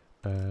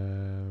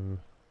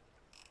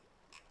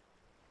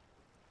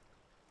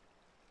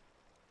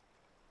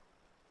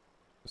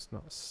 It's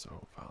not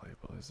so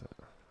valuable, is it?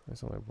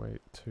 It's only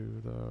weight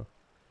 2 though.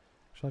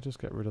 Shall I just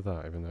get rid of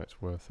that even though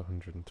it's worth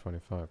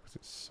 125 because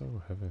it's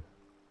so heavy?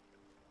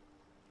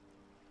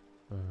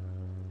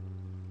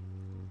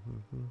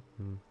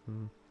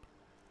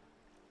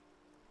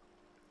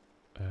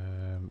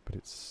 But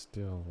it's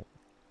still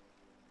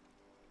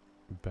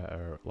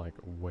better like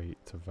weight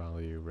to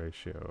value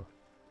ratio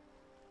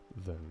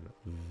than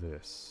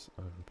this,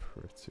 I'm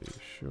pretty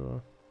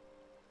sure.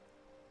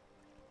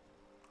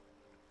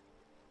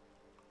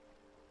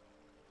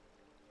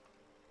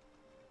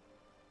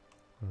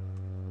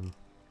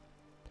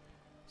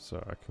 So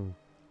I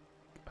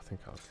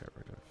think I'll get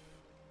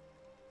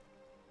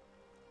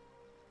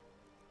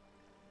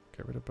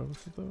rid of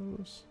both of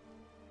those.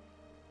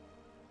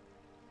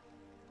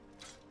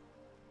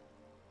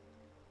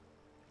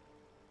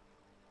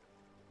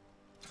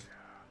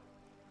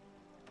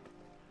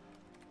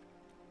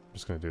 I'm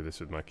just going to do this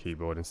with my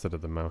keyboard instead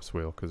of the mouse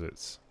wheel because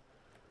it's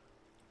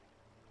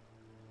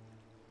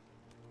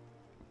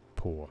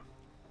poor.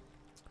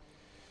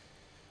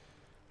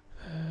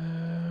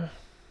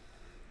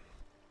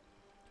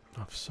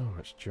 I've so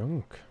much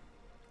junk.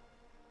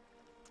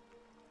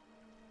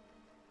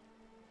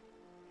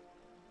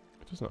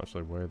 It doesn't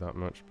actually weigh that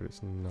much, but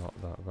it's not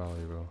that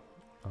valuable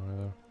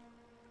either.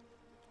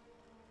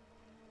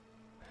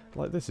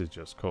 Like, this is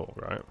just cool,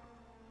 right?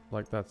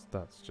 Like, that's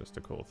just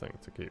a cool thing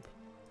to keep.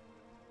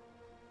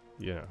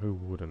 Yeah, who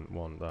wouldn't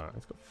want that?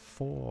 It's got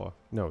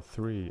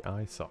 3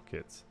 eye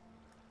sockets.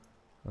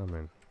 I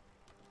mean,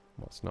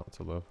 what's not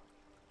to love?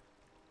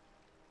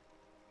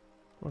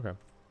 Okay.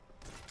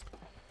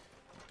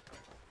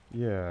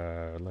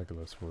 Yeah,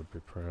 Legolas would be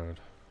proud.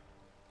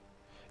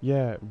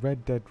 Yeah,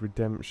 Red Dead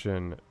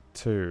Redemption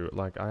 2.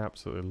 Like, I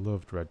absolutely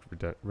loved Red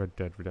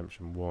Dead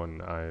Redemption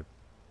 1. I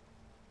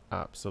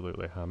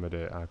absolutely hammered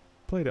it. I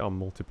played it on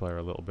multiplayer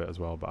a little bit as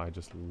well, but I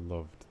just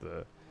loved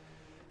the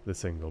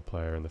single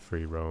player and the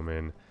free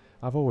roaming.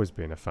 I've always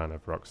been a fan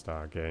of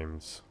Rockstar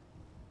games.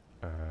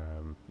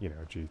 You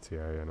know,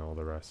 GTA and all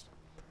the rest.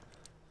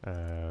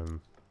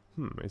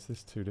 Is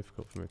this too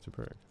difficult for me to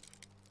break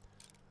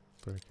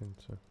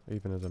into?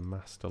 Even as a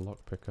master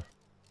lockpicker.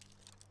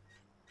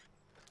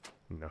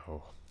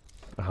 No.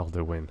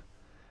 Aldiwin.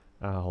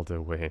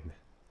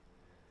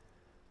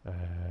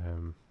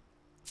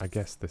 I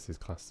guess this is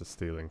classed as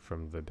stealing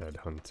from the dead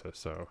hunter,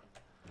 so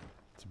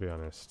to be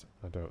honest,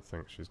 I don't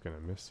think she's going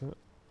to miss it.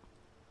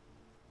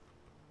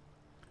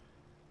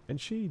 And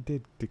she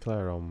did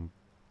declare on...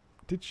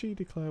 Did she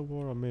declare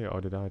war on me,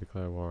 or did I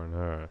declare war on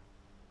her?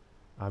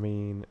 I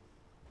mean...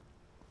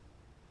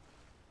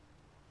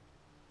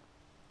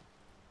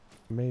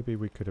 Maybe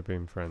we could have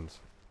been friends.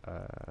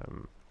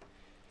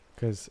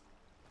 Because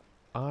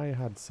I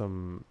had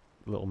some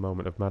little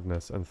moment of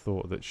madness and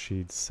thought that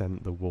she'd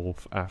sent the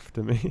wolf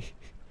after me.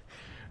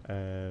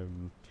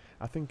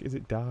 I think, is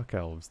it dark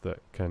elves that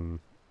can,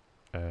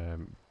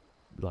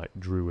 like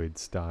druid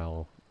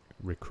style,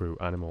 recruit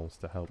animals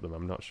to help them?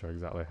 I'm not sure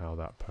exactly how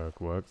that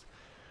perk works,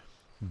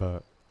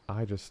 but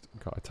I just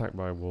got attacked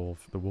by a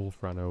wolf. The wolf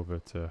ran over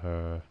to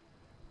her.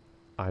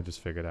 I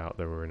just figured out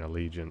they were in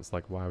allegiance.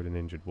 Like, why would an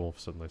injured wolf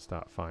suddenly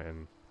start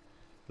fighting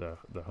the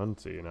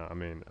hunter, you know what I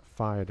mean?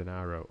 Fired an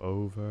arrow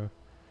over.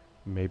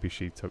 Maybe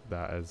she took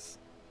that as,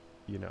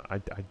 you know, I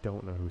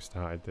don't know who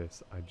started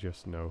this. I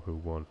just know who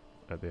won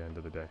at the end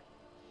of the day.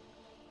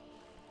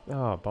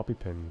 Ah, bobby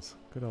pins.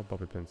 Good old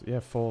bobby pins. Yeah,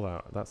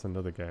 Fallout. That's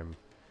another game.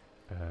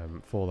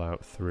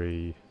 Fallout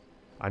 3.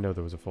 I know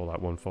there was a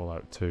Fallout 1,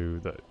 Fallout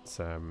 2 that's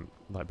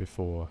like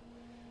before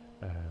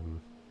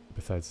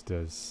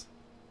Bethesda's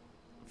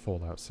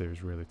Fallout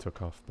series really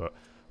took off, but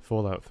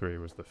Fallout 3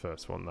 was the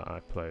first one that I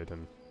played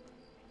and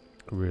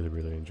really,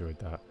 really enjoyed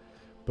that.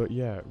 But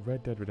yeah,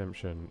 Red Dead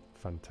Redemption,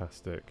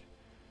 fantastic.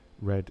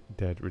 Red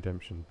Dead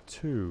Redemption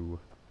 2,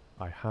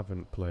 I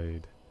haven't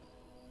played,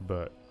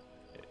 but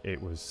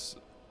it was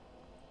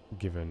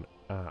given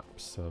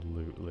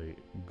absolutely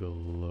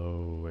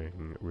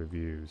glowing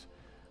reviews.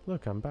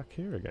 Look, I'm back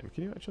here again.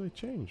 Can you actually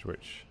change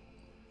which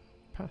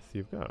path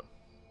you've got?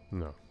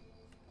 No.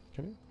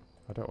 Can you?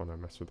 I don't want to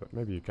mess with it.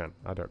 Maybe you can.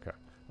 I don't care.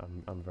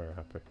 I'm very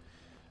happy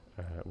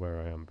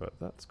where I am, but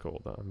that's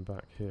cool that I'm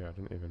back here. I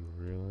didn't even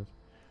realise.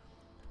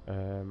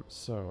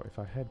 So, if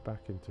I head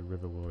back into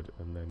Riverwood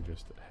and then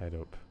just head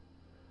up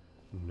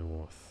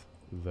north,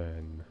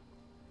 then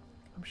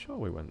I'm sure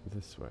we went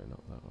this way,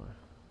 not that way.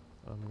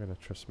 I'm going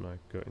to trust my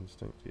gut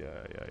instinct.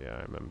 Yeah,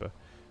 I remember.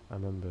 I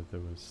remember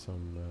there was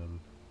some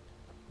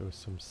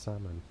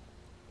salmon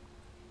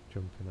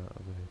jumping out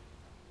of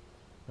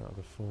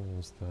the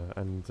falls there,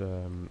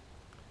 and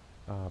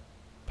our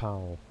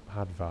pal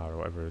Hadvar, or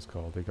whatever it's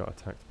called, he got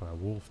attacked by a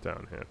wolf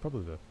down here.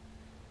 Probably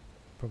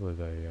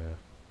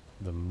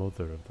the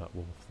mother of that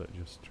wolf that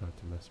just tried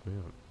to mess me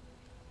up.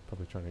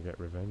 Probably trying to get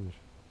revenge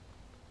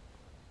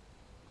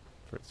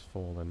for its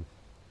fallen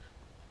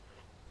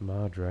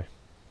madre.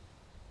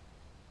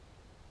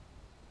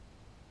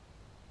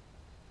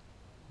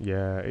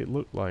 Yeah, it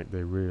looked like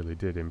they really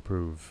did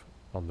improve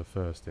on the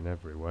first in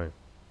every way,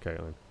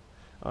 Caitlin.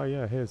 Oh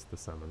yeah, here's the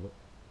salmon, look.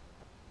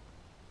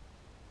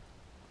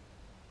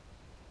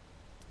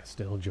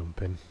 Still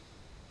jumping.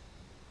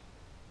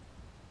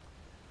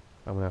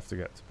 I'm gonna have to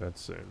get to bed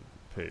soon,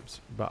 peeps.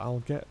 But I'll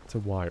get to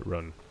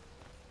Whiterun,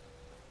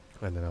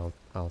 and then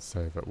I'll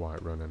save at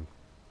Whiterun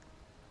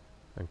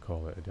and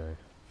call it a day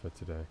for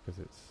today, because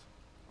it's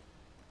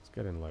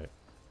getting late.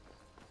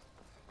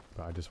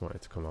 But I just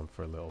wanted to come on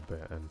for a little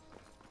bit and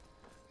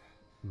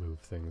move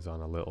things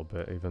on a little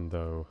bit, even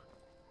though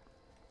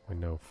we're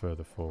no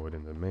further forward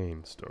in the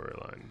main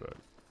storyline. But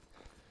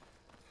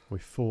we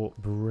fought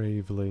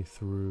bravely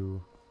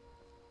through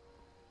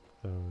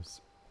those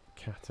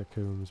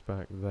catacombs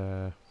back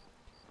there.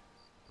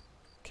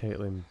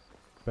 Caitlin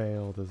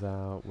bailed us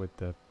out with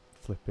the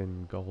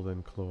flipping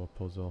golden claw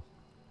puzzle,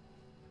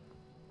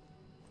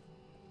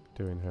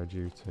 doing her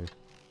duty.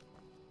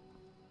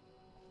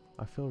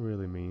 I feel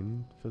really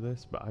mean for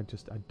this, but I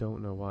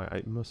don't know why.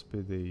 It must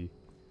be the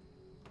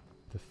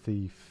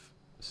thief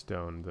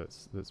stone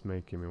that's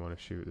making me want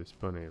to shoot this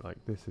bunny. Like,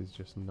 this is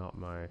just not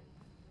my...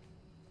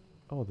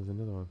 Oh, there's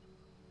another one.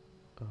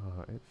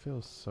 Oh, it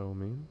feels so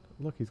mean.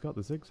 Look, he's got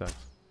the zigzags.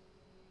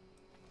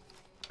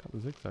 Got the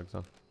zigzags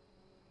on.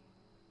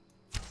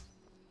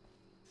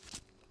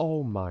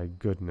 Oh my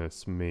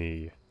goodness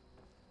me.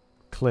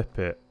 Clip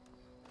it.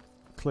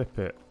 Clip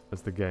it,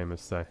 as the gamers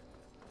say.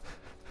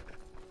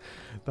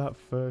 That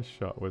first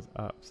shot was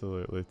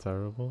absolutely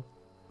terrible.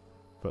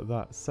 But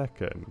that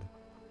second...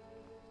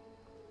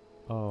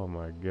 Oh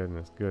my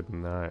goodness, good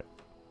night.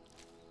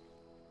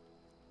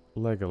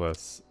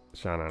 Legolas,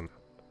 Shannon,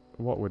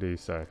 what would he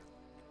say?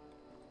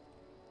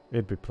 He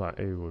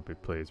would be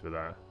pleased with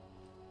that.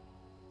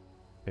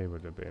 He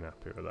would have been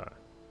happy with that.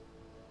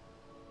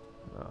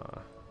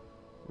 Ah,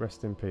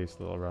 rest in peace,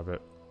 little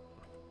rabbit.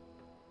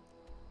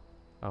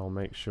 I'll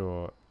make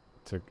sure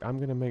to... I'm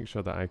going to make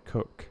sure that I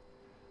cook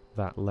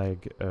that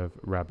leg of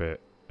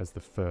rabbit as the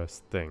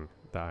first thing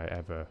that I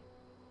ever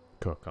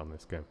cook on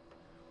this game.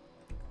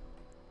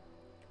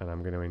 And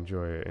I'm going to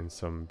enjoy it in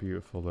some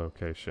beautiful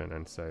location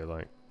and say,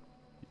 like,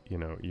 you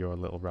know, your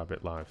little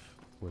rabbit life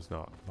was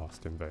not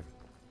lost in vain.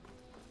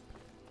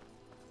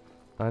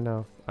 I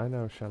know,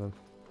 Shannon.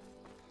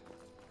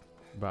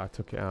 But I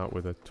took it out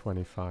with a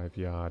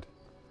 25-yard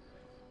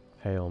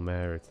Hail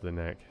Mary to the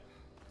neck.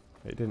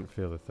 It didn't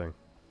feel the thing.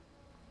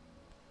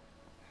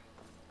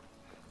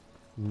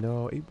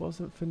 No, it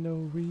wasn't for no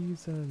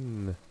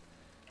reason.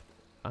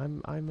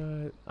 I'm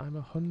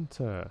a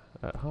hunter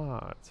at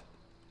heart.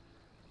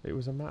 It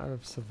was a matter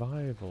of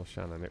survival,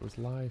 Shannon. It was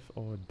life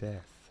or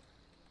death.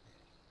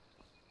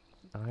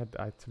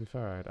 To be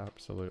fair, I had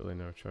absolutely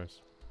no choice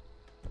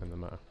in the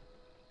matter.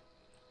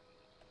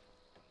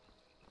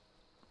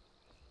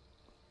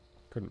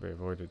 Couldn't be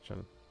avoided,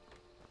 Shannon.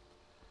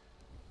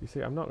 You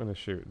see, I'm not going to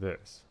shoot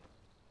this.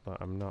 Like,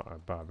 I'm not a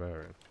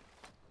barbarian.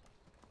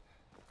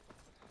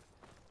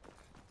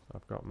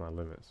 I've got my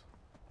limits.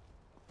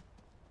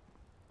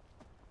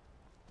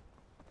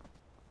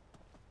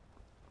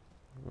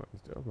 What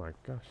is, oh my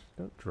gosh,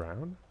 don't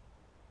drown.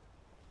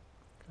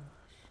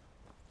 Gosh.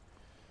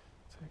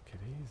 Take it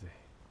easy.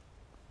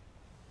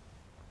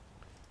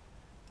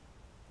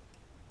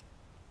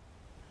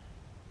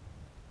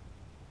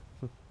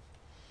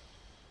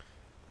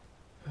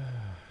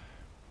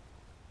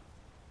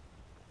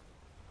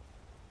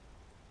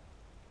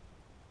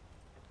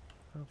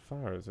 How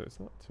far is it? It's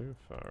not too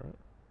far, right?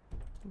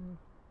 Not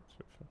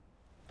too far.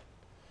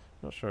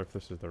 Not sure if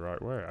this is the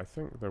right way. I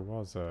think there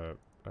was a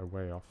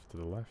way off to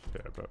the left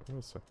here, but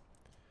we'll see.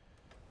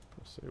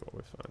 We'll see what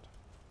we find.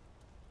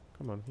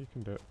 Come on, you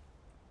can do it.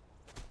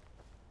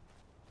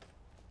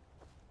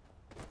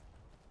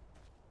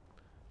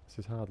 This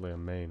is hardly a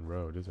main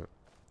road, is it?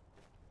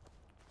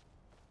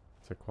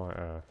 It's a quite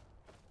a...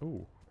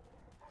 Ooh.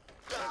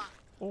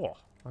 Oh,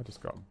 I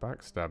just got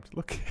backstabbed.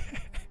 Look.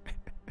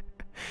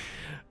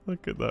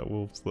 Look at that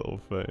wolf's little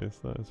face.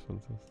 That is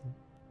fantastic.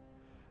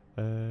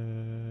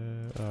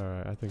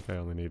 Alright, I think I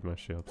only need my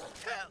shield.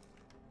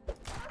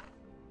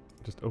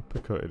 Just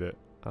uppercutted it.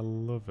 I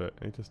love it.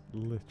 He just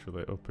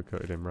literally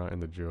uppercutted him right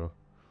in the jaw.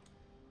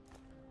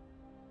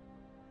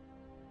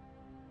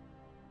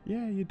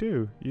 Yeah, you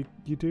do.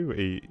 You do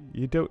eat.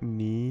 You don't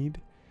need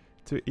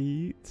to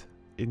eat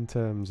in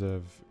terms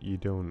of you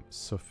don't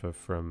suffer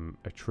from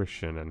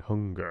attrition and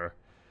hunger,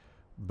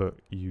 but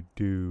you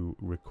do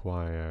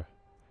require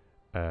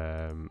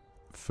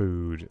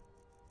food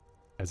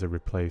as a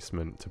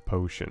replacement to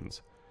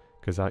potions,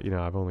 because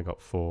I've only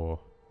got 4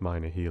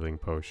 minor healing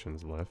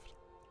potions left,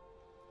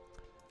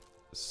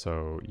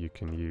 so you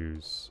can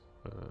use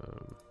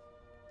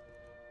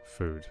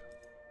food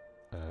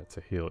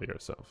to heal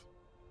yourself.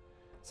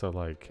 So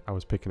like I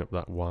was picking up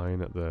that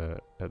wine at the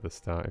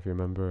start, if you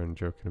remember, and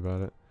joking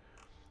about it.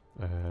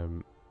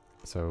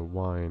 So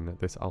wine,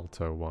 this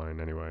alto wine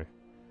anyway,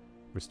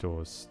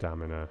 restores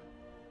stamina.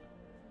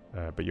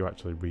 But you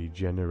actually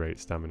regenerate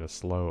stamina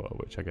slower,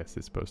 which I guess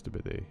is supposed to be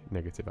the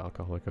negative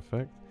alcoholic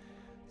effect,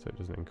 so it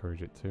doesn't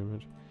encourage it too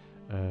much.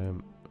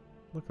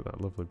 Look at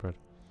that lovely bread.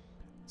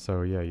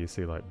 So yeah, you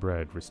see, like,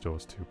 bread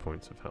restores 2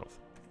 points of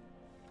health,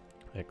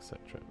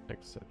 etc,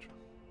 etc.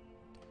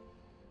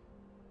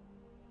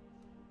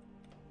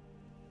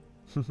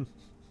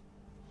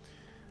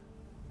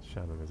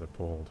 Shannon is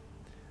appalled.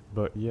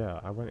 But yeah,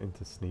 I went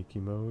into sneaky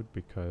mode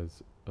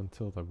because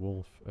until the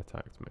wolf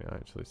attacked me, I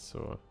actually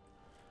saw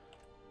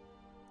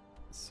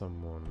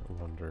someone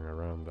wandering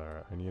around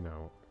there, and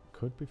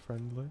could be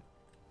friendly.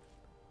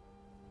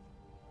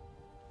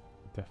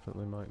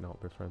 Definitely might not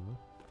be friendly.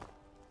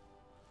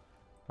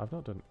 I've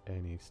not done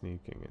any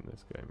sneaking in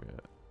this game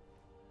yet.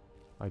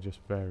 I just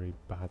very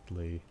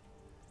badly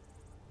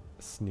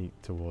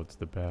sneaked towards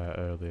the bear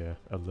earlier,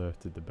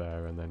 alerted the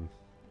bear, and then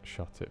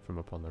shot it from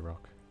up on the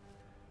rock.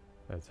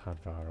 As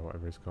Hadvar or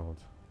whatever it's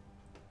called.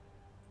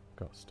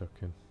 Got stuck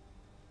in.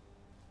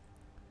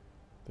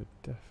 There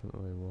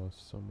definitely was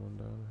someone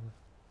down here.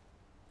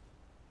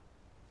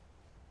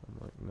 I'm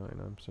like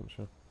 99%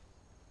 sure.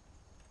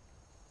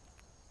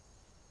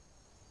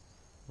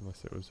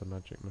 Unless it was a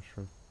magic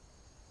mushroom.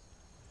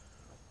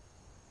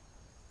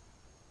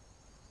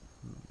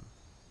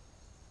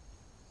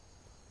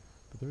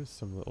 But there is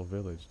some little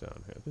village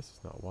down here. This is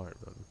not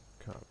Whiterun.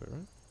 Can't be,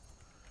 right?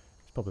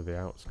 It's probably the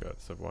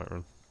outskirts of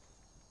Whiterun.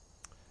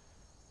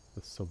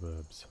 The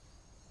suburbs.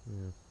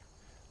 Yeah.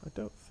 I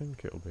don't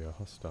think it'll be a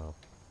hostile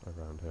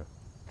around here.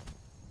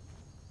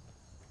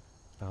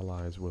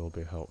 Allies will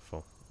be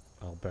helpful.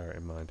 I'll bear it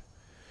in mind.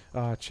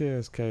 Ah,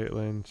 cheers,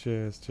 Caitlin.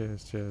 Cheers,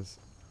 cheers, cheers.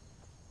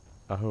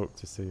 I hope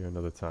to see you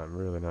another time.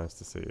 Really nice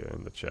to see you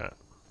in the chat.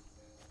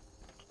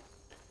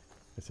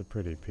 It's a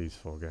pretty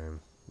peaceful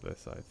game,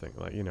 this, I think.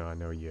 Like, I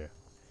know you're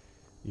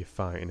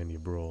fighting and you're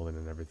brawling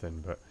and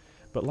everything,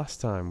 but last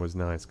time was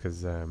nice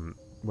because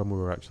when we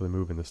were actually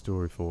moving the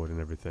story forward and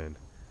everything,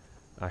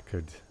 I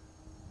could,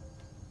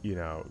 you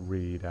know,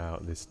 read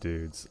out this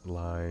dude's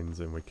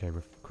lines, and we came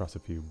across a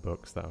few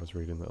books that I was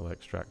reading little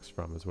extracts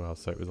from as well,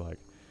 so it was like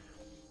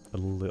a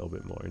little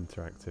bit more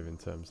interactive in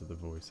terms of the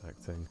voice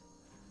acting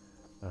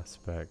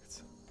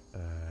aspect.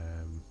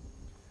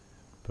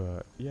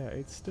 But yeah,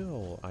 it's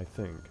still, I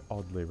think,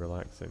 oddly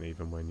relaxing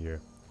even when you're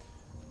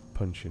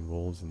punching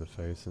walls in the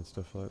face and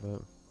stuff like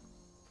that.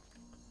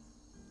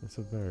 It's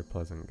a very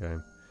pleasant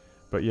game.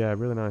 But yeah,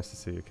 really nice to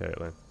see you,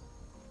 Caitlin.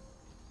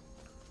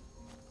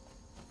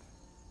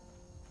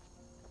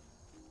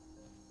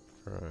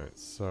 Right,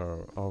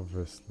 so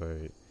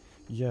obviously,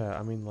 yeah,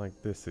 I mean,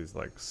 like, this is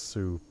like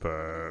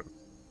super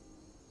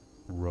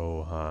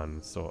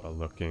Rohan sort of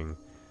looking.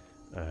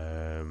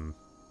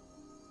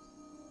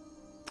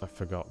 I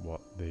forgot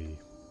what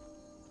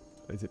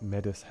is it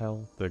Medus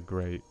Hell? The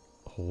Great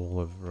Hall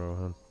of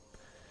Rohan.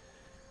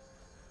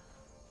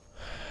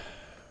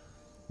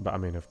 But I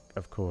mean,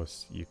 of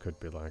course, you could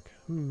be like,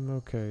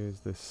 okay, is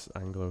this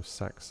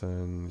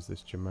Anglo-Saxon, is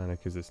this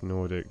Germanic, is this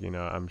Nordic? You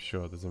know, I'm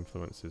sure there's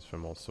influences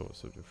from all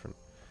sorts of different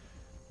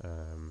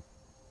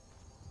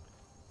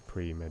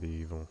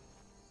pre-medieval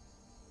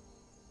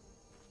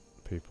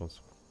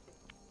peoples.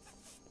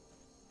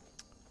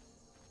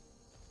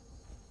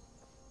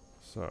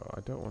 So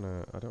I don't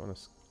wanna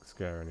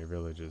scare any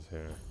villagers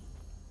here.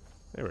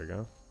 There we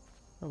go.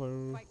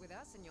 Hello. Fight with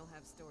us and you'll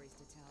have stories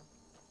to tell.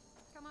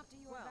 Come up to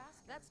your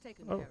basket. That's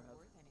taken Oh. care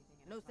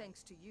of. No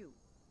thanks to you.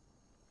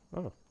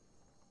 Oh.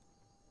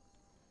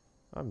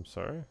 I'm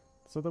sorry.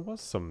 So there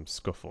was some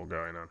scuffle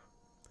going on.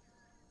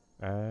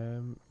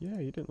 Yeah,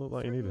 you didn't look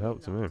like you needed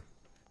help to me.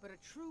 But a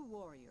true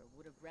warrior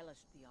would have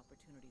relished the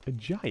opportunity. A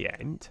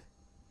giant?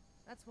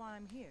 That's why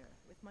I'm here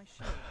with my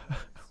shield.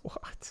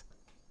 What?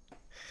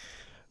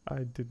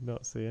 I did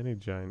not see any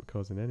giant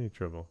causing any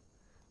trouble.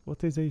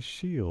 What is a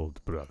shield,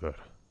 brother?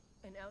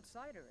 An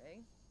outsider,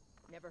 eh?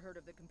 Never heard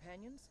of the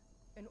Companions?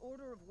 An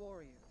order of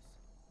warriors.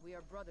 We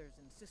are brothers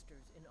and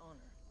sisters in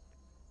honor.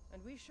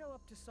 And we show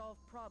up to solve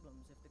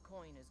problems if the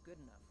coin is good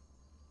enough.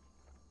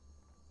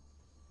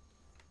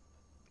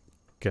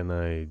 Can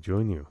I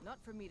join you? Not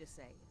for me to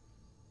say.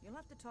 You'll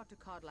have to talk to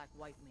Kodlak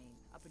Whitemane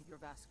up in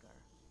Jorvaskar.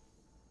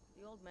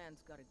 The old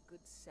man's got a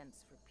good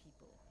sense for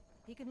people.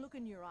 He can look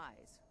in your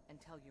eyes and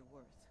tell your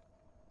worth.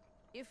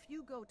 If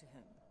you go to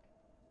him,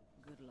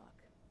 good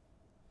luck.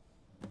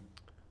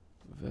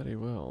 Very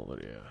well,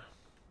 Lydia.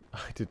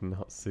 I did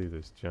not see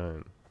this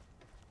giant.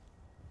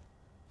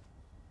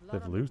 Blood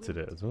They've on the looted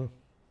wind it as well. today.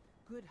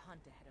 Good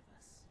hunt ahead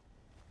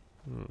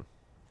of us.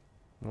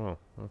 Well,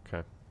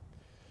 okay.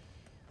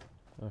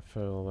 I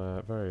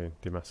feel very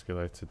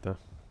demasculated there.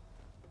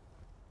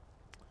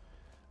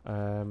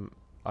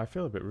 I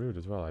feel a bit rude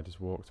as well. I just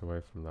walked away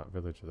from that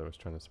villager that was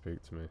trying to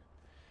speak to me.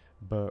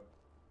 But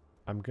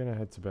I'm going to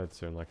head to bed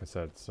soon, like I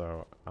said,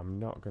 so I'm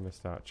not going to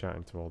start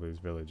chatting to all these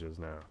villagers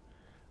now.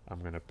 I'm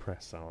going to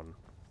press on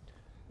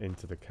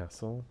into the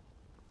castle.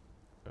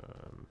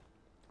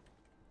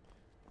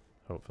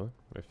 Hopefully,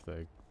 if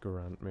they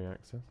grant me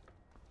access.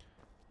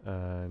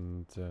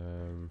 And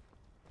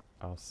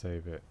I'll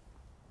save it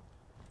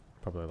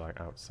probably like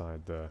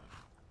outside the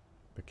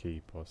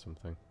keep or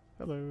something.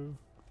 Hello.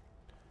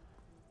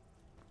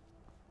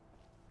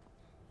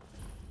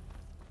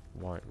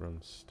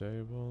 Whiterun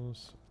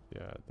Stables.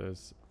 Yeah,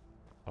 there's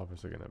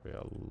obviously going to be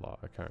a lot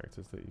of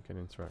characters that you can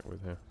interact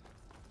with here.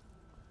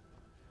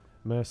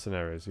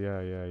 Mercenaries, yeah,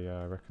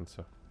 I reckon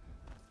so.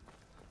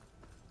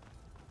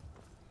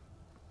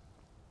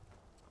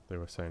 They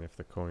were saying if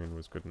the coin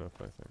was good enough,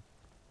 I think.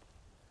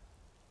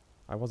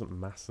 I wasn't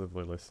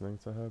massively listening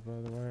to her,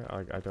 by the way.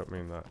 I don't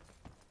mean that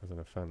as an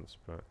offence,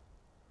 but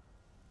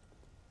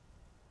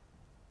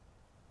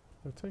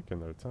they're taking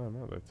their time,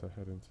 aren't they, to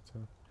head into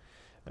town.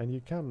 And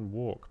you can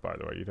walk, by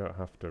the way. You don't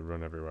have to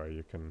run everywhere.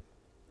 You can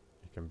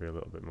be a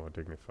little bit more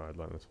dignified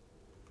like this.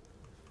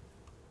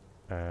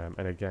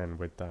 And again,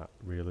 with that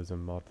realism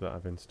mod that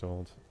I've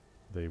installed,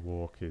 the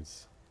walk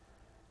is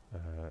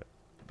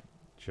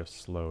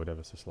just slowed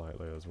ever so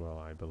slightly as well,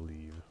 I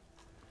believe,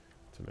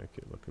 to make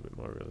it look a bit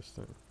more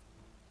realistic.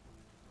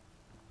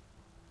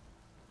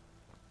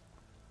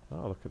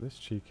 Oh, look at this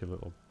cheeky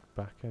little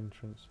back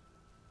entrance.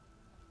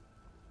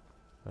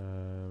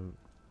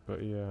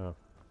 But yeah.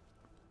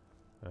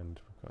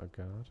 And we've got a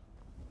guard.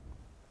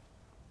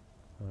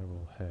 I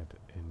will head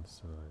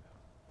inside.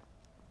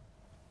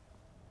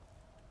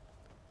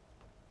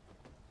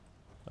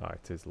 Ah,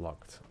 it is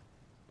locked.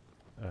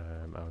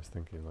 I was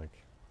thinking,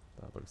 like,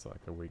 that looks like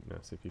a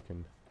weakness if you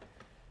can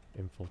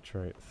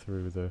infiltrate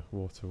through the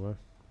waterway.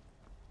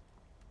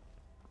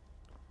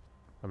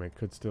 I mean, it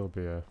could still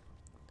be a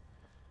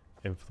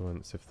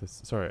influence if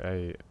this... Sorry,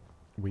 a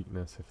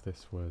weakness if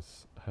this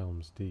was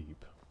Helm's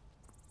Deep.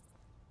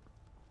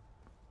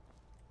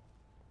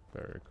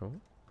 Very cool.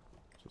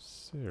 It's a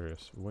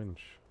serious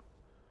winch.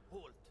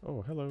 Halt.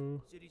 Oh,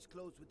 hello. City's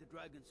closed with the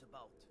dragons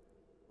about.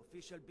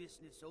 Official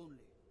business only.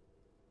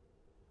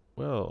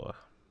 Well,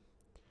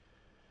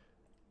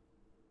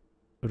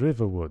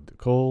 Riverwood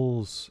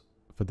calls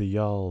for the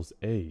Jarl's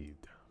aid.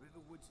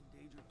 Riverwood's in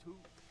danger too.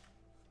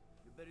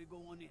 You better go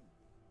on in.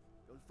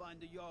 Those find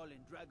the Jarl in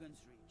Dragon's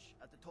Reach,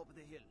 at the top of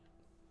the hill.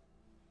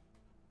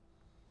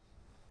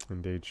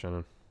 Indeed,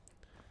 Shannon.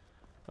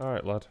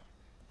 Alright, lad.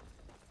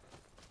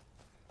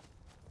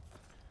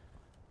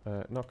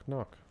 Knock,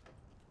 knock.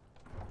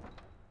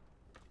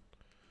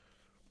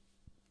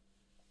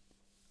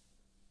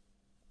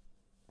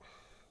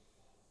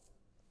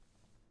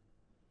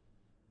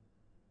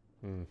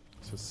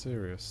 It's a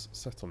serious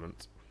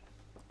settlement.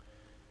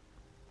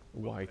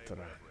 White Ran.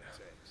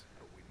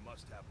 But we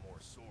must have more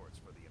swords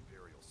for the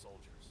Imperial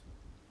soldiers.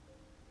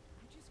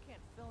 I just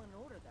can't fill an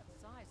order that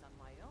size on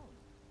my own.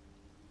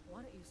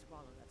 Why don't you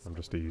swallow that? I'm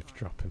just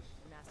eavesdropping.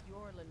 And ask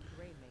Aldiwin the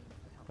Great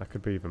for help. That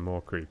could be even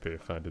more creepy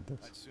if I did I'd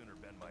this. sooner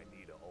bend my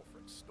knee to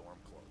Ulfric's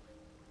Stormcloak.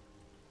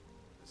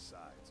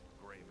 Besides,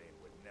 Greymane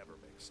would never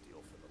make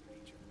steel for the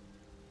Legion.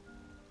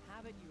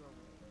 Have it your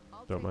way.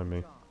 I'll Don't take mind the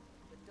me. job,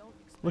 but don't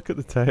expect Look at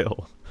the me to-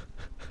 tail.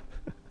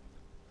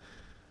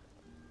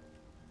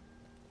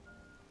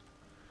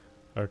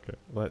 Okay,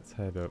 let's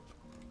head up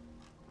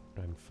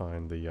and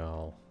find the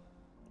Jarl.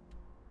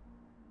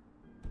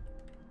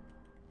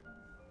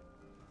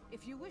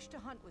 If you wish to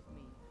hunt with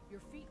me,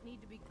 your feet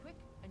need to be quick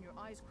and your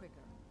eyes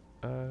quicker.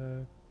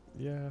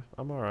 Yeah,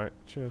 I'm alright.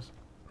 Cheers.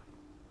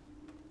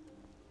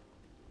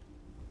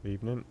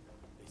 Evening.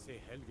 They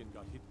say Helgen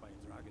got hit by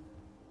a dragon.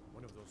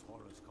 One of those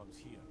horrors comes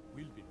here.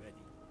 We'll be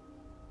ready.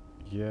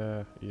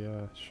 Yeah,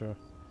 sure.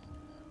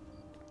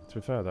 To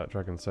be fair, that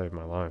dragon saved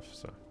my life,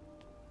 so.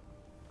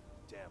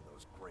 Damn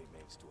those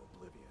Greymanes to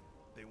oblivion.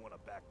 They want to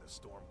back the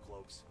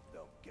Stormcloaks,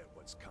 they'll get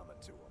what's coming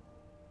to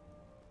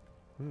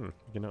them.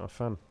 You're not a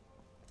fan.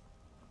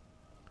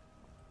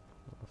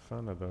 Not a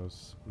fan of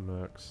those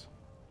mercs.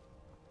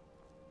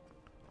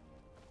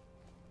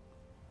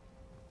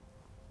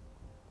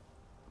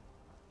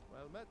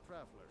 Well met,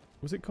 traveler.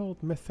 Was it called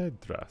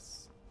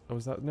Methedras? Or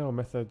was that... No,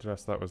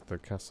 Methedras, that was the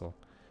castle.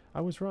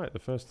 I was right the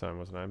first time,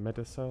 wasn't I?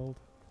 Mediseld?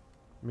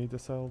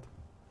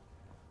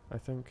 I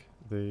think.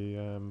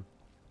 The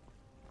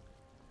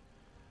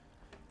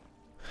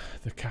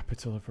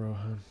capital of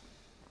Rohan.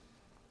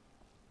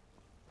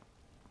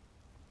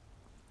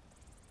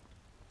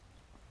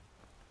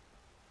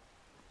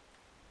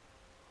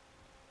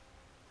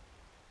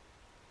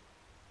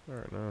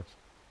 Very nice.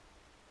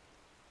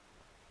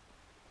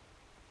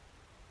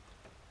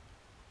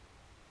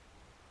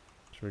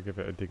 Should we give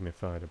it a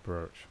dignified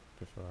approach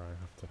before I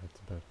have to head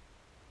to bed?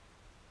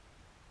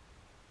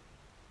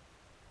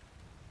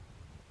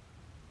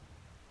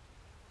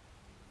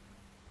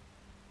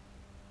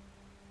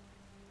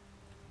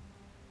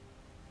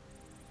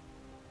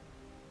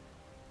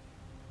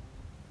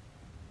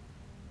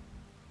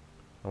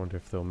 I wonder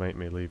if they'll make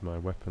me leave my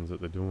weapons at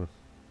the door.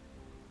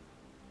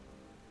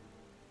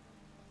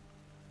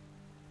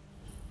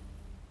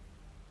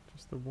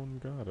 Just the one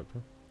guard up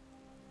here.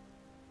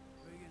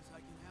 Brigands I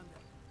can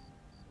handle.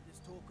 This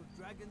talk of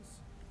dragons,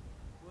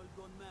 world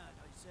gone mad,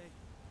 I say.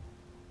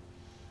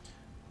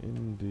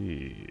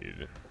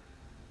 Indeed.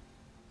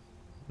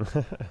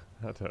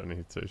 I don't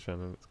need to,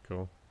 Shannon, it's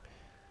cool.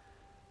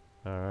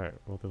 Alright,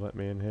 will they let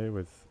me in here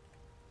with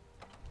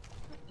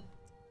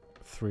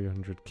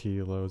 300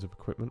 kilos of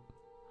equipment?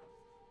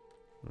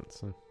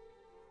 Let's see.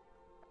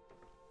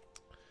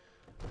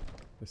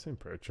 They seem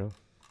pretty chill.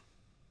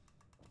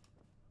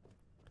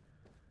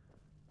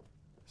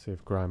 See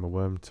if Grima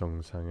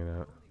Wormtongue's hanging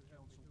out.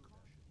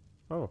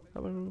 Oh,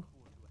 hello.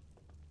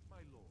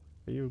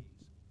 Are you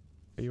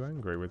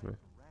angry with me?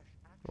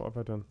 What have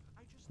I done?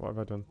 What have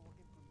I done?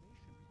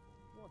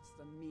 What's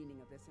the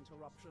meaning of this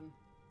interruption?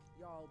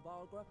 Jarl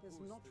Balgrup is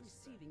not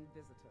receiving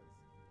visitors.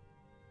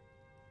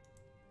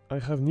 I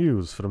have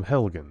news from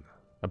Helgen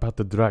about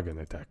the dragon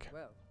attack.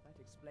 Well, that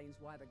explains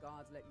why the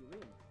guards let you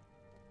in.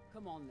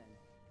 Come on then.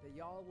 The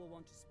Jarl will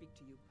want to speak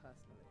to you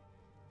personally.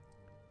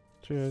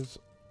 Cheers.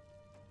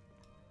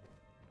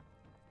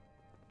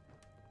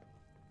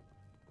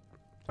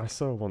 I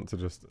so want to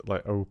just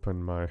like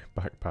open my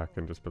backpack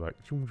and just be like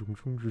zoom, zoom,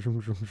 zoom,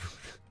 zoom, zoom, zoom.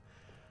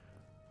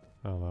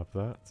 I'll have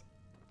that.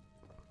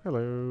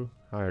 Hello.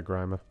 Hiya,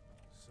 Grima.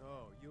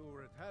 So, you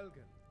were at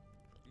Helgen.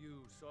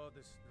 You saw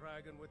this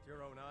dragon with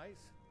your own eyes?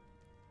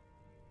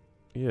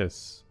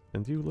 Yes,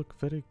 and you look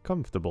very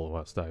comfortable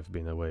whilst I've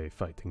been away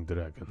fighting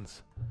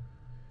dragons.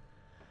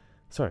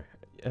 Sorry,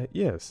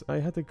 yes, I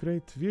had a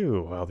great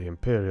view while the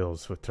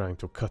Imperials were trying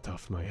to cut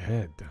off my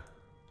head.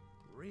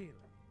 Really?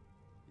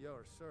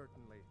 You're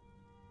certainly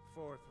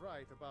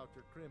forthright about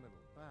your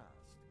criminal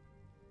past.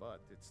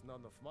 But it's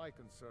none of my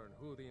concern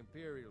who the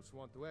Imperials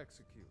want to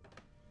execute,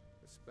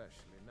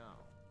 especially now.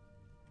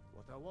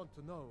 What I want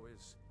to know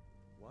is,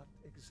 what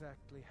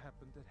exactly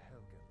happened at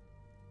Helgen?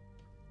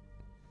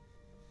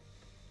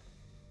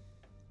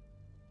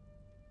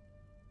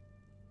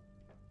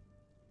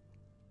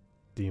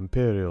 The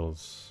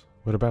Imperials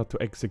were about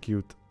to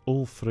execute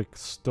Ulfric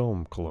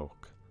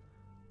Stormcloak.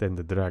 Then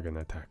the dragon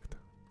attacked.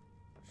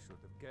 Should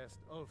have guessed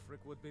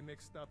Ulfric would be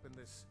mixed up in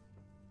this.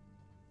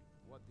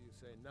 What do you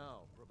say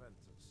now,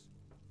 Proventus?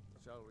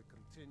 Shall we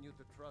continue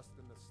to trust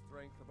in the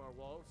strength of our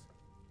walls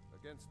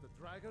against the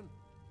dragon?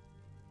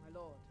 My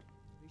lord,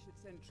 we should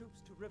send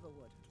troops to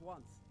Riverwood at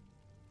once.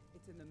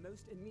 It's in the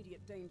most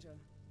immediate danger.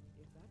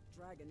 If that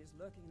dragon is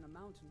lurking in the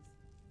mountains...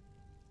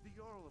 The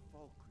Jarl of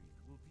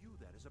Falkreath will view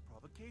that as a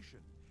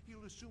provocation.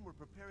 He'll assume we're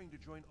preparing to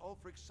join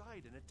Ulfric's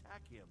side and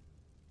attack him.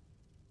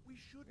 We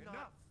should not...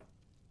 Enough!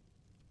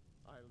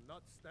 I'll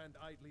not stand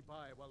idly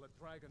by while the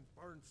dragon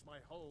burns my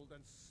hold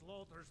and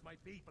slaughters my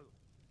people.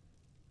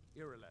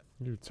 Irileth,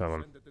 You tell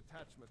him. send a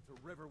detachment to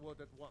Riverwood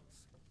at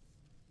once.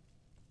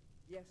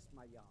 Yes,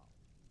 my Jarl.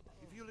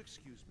 If you'll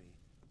excuse me,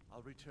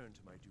 I'll return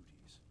to my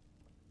duties.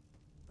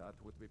 That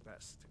would be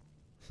best.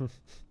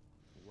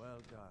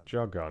 Well done.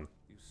 Jog on.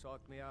 You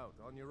sought me out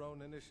on your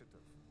own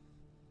initiative.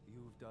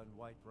 You've done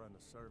Whiterun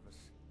a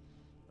service.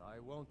 I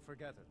won't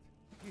forget it.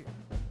 Here,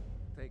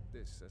 take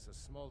this as a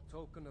small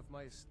token of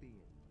my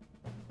esteem.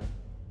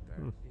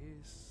 There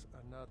is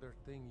another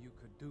thing you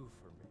could do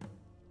for me.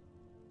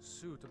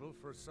 Suitable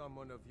for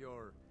someone of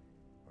your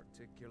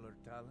particular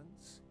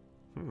talents.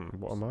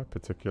 What are my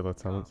particular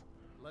talents?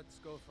 Now, let's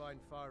go find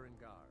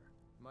Farengar,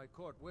 my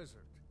court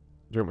wizard.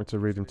 Do you want me to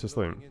read him to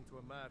sleep? Looking into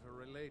a matter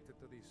related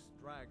to these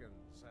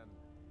dragons and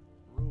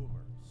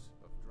rumors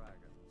of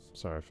dragons.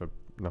 Sorry for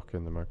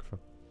knocking the microphone.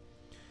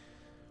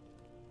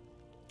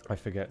 I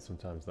forget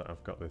sometimes that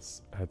I've got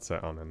this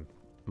headset on and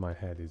my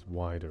head is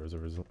wider as a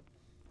result.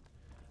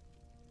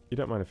 You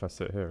don't mind if I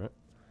sit here,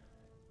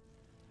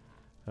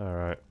 right?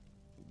 Alright.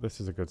 This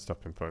is a good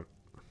stopping point.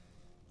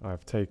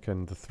 I've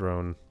taken the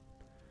throne.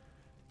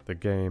 The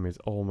game is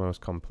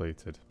almost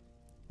completed.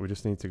 We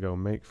just need to go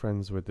make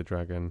friends with the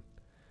dragon,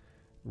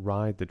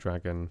 ride the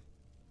dragon,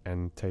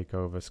 and take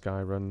over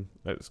Skyrim,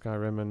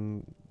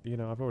 and, you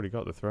know, I've already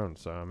got the throne,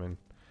 so, I mean,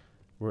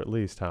 we're at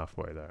least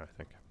halfway there, I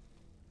think.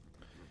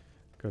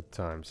 Good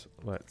times.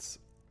 Let's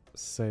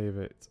save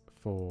it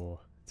for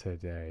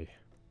today.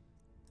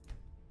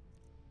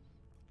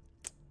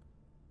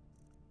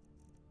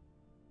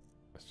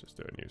 Let's just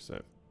do a new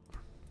save.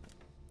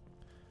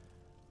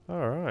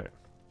 Alright.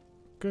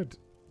 Good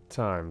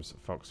times,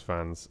 Fox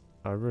fans.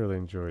 I really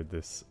enjoyed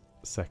this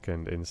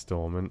second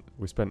installment.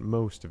 We spent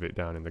most of it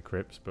down in the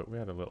crypts, but we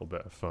had a little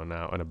bit of fun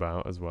out and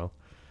about as well.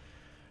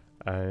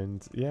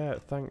 And yeah,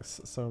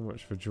 thanks so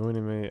much for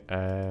joining me.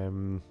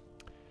 I'm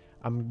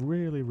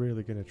really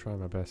going to try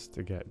my best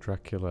to get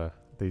Dracula,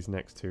 these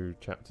next 2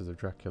 chapters of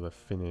Dracula,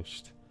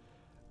 finished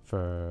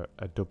for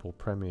a double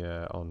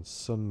premiere on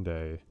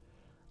Sunday,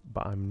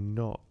 but I'm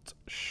not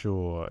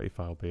sure if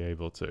I'll be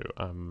able to.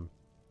 I'm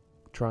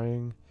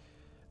trying,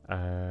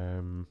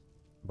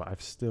 but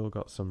I've still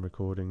got some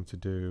recording to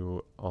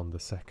do on the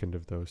second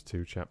of those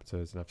 2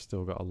 chapters, and I've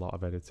still got a lot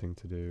of editing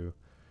to do,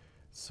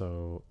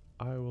 so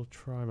I will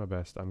try my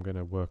best. I'm going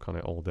to work on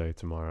it all day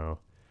tomorrow,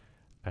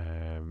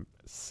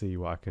 see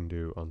what I can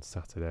do on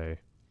Saturday,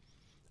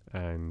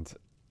 and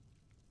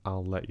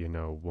I'll let you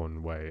know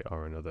one way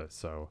or another.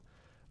 So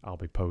I'll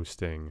be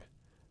posting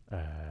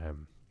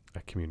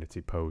a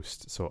community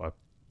post sort of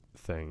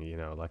thing, you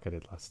know, like I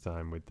did last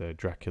time with the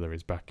Dracula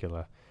is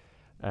Bacula.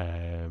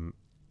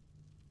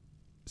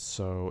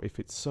 So if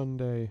it's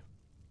Sunday,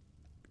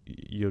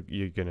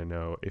 you're gonna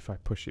know. If I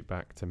push it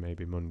back to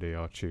maybe Monday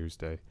or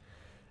Tuesday,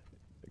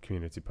 the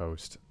community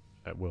post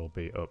will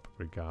be up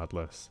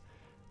regardless,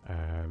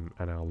 and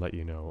I'll let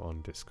you know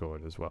on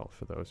Discord as well,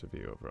 for those of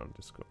you over on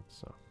Discord.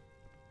 So,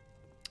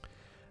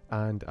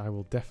 and I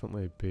will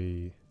definitely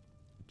be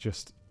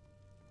just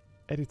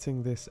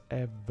editing this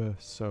ever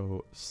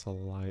so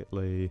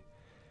slightly,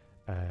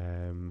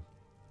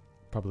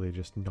 probably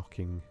just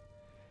knocking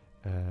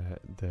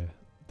the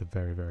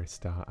very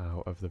start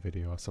out of the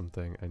video or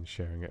something and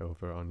sharing it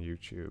over on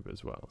YouTube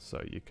as well,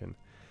 so you can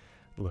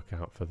look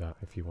out for that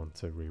if you want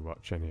to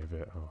rewatch any of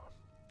it or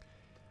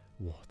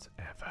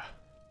whatever.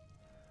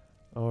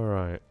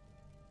 Alright,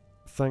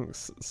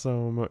 thanks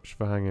so much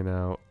for hanging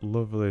out.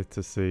 Lovely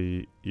to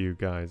see you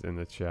guys in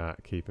the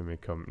chat keeping me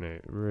company,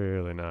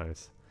 really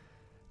nice.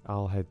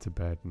 I'll head to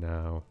bed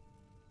now,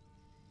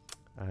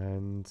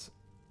 and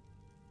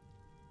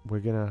we're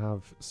gonna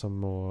have some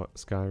more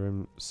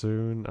Skyrim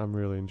soon. I'm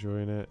really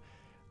enjoying it.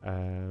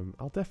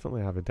 I'll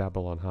definitely have a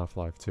dabble on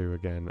Half-Life 2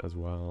 again as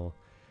well.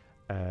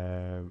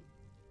 And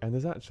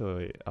there's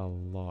actually a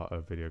lot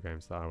of video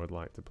games that I would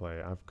like to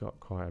play. I've got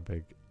quite a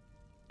big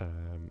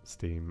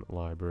Steam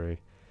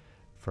library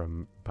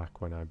from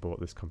back when I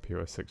bought this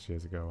computer 6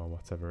 years ago or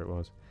whatever it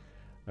was.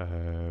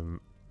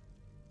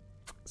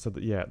 So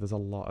that, yeah, there's a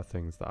lot of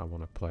things that I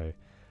want to play,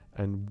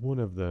 and one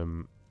of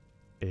them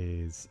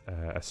is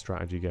a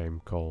strategy game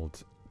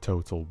called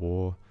Total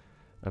War,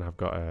 and I've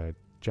got a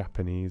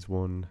Japanese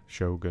one,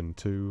 Shogun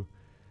 2.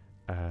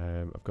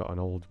 I've got an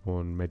old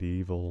one,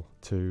 Medieval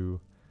 2,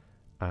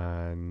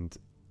 and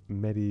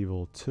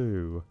Medieval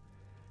 2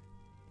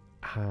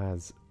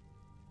 has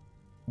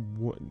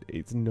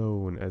it's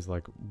known as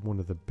like one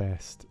of the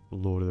best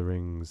Lord of the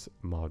Rings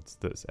mods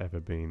that's ever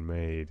been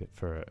made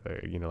for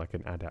you know, like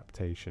an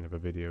adaptation of a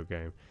video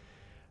game.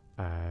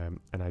 And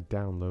I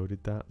downloaded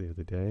that the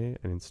other day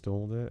and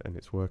installed it, and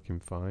it's working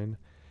fine.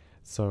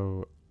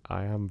 So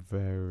I am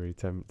very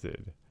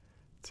tempted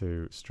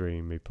to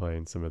stream me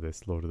playing some of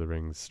this Lord of the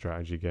Rings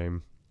strategy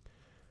game.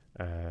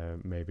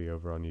 maybe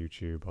over on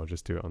YouTube, or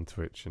just do it on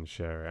Twitch and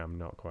share it. I'm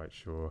not quite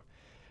sure.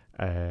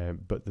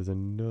 But there's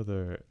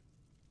another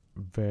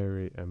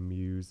very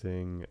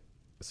amusing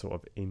sort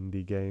of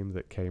indie game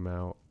that came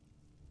out,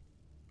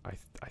 I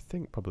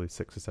think probably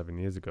 6 or 7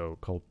 years ago,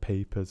 called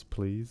Papers,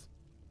 Please.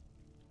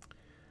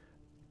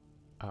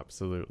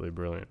 Absolutely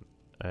brilliant.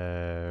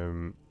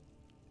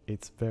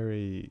 It's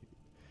very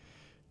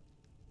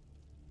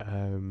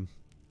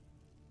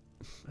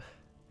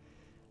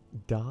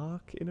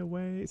dark in a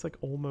way. It's like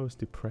almost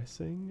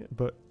depressing,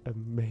 but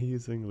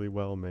amazingly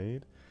well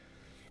made.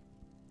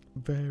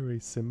 Very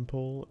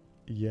simple,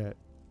 yet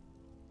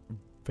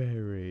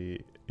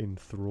very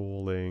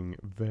enthralling,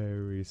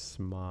 very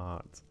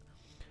smart.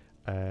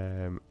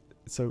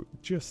 So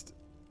just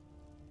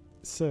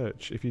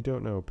search, if you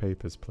don't know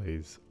Papers,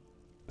 Please,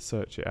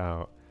 search it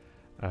out.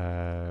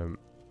 And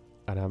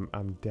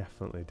I'm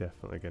definitely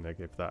gonna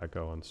give that a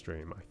go on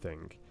stream. I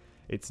think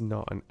it's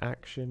not an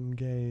action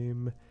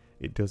game.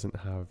 It doesn't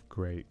have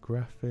great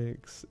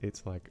graphics.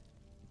 It's like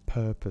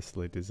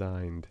purposely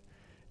designed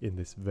in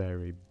this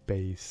very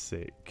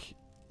basic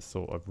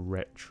sort of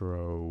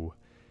retro.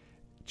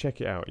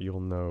 Check it out.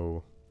 You'll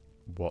know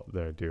what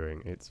they're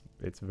doing. It's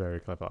very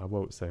clever. I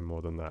won't say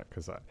more than that,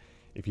 because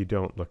if you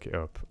don't look it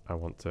up, I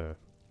want to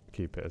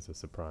keep it as a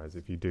surprise.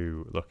 If you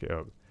do look it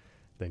up,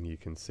 then you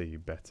can see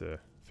better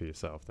for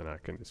yourself than I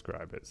can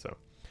describe it. So,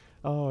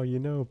 oh, you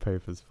know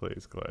Papers,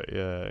 Please, Claire.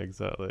 Yeah,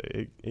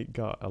 exactly. It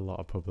got a lot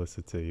of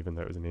publicity, even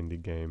though it was an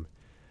indie game.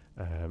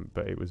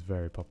 But it was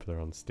very popular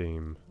on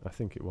Steam. I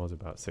think it was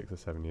about 6 or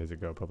 7 years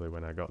ago, probably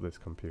when I got this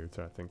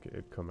computer. I think it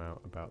had come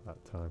out about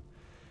that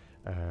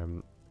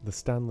time. The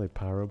Stanley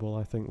Parable,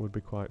 I think, would be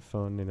quite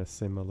fun in a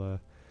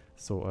similar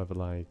sort of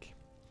like,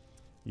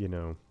 you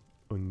know,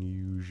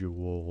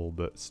 unusual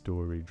but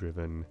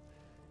story-driven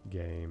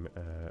game,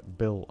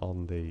 built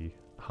on the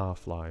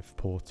Half-Life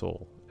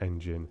Portal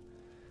engine.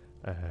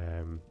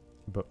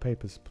 But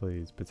Papers,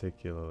 Please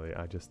particularly,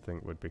 I just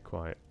think would be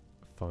quite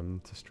fun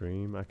to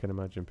stream. I can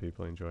imagine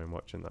people enjoying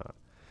watching that.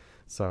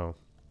 So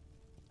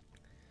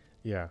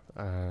yeah,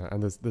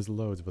 and there's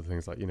loads of other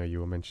things, like, you know, you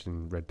were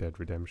mentioning Red Dead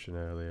Redemption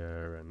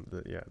earlier,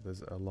 and yeah,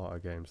 there's a lot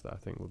of games that I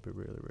think would be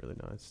really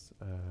nice.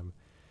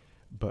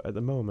 But at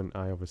the moment,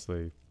 I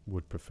obviously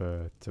would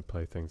prefer to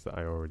play things that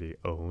I already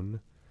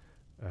own.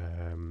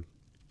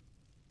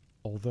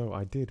 Although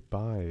I did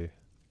buy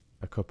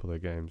a couple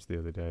of games the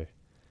other day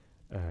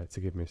to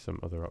give me some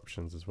other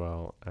options as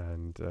well,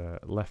 and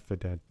Left 4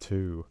 Dead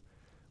 2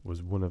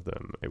 was one of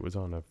them. It was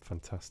on a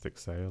fantastic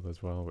sale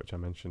as well, which I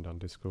mentioned on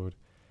Discord.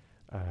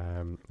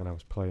 And I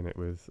was playing it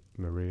with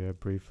Maria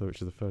briefly,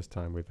 which is the first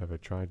time we've ever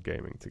tried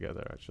gaming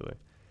together, actually,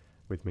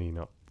 with me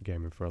not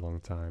gaming for a long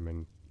time,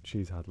 and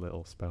she's had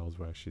little spells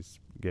where she's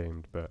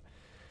gamed, but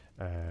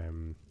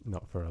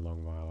not for a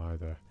long while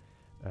either.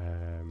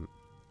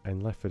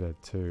 And Left 4 Dead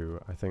 2,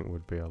 I think,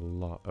 would be a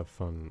lot of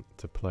fun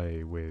to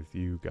play with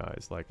you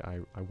guys. Like,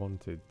 I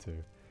wanted to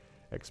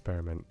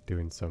experiment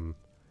doing some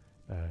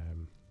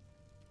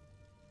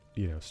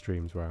you know,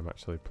 streams where I'm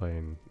actually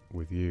playing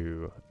with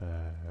you,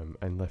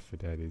 and Left 4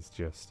 Dead is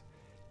just,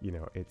 you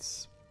know,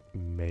 it's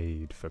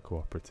made for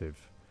cooperative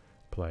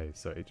play,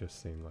 so it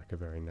just seemed like a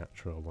very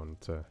natural one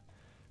to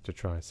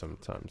try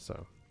sometime.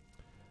 So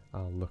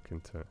I'll look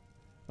into it.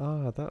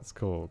 Ah, that's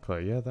cool,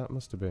 Claire. Yeah, that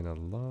must have been a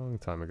long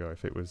time ago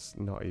if it was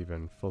not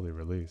even fully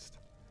released.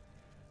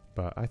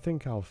 But I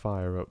think I'll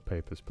fire up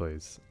Papers,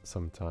 Please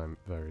sometime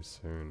very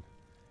soon.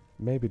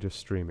 Maybe just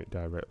stream it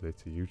directly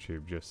to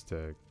YouTube just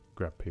to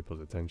grab people's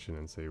attention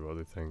and see what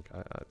they think.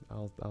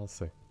 I'll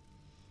see.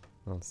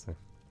 I'll see.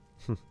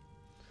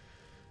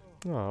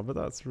 Oh, but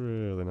that's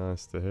really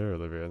nice to hear,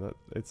 Olivia. That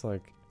it's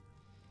like,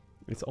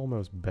 it's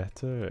almost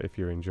better if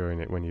you're enjoying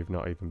it when you've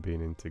not even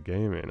been into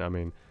gaming. I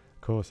mean,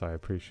 of course, I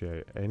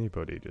appreciate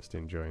anybody just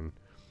enjoying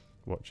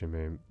watching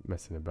me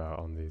messing about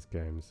on these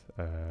games.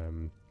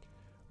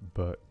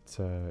 But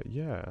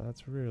yeah,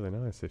 that's really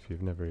nice if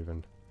you've never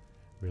even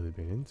really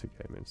been into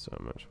gaming so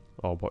much,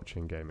 or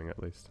watching gaming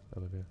at least,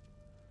 Olivia.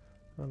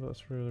 Oh,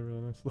 that's really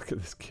nice. Look at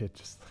this kid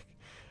just like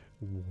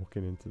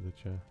walking into the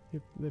chair.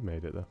 They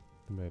made it though.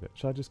 They made it.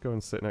 Should I just go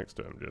and sit next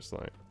to him, just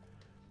like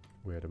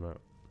weird him out?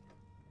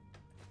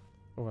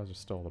 Oh, I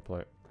just stole the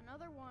plate.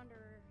 Another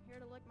wanderer here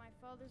to lick my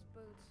father's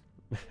boots.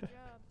 Good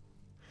job.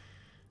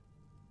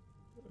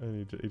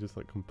 And he just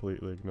like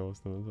completely ignores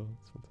them as well.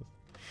 It's fantastic.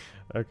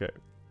 Okay,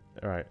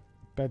 all right.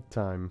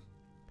 Bedtime.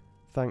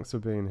 Thanks for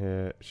being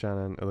here,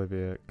 Shannon,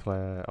 Olivia,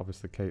 Claire.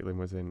 Obviously, Caitlin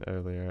was in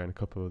earlier, and a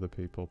couple of other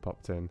people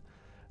popped in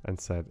and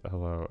said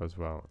hello as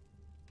well.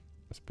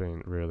 It's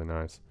been really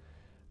nice.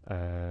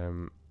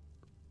 And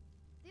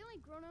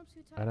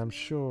I'm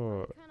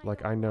sure,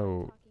 like, I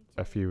know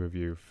a few of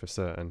you for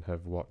certain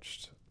have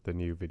watched the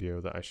new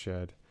video that I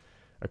shared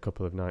a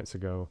couple of nights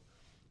ago.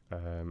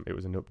 It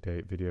was an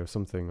update video,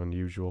 something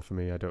unusual for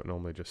me. I don't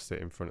normally just sit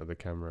in front of the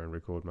camera and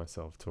record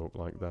myself talk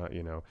like that,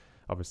 you know.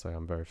 Obviously,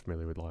 I'm very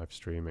familiar with live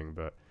streaming,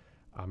 but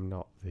I'm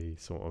not the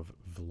sort of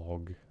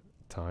vlog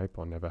type,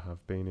 or never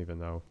have been, even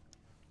though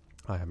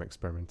I am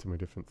experimenting with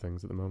different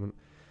things at the moment.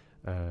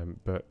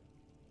 But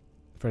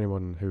for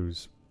anyone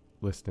who's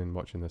listening,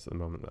 watching this at the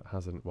moment that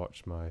hasn't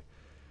watched my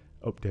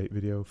update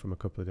video from a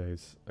couple of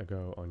days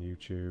ago on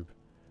YouTube,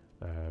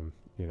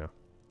 you know,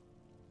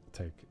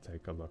 take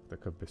a look. There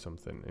could be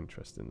something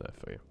interesting there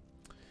for you.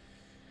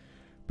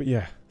 But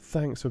yeah,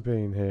 thanks for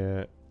being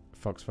here,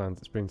 Fox fans.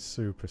 It's been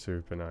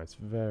super nice,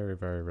 very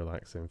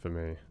relaxing for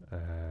me,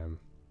 and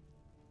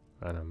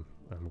I'm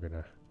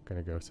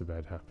gonna go to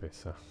bed happy.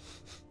 So,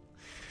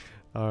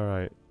 all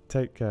right,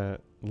 take care.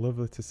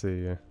 Lovely to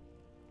see you.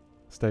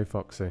 Stay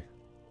foxy.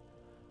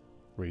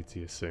 Read to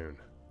you soon.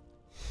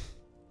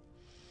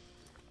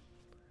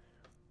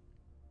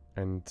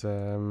 And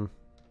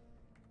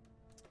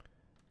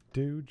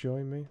do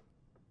join me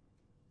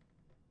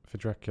for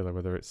Dracula,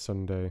 whether it's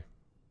Sunday,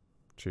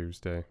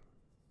 Tuesday.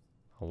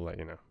 I'll let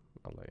you know.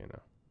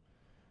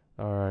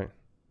 Alright.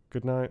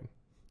 Good night.